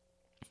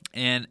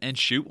and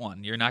shoot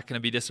one. You're not going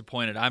to be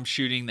disappointed. I'm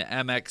shooting the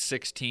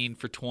MX16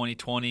 for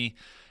 2020.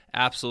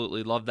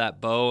 Absolutely love that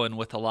bow, and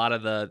with a lot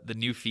of the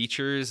new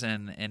features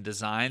and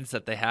designs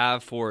that they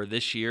have for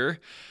this year.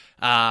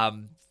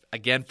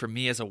 Again, for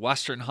me as a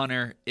Western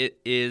hunter, it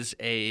is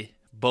a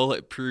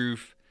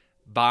bulletproof,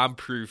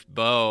 bomb-proof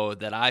bow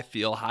that I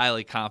feel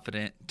highly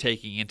confident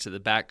taking into the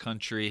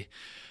backcountry.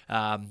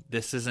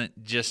 This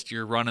isn't just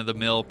your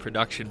run-of-the-mill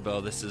production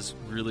bow. This is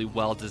really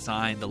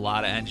well-designed, a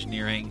lot of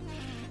engineering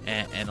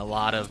and a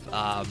lot of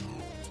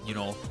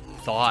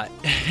thought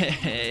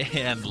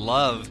and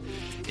love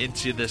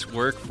into this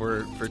work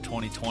for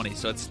 2020.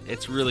 So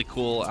it's really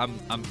cool.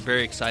 I'm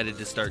very excited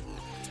to start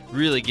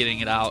really getting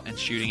it out and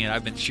shooting it.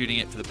 I've been shooting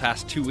it for the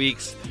past 2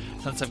 weeks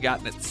since I've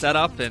gotten it set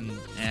up, and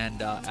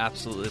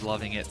absolutely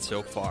loving it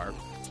so far.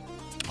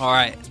 All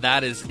right,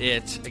 that is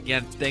it.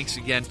 Again, thanks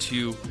again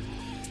to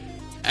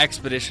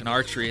Expedition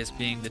Archery as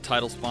being the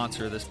title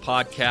sponsor of this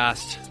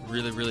podcast.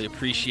 Really, really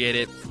appreciate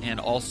it. And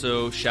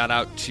also shout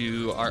out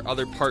to our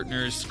other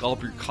partners, Skull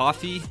Brew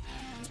Coffee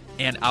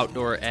and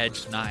Outdoor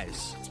Edge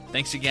Knives.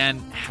 Thanks again.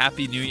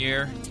 Happy New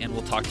Year, and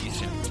we'll talk to you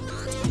soon.